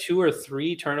 had like 2 or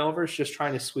 3 turnovers just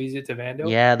trying to squeeze it to Vando.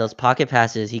 Yeah, those pocket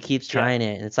passes. He keeps Yeah, trying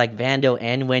it. And it's like Vando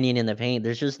and Wenyan in the paint.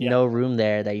 There's just yeah, no room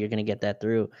there that you're gonna get that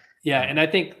through. yeah. Uh, And I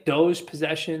think those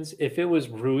possessions, if it was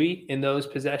Rui in those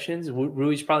possessions,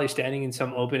 Rui's probably standing in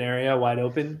some open area, wide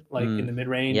open, like in mm, the mid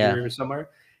range yeah. or somewhere,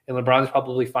 and LeBron's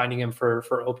probably finding him for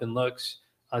open looks.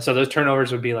 So those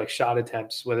turnovers would be like shot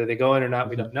attempts, whether they go in or not,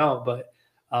 we Hmm. don't know. But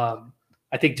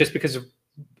I think just because of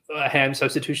a hand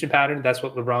substitution pattern, that's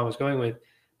what LeBron was going with.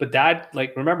 But that,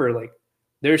 like, remember, like,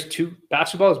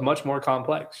 basketball is much more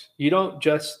complex. You don't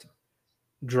just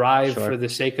drive Sure. for the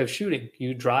sake of shooting.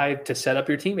 You drive to set up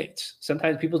your teammates.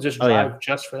 Sometimes people just Oh yeah. drive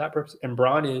just for that purpose. And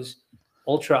Braun is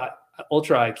ultra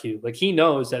IQ. Like he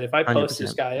knows that if I Hundred post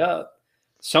this percent. guy up,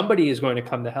 somebody is going to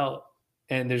come to help,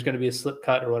 and there's going to be a slip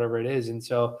cut or whatever it is. And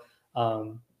so,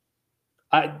 um,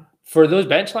 I for those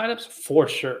bench lineups for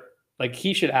sure. Like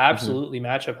he should Hmm. absolutely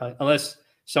match up unless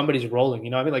somebody's rolling. You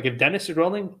know what I mean? Like if Dennis is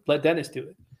rolling, let Dennis do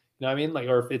it. You know what I mean? Like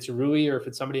or if it's Rui or if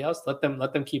it's somebody else, let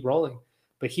them keep rolling.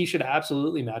 But he should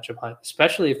absolutely match up Hunt,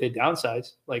 especially if they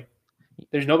downsize. Like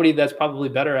there's nobody that's probably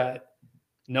better at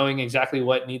knowing exactly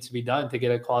what needs to be done to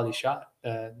get a quality shot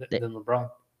They than LeBron.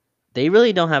 they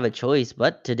really don't have a choice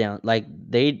but to down. Like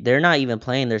they're not even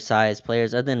playing their size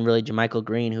players other than really Jermichael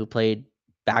Green, who played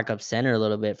backup center a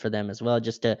little bit for them as well.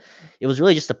 It was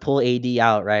really just to pull AD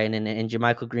out, right? And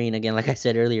Jermichael Green again, like I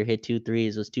said earlier, hit 2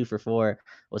 threes, was 2 for 4,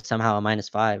 was somehow a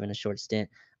 -5 in a short stint.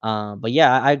 But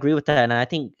yeah, I agree with that, and I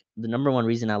think the number one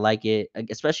reason I like it,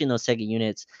 especially in those second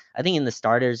units, I think in the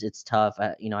starters it's tough.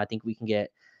 I think we can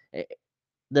get eh,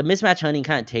 the mismatch hunting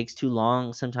kind of takes too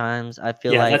long sometimes. I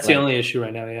feel Yeah, like that's the only issue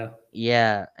right now. Yeah.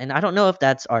 yeah, and I don't know if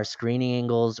that's our screening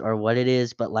angles or what it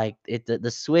is, but like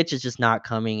the switch is just not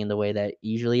coming in the way that it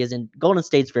usually is. And Golden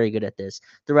State's very good at this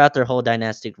throughout their whole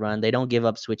dynastic run. They don't give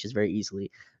up switches very easily.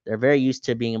 They're very used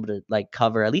to being able to like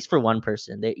cover at least for one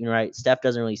person. They, right. Steph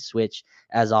doesn't really switch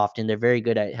as often. They're very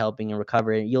good at helping and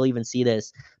recovering. You'll even see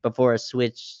this before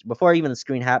even the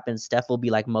screen happens. Steph will be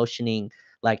like motioning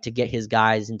like to get his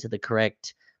guys into the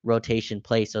correct rotation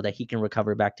play so that he can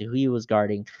recover back to who he was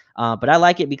guarding. But I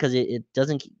like it because it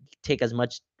doesn't take as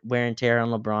much wear and tear on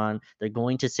LeBron. They're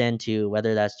going to send to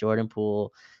whether that's Jordan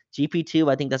Poole. GP2,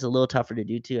 I think that's a little tougher to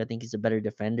do too. I think he's a better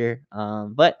defender.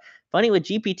 But funny with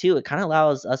GP2, it kind of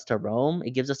allows us to roam.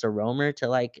 It gives us a roamer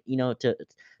to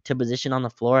to position on the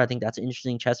floor. I think that's an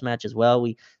interesting chess match as well.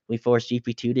 We forced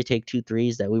GP2 to take 2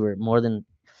 threes that we were more than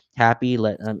inclined to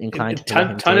let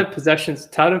him take.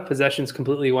 Ton of possessions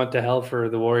completely went to hell for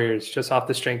the Warriors just off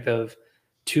the strength of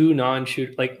two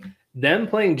non-shoot, like them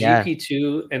playing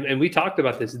GP2, and we talked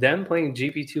about this, them playing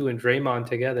GP2 and Draymond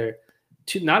together,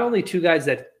 not only two guys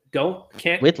that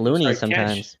can't with Looney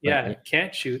sometimes,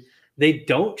 can't shoot, they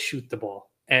don't shoot the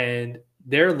ball, and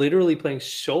they're literally playing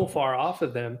so far off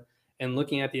of them and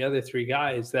looking at the other three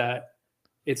guys that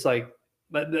it's like,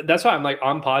 that's why I'm like,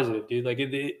 I'm positive, dude. Like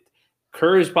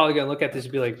Kerr is probably going to look at this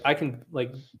and be like, I can,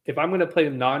 like, if I'm going to play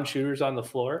non-shooters on the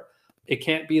floor, it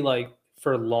can't be like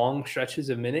for long stretches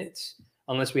of minutes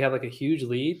unless we have like a huge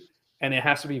lead. And it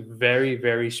has to be very,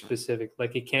 very specific.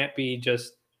 Like it can't be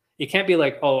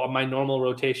like, oh, my normal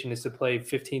rotation is to play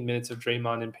 15 minutes of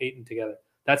Draymond and Peyton together.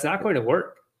 That's not going to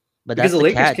work. But because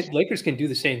that's the Lakers can do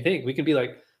the same thing. We can be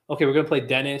like, okay, we're going to play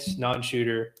Dennis,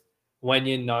 non-shooter,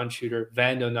 Wenyen, non-shooter,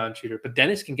 Vando, non-shooter. But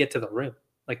Dennis can get to the rim.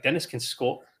 Like Dennis can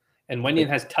score. And Wenyen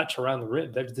has touch around the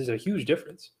rim. There's a huge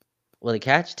difference. Well, the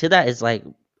catch to that is like,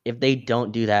 if they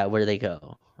don't do that, where do they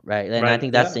go? Right. And I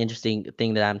think that's the interesting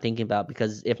thing that I'm thinking about,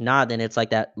 because if not, then it's like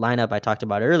that lineup I talked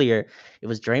about earlier. It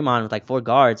was Draymond with like 4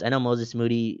 guards. I know Moses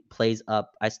Moody plays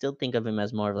up. I still think of him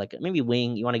as more of like maybe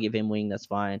wing. You want to give him wing, that's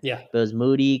fine. Yeah. But it was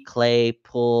Moody, Clay,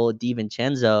 Poole,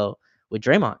 DiVincenzo with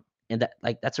Draymond. And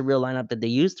that's a real lineup that they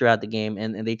use throughout the game.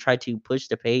 And they try to push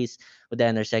the pace with that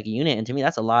in their second unit. And to me,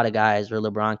 that's a lot of guys where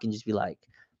LeBron can just be like,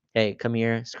 hey, come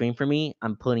here, screen for me.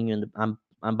 I'm putting you in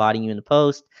I'm bodying you in the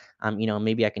post.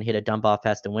 Maybe I can hit a dump off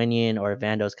past the Wenyen, or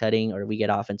Vando's cutting, or we get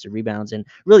offensive rebounds and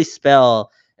really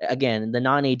spell again the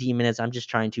non-AD minutes. I'm just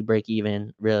trying to break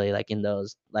even, really, like in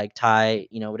those like tie,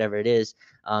 whatever it is.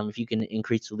 If you can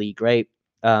increase the lead, great.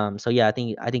 So yeah, I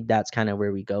think that's kind of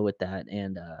where we go with that,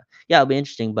 and yeah, it'll be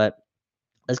interesting. But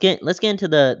let's get into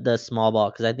the small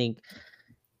ball, because I think.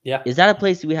 Yeah. Is that a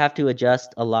place we have to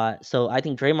adjust a lot? So I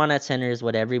think Draymond at center is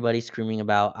what everybody's screaming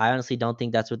about. I honestly don't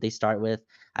think that's what they start with.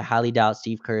 I highly doubt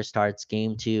Steve Kerr starts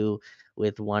game 2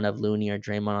 with one of Looney or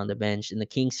Draymond on the bench. In the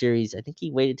Kings series, I think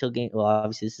he waited till game. Well,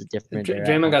 obviously this is different.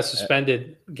 Draymond got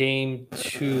suspended game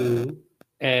 2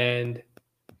 and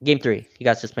game 3. He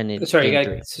got suspended. Sorry, he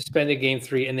got suspended game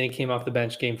 3, and then he came off the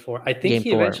bench game 4. I think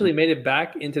he eventually made it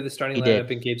back into the starting lineup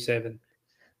in game 7.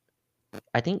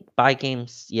 I think by game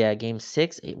 6,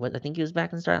 I think he was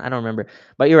back in the start. I don't remember,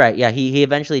 but you're right. Yeah, he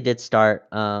eventually did start.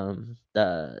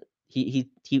 He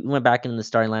went back in the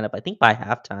starting lineup, I think by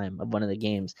halftime of one of the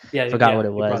games. Yeah, forgot what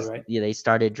it was. Right. Yeah, they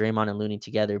started Draymond and Looney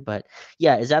together. But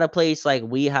yeah, is that a place like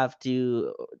we have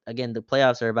to? Again, the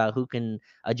playoffs are about who can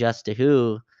adjust to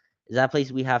who. Is that a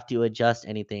place we have to adjust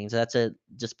anything? So that's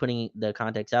just putting the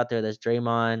context out there. There's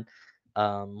Draymond,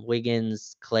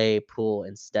 Wiggins, Clay, Poole,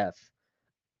 and Steph.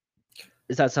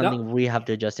 Is that something we have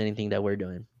to adjust anything that we're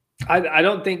doing? I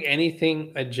don't think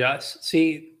anything adjusts.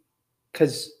 See,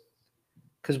 because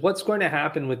what's going to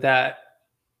happen with that?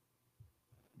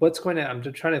 I'm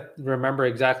just trying to remember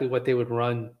exactly what they would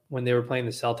run when they were playing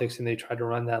the Celtics and they tried to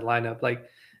run that lineup. Like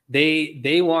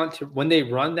they want to, when they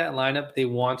run that lineup, they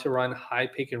want to run high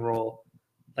pick and roll,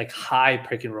 like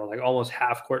almost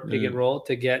half court pick and roll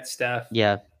to get Steph.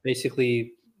 Yeah.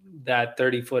 Basically that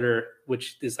 30-footer,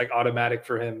 which is like automatic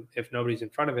for him if nobody's in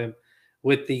front of him,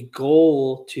 with the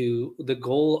goal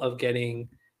of getting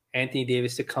Anthony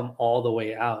Davis to come all the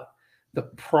way out. The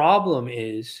problem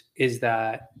is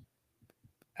that,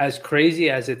 as crazy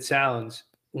as it sounds,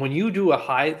 when you do a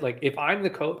high, like if I'm the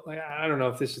coach, like I don't know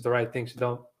if this is the right thing,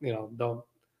 so don't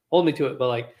hold me to it. But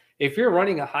like if you're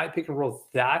running a high pick and roll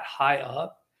that high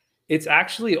up, it's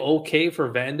actually okay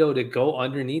for Vando to go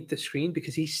underneath the screen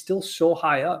because he's still so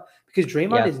high up. Because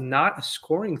Draymond Yeah. is not a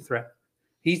scoring threat.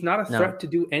 He's not a No. threat to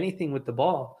do anything with the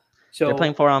ball. They're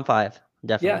playing So 4-on-5,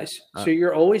 definitely. yes, so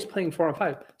you're always playing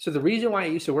 4-on-5. So the reason why I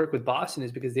used to work with Boston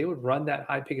is because they would run that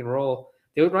high pick and roll.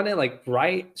 They would run it like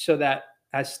right so that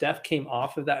as Steph came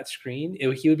off of that screen,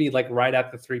 he would be like right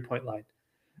at the 3-point line.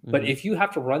 But Mhm. if you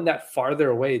have to run that farther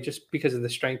away, just because of the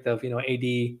strength of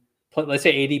AD, let's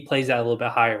say AD plays that a little bit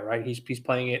higher, right? He's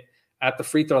playing it at the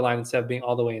free throw line instead of being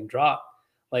all the way in drop.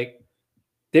 Like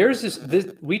there's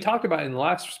this we talked about in the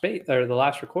last space or the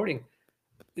last recording.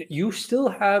 You still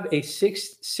have a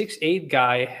 6'8"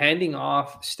 guy handing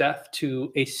off Steph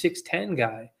to a 6'10"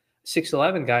 guy,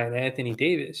 6'11" guy, and Anthony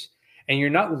Davis, and you're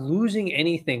not losing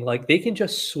anything. Like they can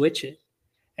just switch it.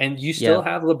 And you still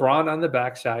Yeah. have LeBron on the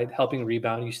backside helping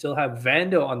rebound. You still have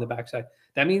Vando on the backside.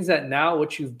 That means that now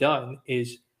what you've done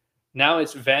is now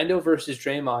it's Vando versus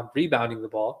Draymond rebounding the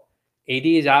ball.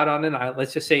 AD is out on an island.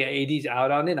 Let's just say AD is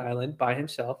out on an island by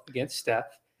himself against Steph.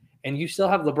 And you still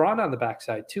have LeBron on the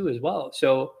backside too as well.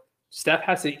 So Steph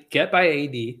has to get by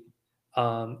AD.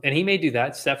 And he may do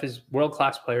that. Steph is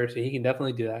world-class player, so he can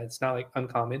definitely do that. It's not like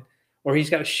uncommon. Or he's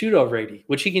got to shoot over AD,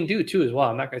 which he can do too as well.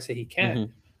 I'm not going to say he can't.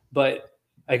 Mhm. But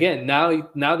again,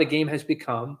 now the game has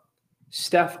become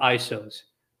Steph ISOs.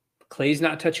 Clay's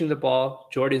not touching the ball.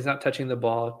 Jordan's not touching the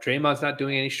ball. Draymond's not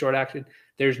doing any short action.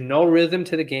 There's no rhythm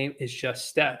to the game. It's just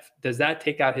Steph. Does that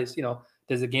take out his,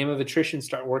 does the game of attrition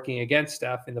start working against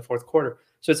Steph in the fourth quarter?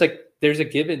 So it's like there's a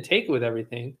give and take with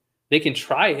everything. They can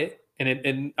try it,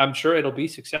 and I'm sure it'll be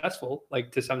successful,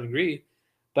 like to some degree.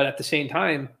 But at the same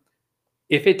time,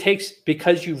 if it takes,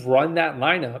 because you've run that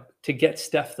lineup to get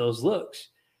Steph those looks,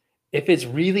 if it's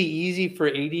really easy for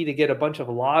AD to get a bunch of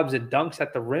lobs and dunks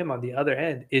at the rim on the other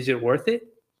end, is it worth it?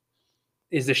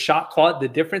 Is the shot quality,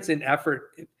 the difference in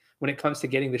effort when it comes to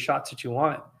getting the shots that you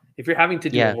want? If you're having to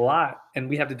do a Yeah. lot and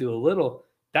we have to do a little,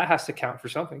 that has to count for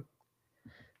something.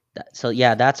 So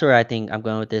yeah, that's where I think I'm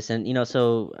going with this. And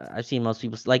so I've seen most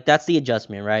people like that's the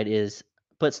adjustment, right? Is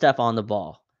put Steph on the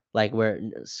ball, like where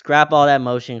scrap all that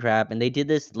motion crap. And they did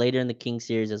this later in the King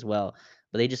series as well,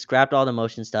 but they just scrapped all the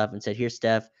motion stuff and said, "Here's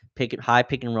Steph, high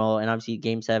pick and roll." And obviously,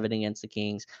 Game 7 against the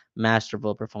Kings,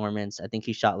 masterful performance. I think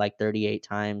he shot like 38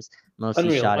 times, most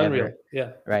he shot Unreal. ever.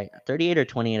 Yeah. Right, 38 or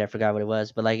 28, I forgot what it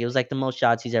was, but like it was like the most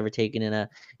shots he's ever taken in a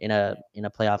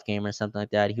playoff game or something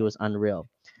like that. He was unreal.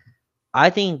 I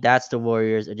think that's the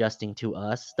Warriors adjusting to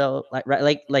us though. Like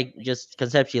right, like just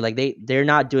conceptually, like they're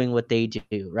not doing what they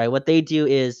do, right? What they do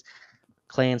is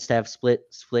Clay and Steph split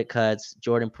cuts,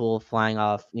 Jordan Poole flying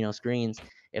off, screens.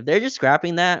 If they're just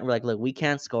scrapping that, we're like, look, we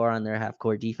can't score on their half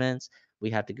court defense. We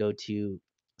have to go to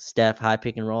Steph high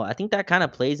pick and roll. I think that kind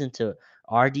of plays into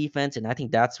our defense, and I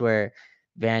think that's where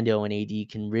Vando and AD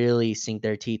can really sink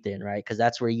their teeth in, right? Because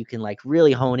that's where you can like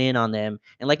really hone in on them.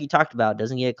 And like you talked about,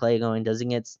 doesn't get Clay going, doesn't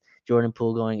get Jordan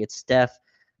Poole going. It's Steph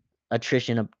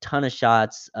attrition, a ton of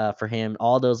shots for him,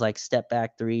 all those like step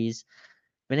back threes.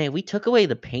 But hey, we took away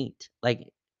the paint. Like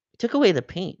took away the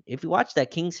paint. If you watch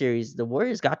that King series, the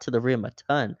Warriors got to the rim a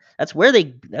ton. That's where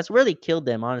they killed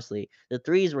them, honestly. The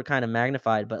threes were kind of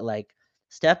magnified, but like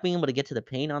Steph being able to get to the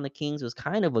paint on the Kings was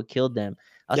kind of what killed them.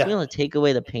 Us being Yeah. able to take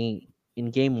away the paint in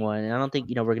game 1, and I don't think,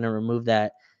 we're gonna remove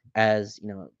that as,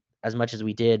 as much as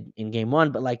we did in game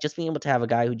 1, but like just being able to have a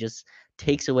guy who just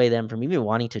takes away them from even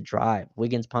wanting to drive.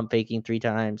 Wiggins pump faking 3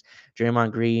 times,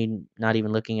 Draymond Green not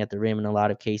even looking at the rim in a lot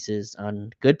of cases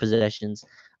on good possessions.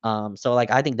 So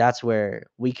like I think that's where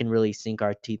we can really sink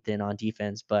our teeth in on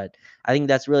defense. But I think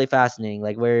that's really fascinating.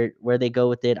 Like where they go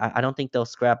with it. I don't think they'll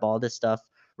scrap all this stuff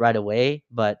right away,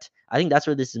 but I think that's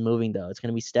where this is moving though. It's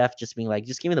gonna be Steph just being like,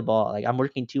 just give me the ball. Like I'm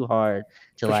working too hard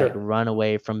to For like sure. run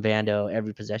away from Vando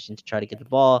every possession to try to get the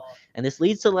ball. And this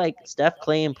leads to like Steph,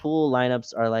 Clay, and Poole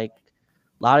lineups are like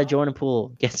a lot of Jordan Poole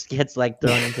gets like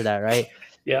thrown into that, right?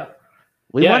 Yeah.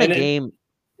 We Yeah. won a And then game.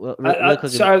 Well, really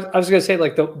quick. so I was going to say,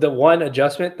 like the one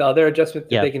adjustment, the other adjustment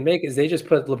that Yeah, they can make is they just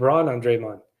put LeBron on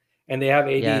Draymond, and they have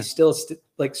AD yeah, still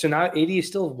like, so now AD is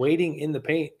still waiting in the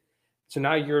paint. So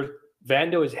now your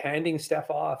Vando is handing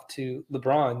Steph off to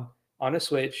LeBron on a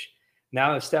switch.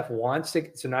 Now if Steph wants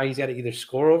to, so now he's got to either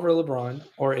score over LeBron,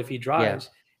 or if he yeah, drives,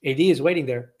 AD is waiting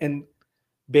there. And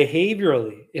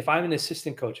behaviorally, if I'm an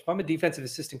assistant coach, if I'm a defensive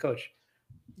assistant coach,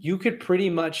 you could pretty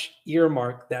much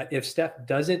earmark that if Steph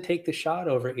doesn't take the shot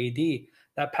over AD,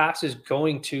 that pass is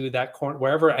going to that corner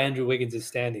wherever Andrew Wiggins is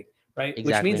standing, right? Which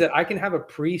means exactly. that I can have a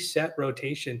preset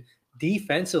rotation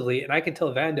defensively, and I can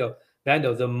tell Vando,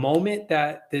 the moment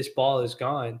that this ball is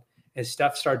gone and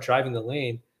Steph start driving the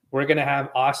lane, we're going to have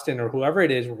Austin or whoever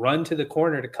it is run to the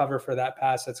corner to cover for that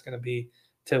pass that's going to be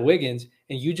to Wiggins,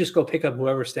 and you just go pick up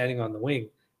whoever's standing on the wing,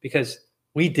 because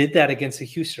we did that against the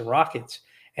Houston Rockets,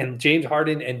 and James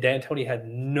Harden and D'Antoni had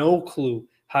no clue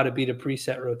how to beat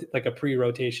a like a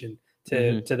pre-rotation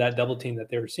to that double team that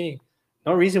they were seeing.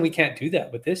 No reason we can't do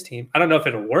that with this team. I don't know if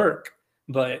it'll work,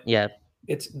 but Yeah.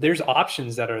 there's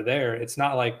options that are there. It's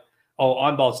not like, oh,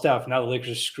 on ball stuff. Now the Lakers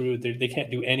are screwed. They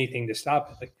can't do anything to stop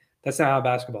it. Like, that's not how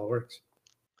basketball works.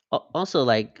 Also,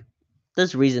 like,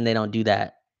 there's a reason they don't do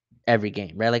that every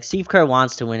game, right? Like, Steve Kerr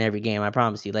wants to win every game. I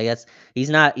promise you. Like, he's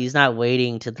not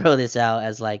waiting to throw this out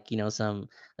as, like, some,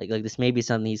 like this may be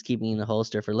something he's keeping in the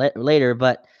holster for later.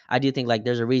 But I do think, like,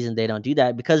 there's a reason they don't do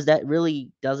that, because that really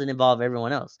doesn't involve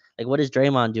everyone else. Like, what is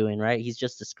Draymond doing, right? He's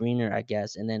just a screener, I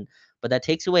guess. And then, but that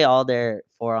takes away all their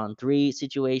 4-on-3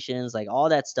 situations, like all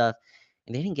that stuff.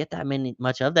 And they didn't get that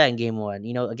much of that in game one.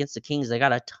 Against the Kings, they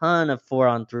got a ton of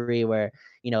 4-on-3 where,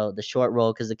 the short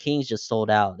roll, because the Kings just sold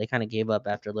out. They kind of gave up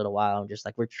after a little while and just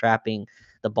like, we're trapping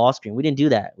the ball screen. We didn't do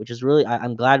that, which is really,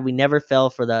 I'm glad we never fell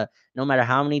for no matter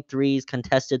how many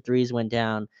contested threes went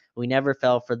down, we never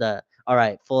fell for all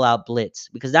right, full out blitz,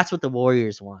 because that's what the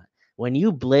Warriors want. When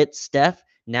you blitz Steph,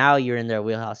 now you're in their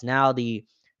wheelhouse. Now the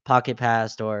pocket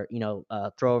pass, or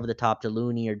throw over the top to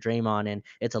Looney or Draymond, and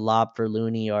it's a lob for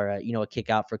Looney, or a kick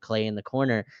out for Clay in the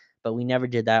corner. But we never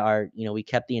did that. We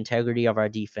kept the integrity of our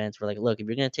defense. We're like, look, if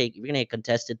you're gonna get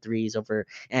contested threes over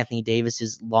Anthony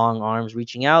Davis's long arms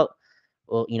reaching out,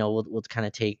 well, we'll kind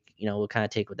of take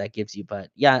what that gives you. But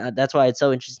yeah, that's why it's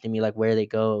so interesting to me, like, where they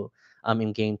go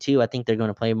in game two. I think they're going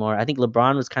to play more. I think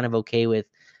LeBron was kind of okay with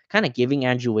kind of giving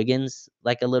Andrew Wiggins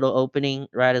like a little opening,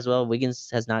 right, as well. Wiggins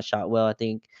has not shot well, I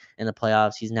think, in the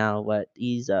playoffs. He's now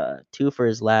he's 2 for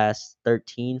his last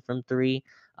 13 from 3.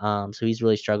 So he's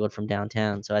really struggled from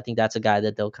downtown. So I think that's a guy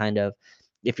that they'll kind of,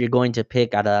 if you're going to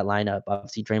pick out of that lineup,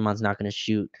 obviously Draymond's not going to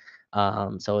shoot.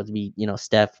 So it'd be,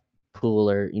 Steph, Poole,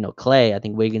 or, Clay. I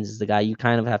think Wiggins is the guy. You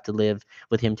kind of have to live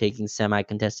with him taking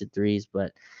semi-contested threes.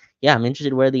 But yeah, I'm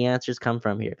interested where the answers come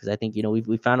from here, because I think,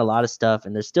 we found a lot of stuff,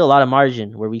 and there's still a lot of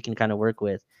margin where we can kind of work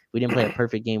with. We didn't play a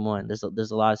perfect game one. There's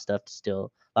a lot of stuff to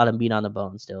still, a lot of meat on the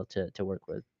bone still to work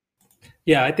with.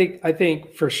 Yeah, I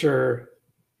think for sure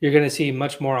you're going to see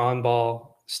much more on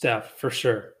ball Steph for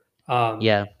sure.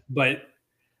 Yeah. But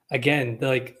again,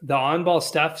 the on ball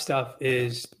Steph stuff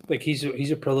is like, he's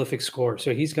a prolific scorer,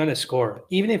 so he's going to score.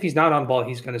 Even if he's not on ball,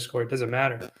 he's going to score. It doesn't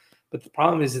matter. But the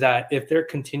problem is that if they're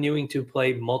continuing to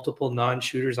play multiple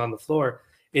non-shooters on the floor,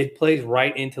 it plays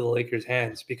right into the Lakers'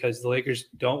 hands, because the Lakers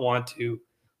don't want to,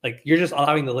 like, you're just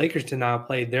allowing the Lakers to now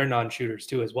play their non-shooters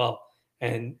too as well.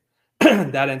 And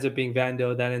that ends up being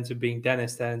Vando, that ends up being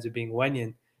Dennis, that ends up being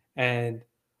Wenyen. And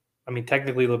I mean,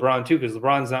 technically LeBron too, because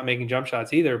LeBron's not making jump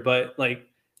shots either, but like,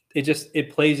 it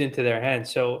plays into their hands.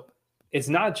 So it's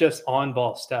not just on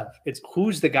ball Steph. It's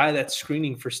who's the guy that's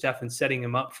screening for Steph and setting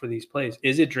him up for these plays.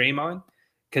 Is it Draymond?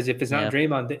 Because if it's not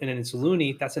Draymond and it's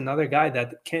Looney, that's another guy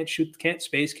that can't shoot, can't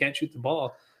space, can't shoot the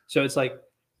ball. So it's like,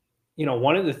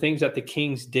 one of the things that the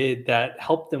Kings did that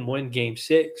helped them win game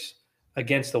 6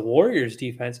 against the Warriors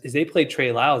defense is they played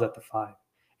Trey Lyles at the 5,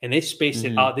 and they spaced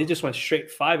it out. They just went straight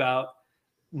 5 out.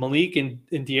 Malik and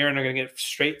De'Aaron are going to get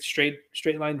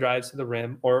straight line drives to the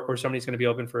rim, or somebody's going to be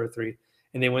open for a 3.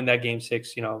 And they win that game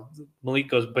 6. Malik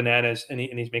goes bananas, and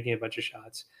he's making a bunch of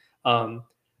shots.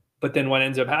 But then what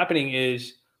ends up happening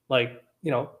is, like,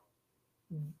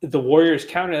 the Warriors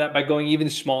counter that by going even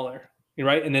smaller,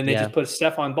 right? And then they just put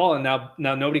Steph on ball, and now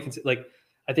nobody can, like,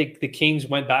 I think the Kings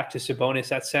went back to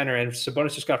Sabonis at center, and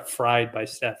Sabonis just got fried by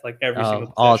Steph, like every single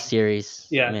possession. All series.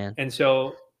 Yeah, man. And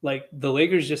so, like, the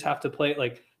Lakers just have to play,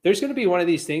 like, there's going to be one of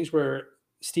these things where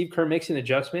Steve Kerr makes an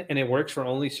adjustment and it works for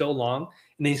only so long,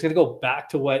 and then he's going to go back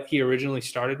to what he originally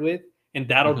started with, and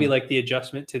that'll be like the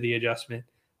adjustment to the adjustment,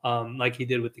 like he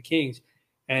did with the Kings.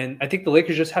 And I think the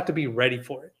Lakers just have to be ready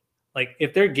for it. Like,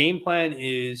 if their game plan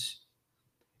is,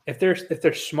 if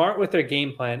they're smart with their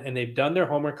game plan and they've done their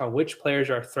homework on which players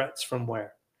are threats from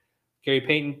where. Gary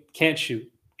Payton can't shoot.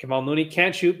 Kevon Looney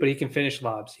can't shoot, but he can finish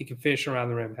lobs. He can finish around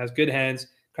the rim, has good hands,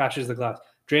 crashes the glass.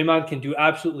 Draymond can do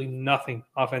absolutely nothing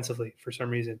offensively for some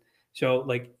reason. So,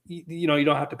 like, you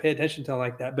don't have to pay attention to him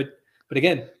like that. But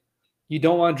again, you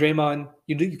don't want Draymond.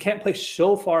 You can't play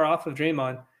so far off of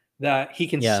Draymond that he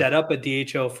can set up a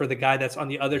DHO for the guy that's on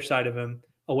the other side of him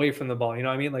away from the ball. You know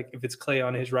what I mean? Like, if it's Clay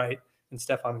on his right and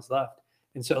Steph on his left.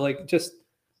 And so, like, just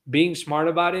being smart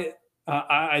about it,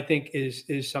 I think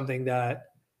is something that,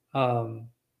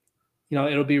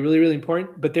 it'll be really, really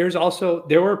important. But there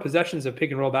were possessions of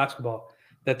pick and roll basketball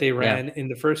that they ran in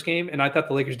the first game, and I thought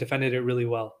the Lakers defended it really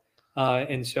well.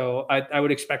 And so I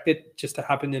would expect it just to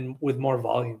happen with more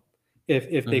volume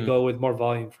if they go with more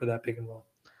volume for that pick and roll.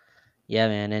 Yeah,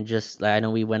 man, and just I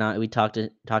know we talked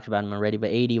about him already,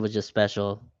 but AD was just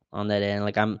special on that end.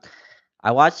 Like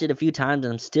I watched it a few times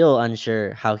and I'm still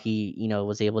unsure how he,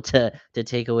 was able to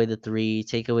take away the three,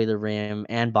 take away the rim,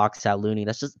 and box out Looney.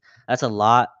 That's a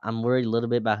lot. I'm worried a little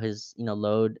bit about his,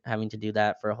 load having to do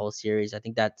that for a whole series. I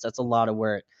think that's a lot of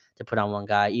work to put on one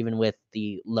guy, even with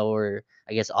the lower,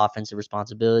 I guess, offensive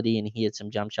responsibility, and he had some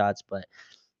jump shots. But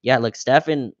yeah, look, Steph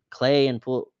and Clay and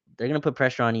Poole, they're gonna put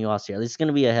pressure on you all series. This is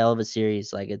gonna be a hell of a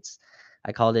series.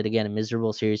 I called it again a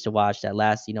miserable series to watch. That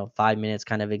last, 5 minutes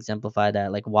kind of exemplify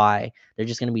that, like why they're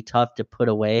just gonna be tough to put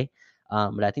away.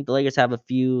 But I think the Lakers have a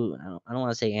few. I don't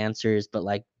want to say answers, but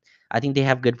like I think they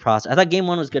have good process. I thought Game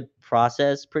 1 was good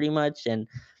process, pretty much, and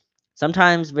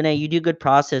sometimes, Vinay, you do good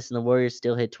process and the Warriors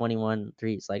still hit 21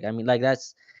 threes. Like, I mean, like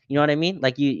that's, you know what I mean?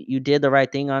 Like you did the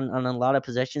right thing on a lot of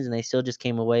possessions and they still just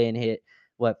came away and hit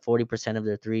what 40% of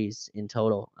their threes in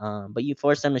total. But you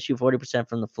forced them to shoot 40%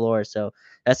 from the floor. So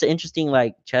that's an interesting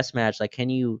like chess match. Like, can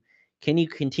you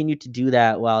continue to do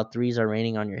that while threes are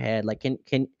raining on your head? Like,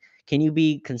 can you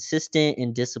be consistent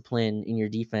and disciplined in your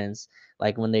defense?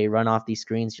 Like when they run off these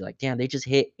screens, you're like, damn, they just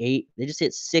hit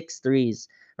six threes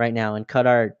right now and cut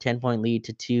our 10-point lead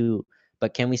to 2.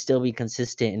 But can we still be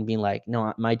consistent and being like,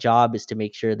 no, my job is to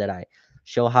make sure that I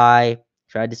show high,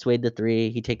 try to dissuade the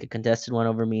three. He take a contested one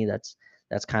over me. That's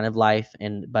kind of life.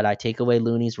 But I take away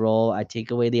Looney's role. I take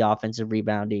away the offensive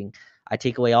rebounding. I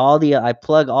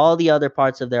plug all the other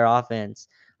parts of their offense.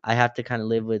 I have to kind of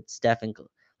live with Steph and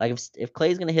like if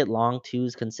Clay's gonna hit long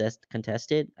twos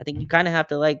contested, I think you kind of have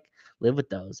to like live with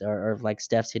those, or if like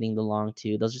Steph's hitting the long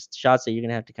two. Those are shots that you're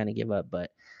gonna have to kind of give up.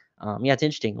 But yeah, it's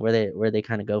interesting where they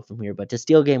kind of go from here. But to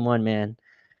steal Game 1, man,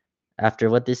 after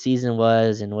what this season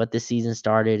was and what this season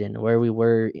started and where we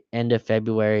were end of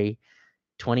February,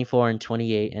 24 and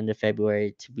 28 end of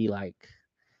February, to be like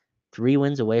 3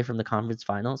 wins away from the conference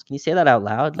finals. Can you say that out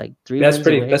loud? Like three That's wins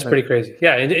pretty. away. That's Like pretty crazy.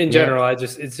 Yeah. In yeah, general,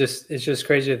 it's just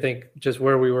crazy to think just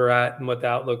where we were at and what the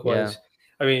outlook yeah, was.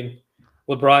 I mean,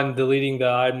 LeBron deleting the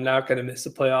 "I'm not going to miss the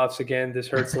playoffs again. This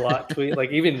hurts a lot" tweet.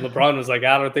 Like even LeBron was like,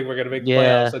 "I don't think we're going to make the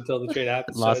playoffs yeah. until the trade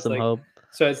happens." So Lost it's some like, hope.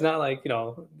 so it's not like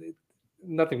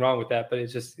nothing wrong with that, but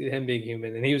it's just him being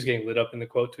human, and he was getting lit up in the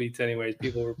quote tweets anyways.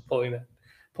 People were pulling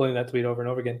that tweet over and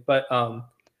over again. But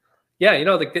yeah,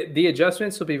 like the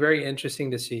adjustments will be very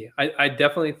interesting to see. I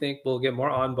definitely think we'll get more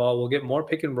on ball. We'll get more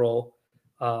pick and roll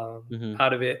Hmm.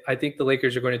 out of it. I think the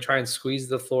Lakers are going to try and squeeze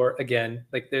the floor again.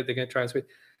 Like they're going to try and squeeze.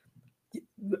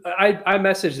 I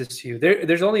messaged this to you.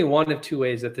 There's only one of two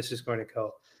ways that this is going to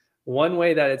go. One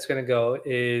way that it's going to go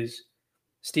is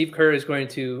Steve Kerr is going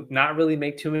to not really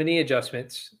make too many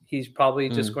adjustments. He's probably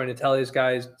just Mm. going to tell his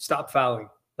guys, stop fouling.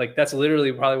 Like that's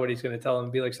literally probably what he's going to tell them.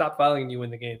 Be like, stop fouling and you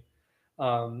win the game.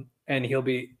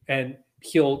 And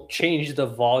he'll change the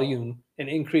volume and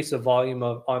increase the volume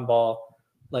of on ball,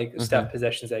 like Hmm. Steph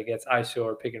possessions that he gets ISO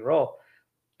or pick and roll.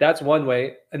 That's one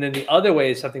way. And then the other way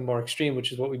is something more extreme,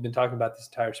 which is what we've been talking about this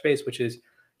entire space, which is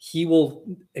he will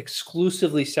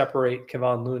exclusively separate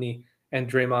Kevon Looney and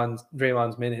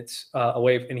Draymond's minutes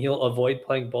away, and he'll avoid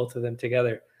playing both of them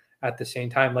together at the same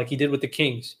time, like he did with the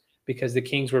Kings, because the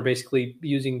Kings were basically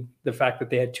using the fact that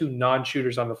they had two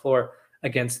non-shooters on the floor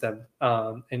against them,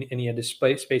 and he had to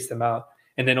space them out,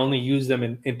 and then only use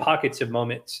them in pockets of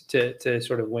moments to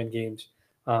sort of win games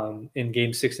in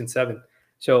Game 6 and 7.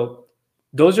 So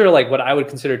those are like what I would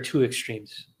consider two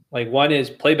extremes. Like one is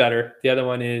play better, the other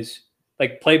one is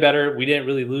like play better. We didn't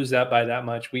really lose that by that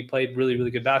much. We played really,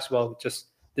 really good basketball. Just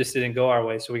this didn't go our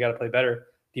way, so we got to play better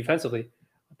defensively.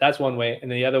 That's one way, and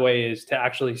the other way is to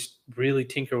actually really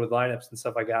tinker with lineups and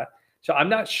stuff like that. So I'm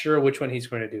not sure which one he's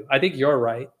going to do. I think you're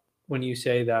right when you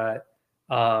say that,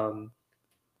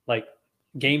 like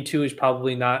game 2 is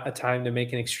probably not a time to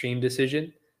make an extreme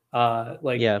decision.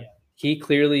 Like Yeah. he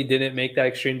clearly didn't make that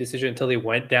extreme decision until they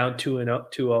went down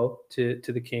 2-0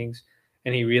 to the Kings,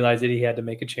 and he realized that he had to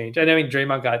make a change. And I mean,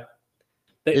 Draymond got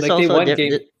This like they also won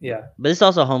game, yeah, but it's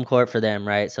also home court for them,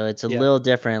 right? So it's a yeah, little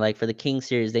different. Like for the King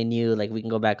series, they knew like we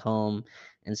can go back home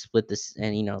and split this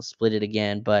and split it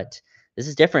again. But this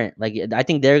is different. Like I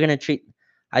think they're gonna treat.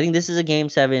 I think this is a game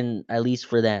 7 at least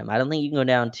for them. I don't think you can go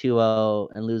down 2-0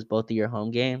 and lose both of your home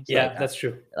games. yeah. That's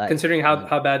true. Like Considering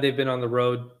how bad they've been on the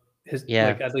road, yeah.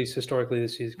 like at least historically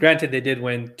this season. Granted, they did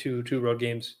win two road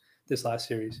games this last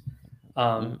series.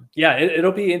 Mhm. Yeah,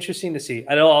 it'll be interesting to see.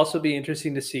 It'll also be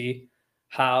interesting to see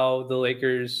how the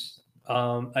Lakers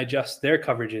adjust their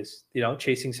coverages.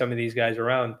 Chasing some of these guys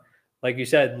around, like you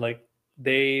said, like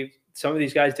some of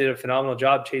these guys did a phenomenal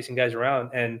job chasing guys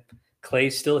around, and Clay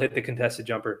still hit the contested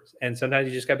jumper. And sometimes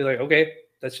you just got to be like, okay,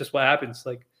 that's just what happens.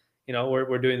 Like,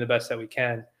 we're doing the best that we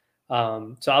can.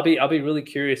 So I'll be really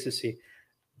curious to see.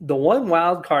 The one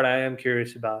wild card I am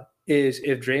curious about is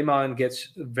if Draymond gets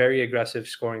very aggressive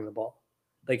scoring the ball.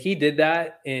 Like he did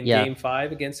that in Yeah. game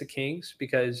 5 against the Kings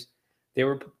because they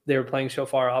were playing so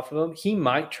far off of him. He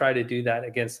might try to do that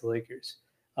against the Lakers.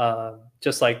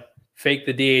 Just like fake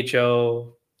the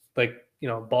DHO, like,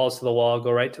 balls to the wall,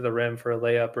 go right to the rim for a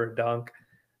layup or a dunk,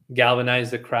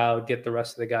 galvanize the crowd, get the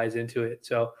rest of the guys into it.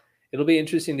 So it'll be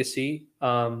interesting to see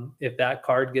if that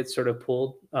card gets sort of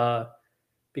pulled.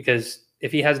 Because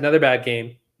if he has another bad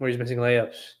game where he's missing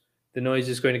layups, the noise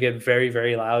is going to get very,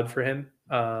 very loud for him.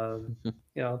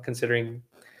 Considering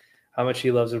how much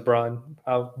he loves LeBron,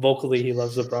 how vocally he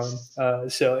loves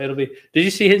LeBron. So it'll be. Did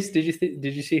you see his? Did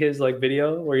you see his like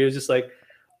video where he was just like,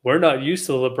 "We're not used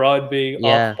to LeBron being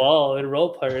Yeah. off ball and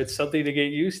role player. It's something to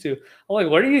get used to." I'm like,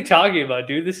 "What are you talking about,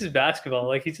 dude? This is basketball.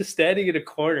 Like he's just standing in a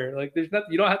corner. Like there's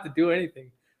nothing. You don't have to do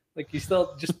anything. Like you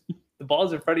still just the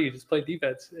ball's in front of you. Just play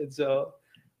defense." And so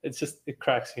it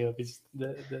cracks me up. He's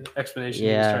the explanation he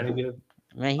was Yeah. trying to give.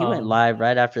 Man, he went live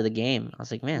right after the game. I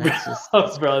was like, man, that's just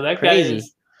Bro, that crazy.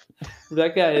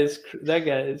 guy is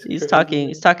He's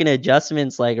crazy. talking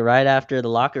adjustments like right after the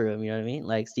locker room. You know what I mean?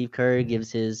 Like Steve Kerr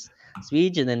gives his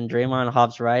speech, and then Draymond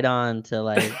hops right on to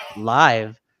like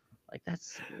live. Like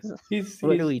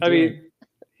what are we I doing? mean,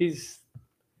 he's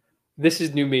this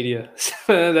is new media.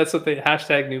 That's what they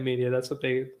hashtag new media. That's what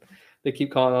they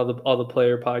keep calling all the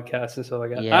player podcasts and stuff like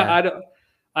that. Yeah.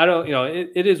 I don't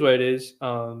it is what it is.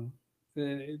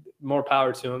 More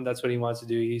power to him. That's what he wants to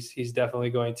do. He's definitely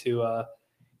going to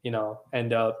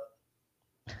end up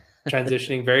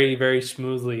transitioning very, very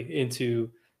smoothly into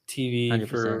TV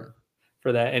 100%.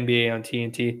 for that NBA on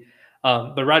TNT.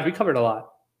 But Rod, we covered a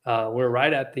lot. We're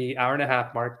right at the hour and a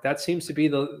half mark. That seems to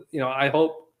be I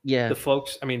hope Yeah. the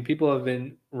folks, I mean, people have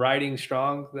been riding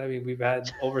strong. I mean, we've had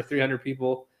over 300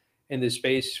 people in this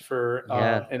space for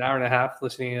an hour and a half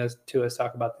listening to us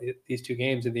talk about these two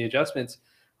games and the adjustments.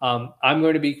 I'm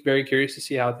going to be very curious to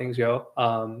see how things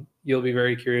go. You'll be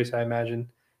very curious, I imagine,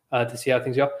 to see how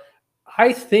things go.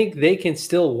 I think they can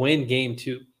still win game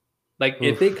 2. Like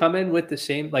if they come in with the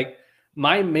same, like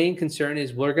my main concern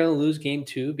is we're going to lose game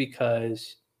 2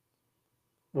 because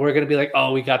we're going to be like,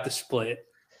 oh, we got the split.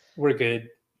 We're good.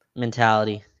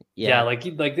 Mentality. Yeah, like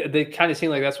they kind of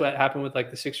seem like that's what happened with like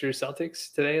the Sixers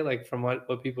Celtics today. Like from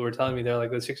what people were telling me, they're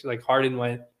like the Sixers, like Harden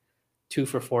went 2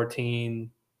 for 14,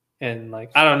 and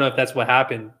like I don't know if that's what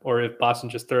happened or if Boston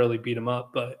just thoroughly beat him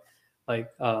up, but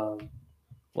like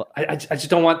I just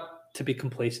don't want to be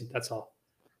complacent. That's all.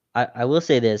 I will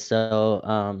say this. So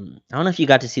I don't know if you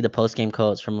got to see the post game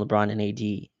quotes from LeBron and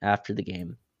AD after the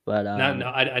game, but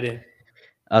No, I didn't.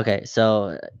 Okay,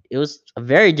 so it was a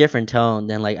very different tone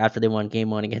than like after they won game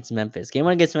 1 against Memphis. Game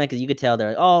 1 against Memphis, you could tell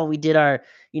they're like, oh, we did our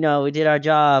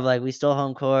job. Like we stole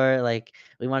home court. Like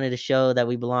we wanted to show that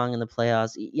we belong in the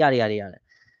playoffs. Yada yada yada.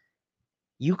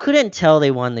 You couldn't tell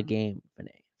they won the game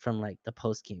from like the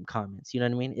post game comments. You know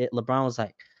what I mean? LeBron was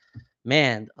like,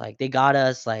 man, like they got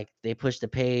us, like they pushed the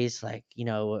pace, like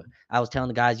I was telling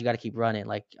the guys you got to keep running,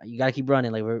 like you got to keep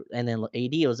running, like and then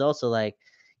AD was also like,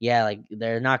 yeah, like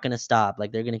they're not gonna stop,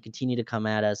 like they're gonna continue to come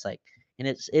at us, like, and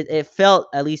it felt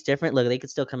at least different. Look, they could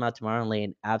still come out tomorrow and lay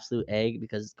an absolute egg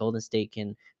because Golden State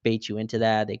can bait you into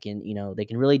that. They can they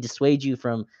can really dissuade you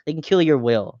from, they can kill your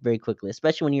will very quickly,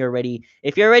 especially when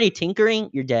if you're already tinkering,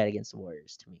 you're dead against the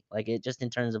Warriors to me. Like it just in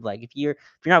terms of like if you're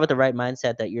not with the right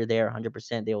mindset that you're there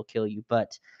 100%, they will kill you.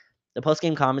 But the post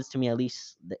game comments to me, at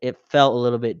least, it felt a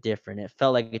little bit different. It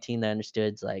felt like a team that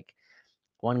understood like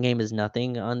one game is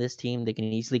nothing on this team. They can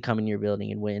easily come in your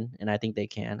building and win, and I think they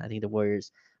can. I think the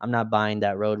Warriors. I'm not buying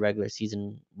that road regular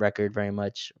season record very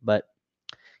much, but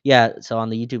yeah. So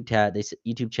on the YouTube chat,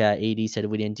 AD said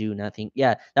we didn't do nothing.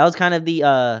 Yeah, that was kind of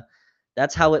the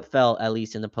that's how it felt, at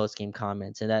least in the post game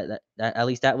comments, and that at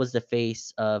least that was the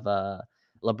face of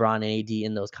LeBron and AD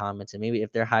in those comments. And maybe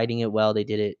if they're hiding it well, they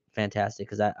did it fantastic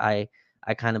because I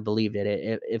kind of believed it.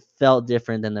 It felt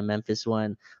different than the Memphis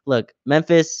one. Look,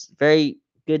 Memphis, very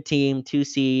good team, 2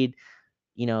 seed.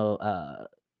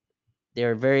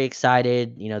 They're very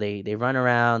excited. They run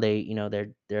around. They're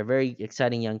a very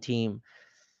exciting young team.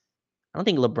 I don't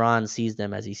think LeBron sees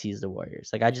them as he sees the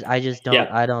Warriors. Like I just don't. Yeah.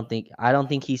 I don't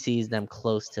think he sees them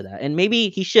close to that. And maybe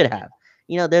he should have.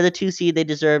 They're the 2 seed. They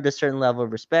deserved a certain level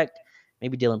of respect.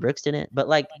 Maybe Dylan Brooks didn't, but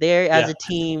like they as a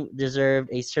team deserved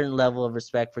a certain level of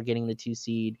respect for getting the 2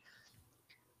 seed.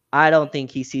 I don't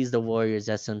think he sees the Warriors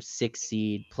as some 6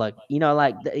 seed plug. He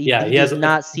does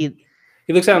not see.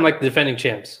 He looks at them like the defending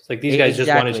champs. Like these guys just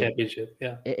won a championship.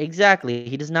 Yeah. Exactly.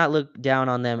 He does not look down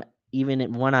on them even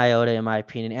in one iota, in my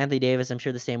opinion. Anthony Davis, I'm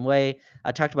sure the same way.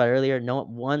 I talked about earlier. No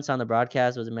once on the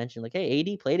broadcast was it mentioned like, hey,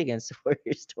 AD played against the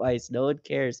Warriors twice. No one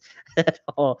cares at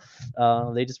all.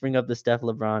 They just bring up the Steph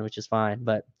LeBron, which is fine.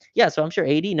 But yeah, so I'm sure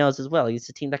AD knows as well. He's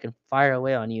a team that can fire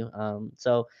away on you.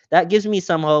 So that gives me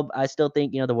some hope. I still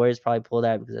think the Warriors probably pull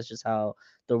that because that's just how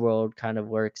the world kind of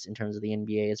works in terms of the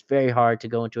NBA. It's very hard to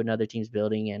go into another team's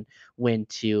building and win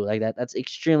two like that. That's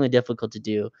extremely difficult to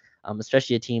do,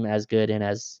 especially a team as good and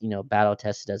as battle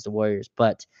tested as the Warriors.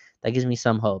 But that gives me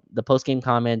some hope. The post game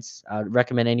comments, I would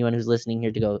recommend anyone who's listening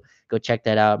here to go check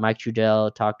that out. Mike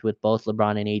Trudell talked with both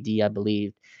LeBron and AD, I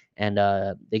believe, and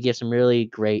they give some really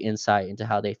great insight into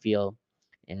how they feel.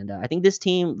 And I think this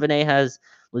team, Vinay, has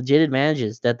legit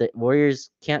advantages that the Warriors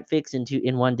can't fix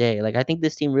in one day. Like I think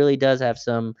this team really does have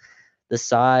the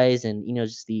size and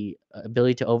just the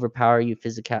ability to overpower you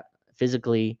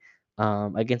physically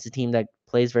against a team that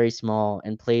plays very small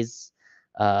and plays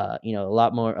a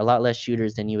lot less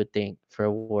shooters than you would think for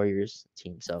a Warriors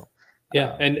team. So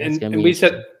Yeah, it's gonna and be we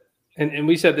said interesting. and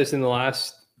we said this in the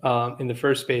last in the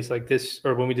first space, like this,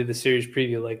 or when we did the series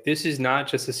preview, like this is not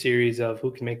just a series of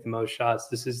who can make the most shots.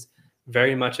 This is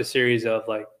very much a series of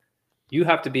like you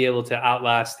have to be able to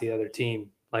outlast the other team.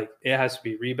 Like it has to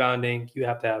be rebounding. You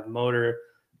have to have motor.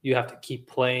 You have to keep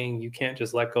playing. You can't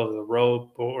just let go of the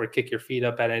rope or kick your feet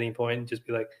up at any point and just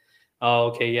be like, oh,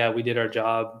 okay, yeah, we did our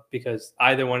job, because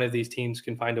either one of these teams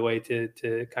can find a way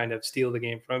to kind of steal the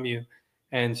game from you.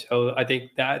 And so I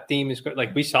think that theme is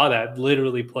like we saw that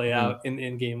literally play Mhm. out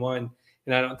in game one,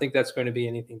 and I don't think that's going to be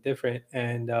anything different.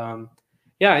 And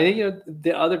yeah, I think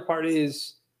the other part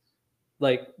is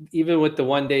like even with the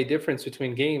 1 day difference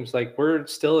between games, like we're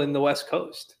still in the West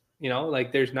Coast.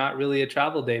 Like there's not really a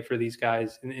travel day for these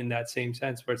guys in that same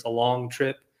sense, where it's a long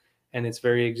trip and it's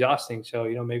very exhausting. So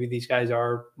maybe these guys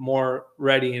are more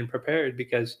ready and prepared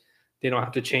because they don't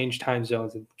have to change time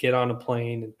zones and get on a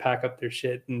plane and pack up their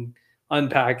shit and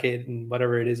unpack it and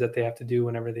whatever it is that they have to do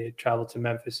whenever they travel to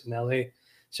Memphis and LA.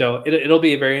 So it'll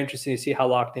be very interesting to see how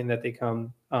locked in that they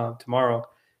come tomorrow.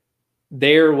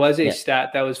 There was a Yeah, stat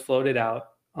that was floated out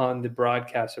on the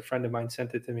broadcast. A friend of mine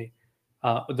sent it to me.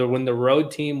 When the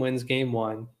road team wins game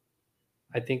one,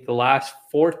 I think the last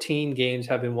 14 games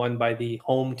have been won by the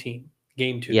home team.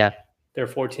 Game two, yeah, they're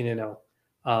 14-0,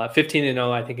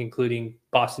 15-0, I think, including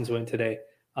Boston's win today.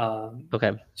 Um,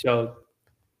 okay, so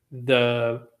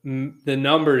the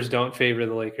numbers don't favor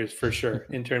the Lakers for sure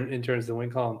in terms of the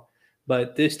win column,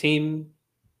 but this team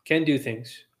can do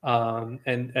things, and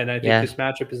I think yeah, this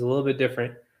matchup is a little bit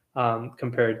different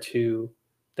compared to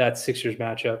that Sixers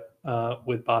matchup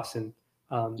with Boston.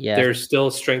 yeah. There's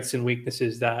still strengths and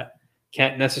weaknesses that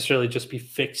can't necessarily just be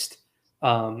fixed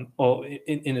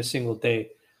in a single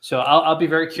day. So I'll be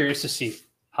very curious to see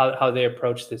how they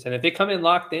approach this, and if they come in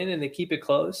locked in and they keep it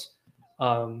close.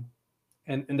 Um,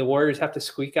 and the Warriors have to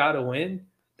squeak out a win,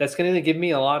 that's going to give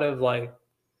me a lot of like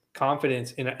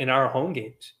confidence in our home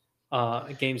games,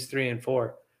 games 3 and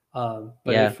 4. But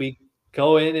Yeah. if we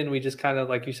go in and we just kind of,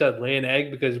 like you said, lay an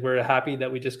egg because we're happy that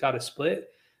we just got a split,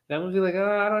 then we'll be like,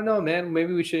 oh, I don't know, man.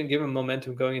 Maybe we shouldn't give them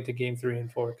momentum going into game 3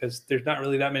 and 4 because there's not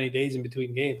really that many days in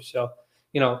between games. So,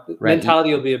 Right.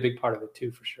 mentality will be a big part of it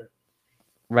too, for sure.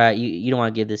 Right. You don't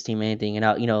want to give this team anything.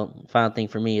 And final thing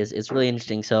for me is it's really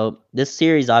interesting. So this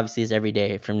series obviously is every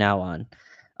day from now on.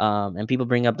 And people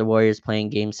bring up the Warriors playing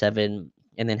game 7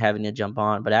 and then having to jump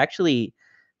on. But actually,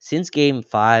 since game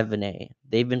 5 and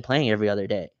they've been playing every other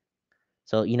day.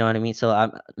 So you know what I mean? So I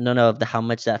don't know how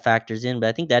much that factors in, but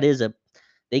I think that is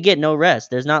they get no rest.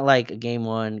 There's not like a game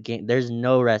 1 game. There's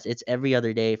no rest. It's every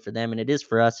other day for them, and it is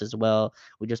for us as well.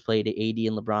 We just played AD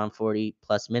and LeBron 40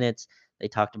 plus minutes. They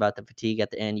talked about the fatigue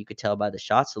at the end. You could tell by the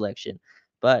shot selection.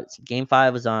 But game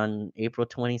 5 was on April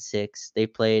 26th. They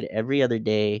played every other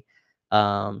day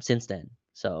since then.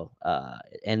 So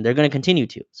and they're gonna continue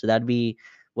to. So that'd be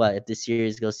what if this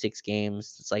series goes 6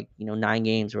 games? It's like 9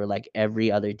 games where like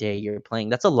every other day you're playing.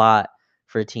 That's a lot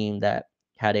for a team that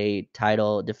had a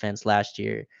title defense last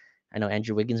year. I know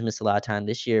Andrew Wiggins missed a lot of time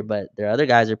this year, but their other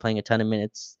guys are playing a ton of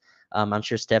minutes. I'm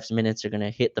sure Steph's minutes are going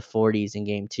to hit the 40s in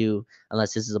game 2,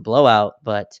 unless this is a blowout.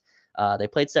 But they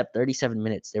played Steph 37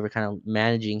 minutes. They were kind of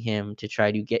managing him to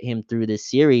try to get him through this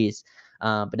series.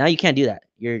 But now you can't do that.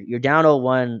 You're down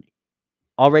 0-1,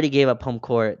 already gave up home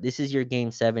court. This is your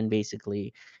game 7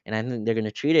 basically, and I think they're going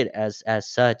to treat it as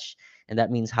such, and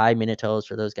that means high minute totals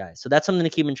for those guys. So that's something to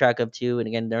keep in track of too. And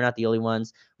again, they're not the only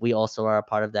ones. We also are a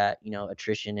part of that,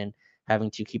 attrition and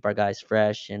having to keep our guys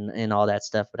fresh and all that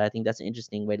stuff. But I think that's an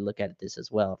interesting way to look at this as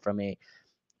well.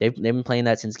 They've been playing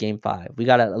that since game 5. We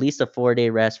got at least a 4-day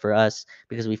rest for us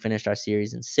because we finished our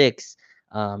series in 6.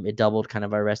 It doubled kind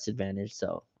of our rest advantage.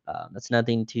 So That's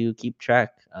nothing to keep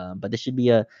track. But this should be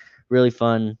a really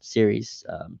fun series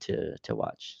to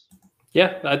watch.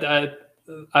 Yeah,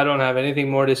 I don't have anything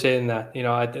more to say than that.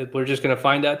 We're just going to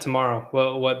find out tomorrow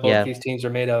what both Yeah. these teams are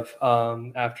made of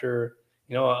after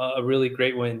a really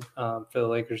great win for the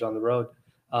Lakers on the road.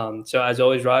 So as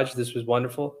always, Raj, this was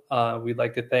wonderful. We'd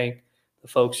like to thank the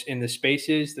folks in the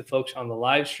spaces, the folks on the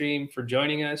live stream for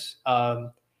joining us.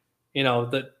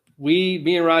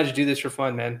 Me and Raj do this for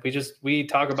fun, man. We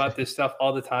talk about this stuff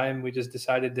all the time. We just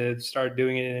decided to start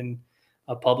doing it in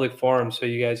a public forum so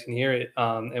you guys can hear it.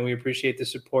 And we appreciate the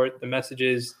support, the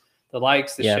messages, the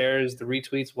likes, the Yeah. shares, the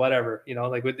retweets, whatever.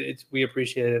 We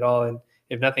appreciate it all. And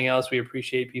if nothing else, we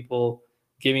appreciate people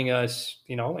giving us,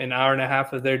 an hour and a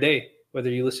half of their day, whether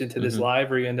you listen to this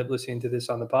live or you end up listening to this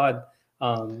on the pod.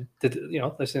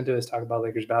 Listen to us talk about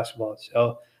Lakers basketball.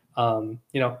 So.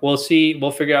 We'll see.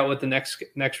 We'll figure out what the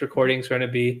next recording is going to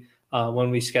be when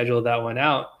we schedule that one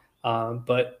out.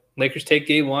 But Lakers take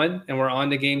game 1 and we're on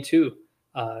to game 2.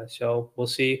 So we'll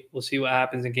see. We'll see what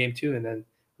happens in game 2 and then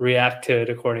react to it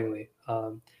accordingly.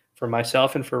 For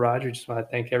myself and for Roger, just want to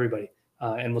thank everybody.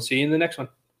 And we'll see you in the next one.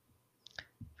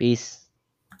 Peace.